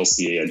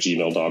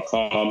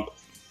 amargillca@gmail.com.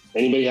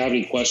 Anybody have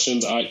any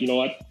questions?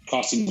 What?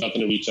 Costs you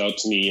nothing to reach out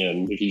to me.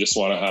 And if you just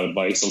want to have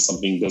advice on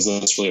something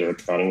business related or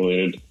accounting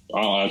related,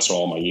 I'll answer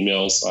all my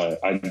emails.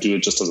 I do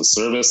it just as a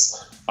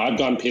service. I've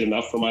gotten paid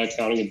enough for my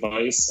accounting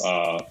advice.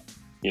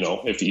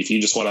 If you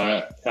just want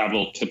to have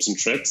little tips and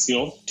tricks,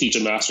 teach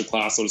a master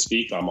class, so to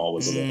speak, I'm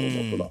always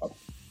available for that.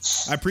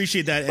 I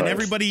appreciate that. And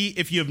everybody,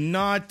 if you have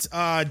not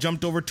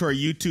jumped over to our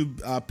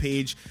YouTube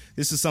page,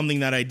 this is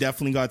something that I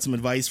definitely got some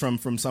advice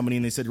from somebody,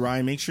 and they said,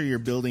 Ryan, make sure you're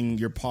building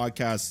your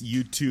podcast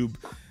YouTube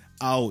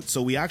out.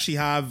 So we actually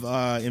have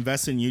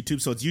invested in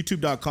YouTube. So it's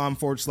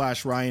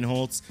youtube.com/Ryan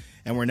Holtz,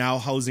 and we're now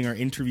housing our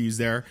interviews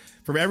there.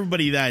 For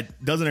everybody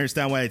that doesn't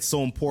understand why it's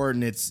so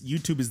important,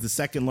 YouTube is the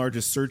second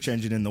largest search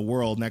engine in the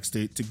world next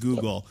to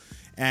Google.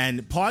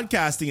 And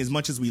podcasting, as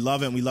much as we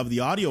love it and we love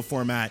the audio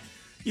format,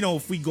 you know,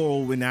 if we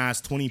go and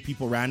ask 20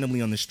 people randomly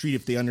on the street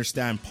if they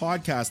understand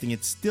podcasting,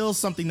 it's still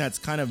something that's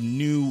kind of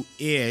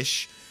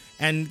new-ish.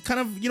 And kind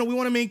of, you know, we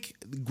want to make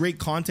great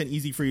content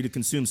easy for you to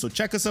consume. So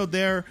check us out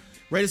there.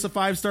 Write us a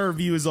 5-star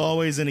review as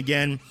always. And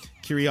again,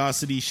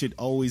 curiosity should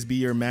always be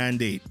your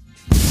mandate.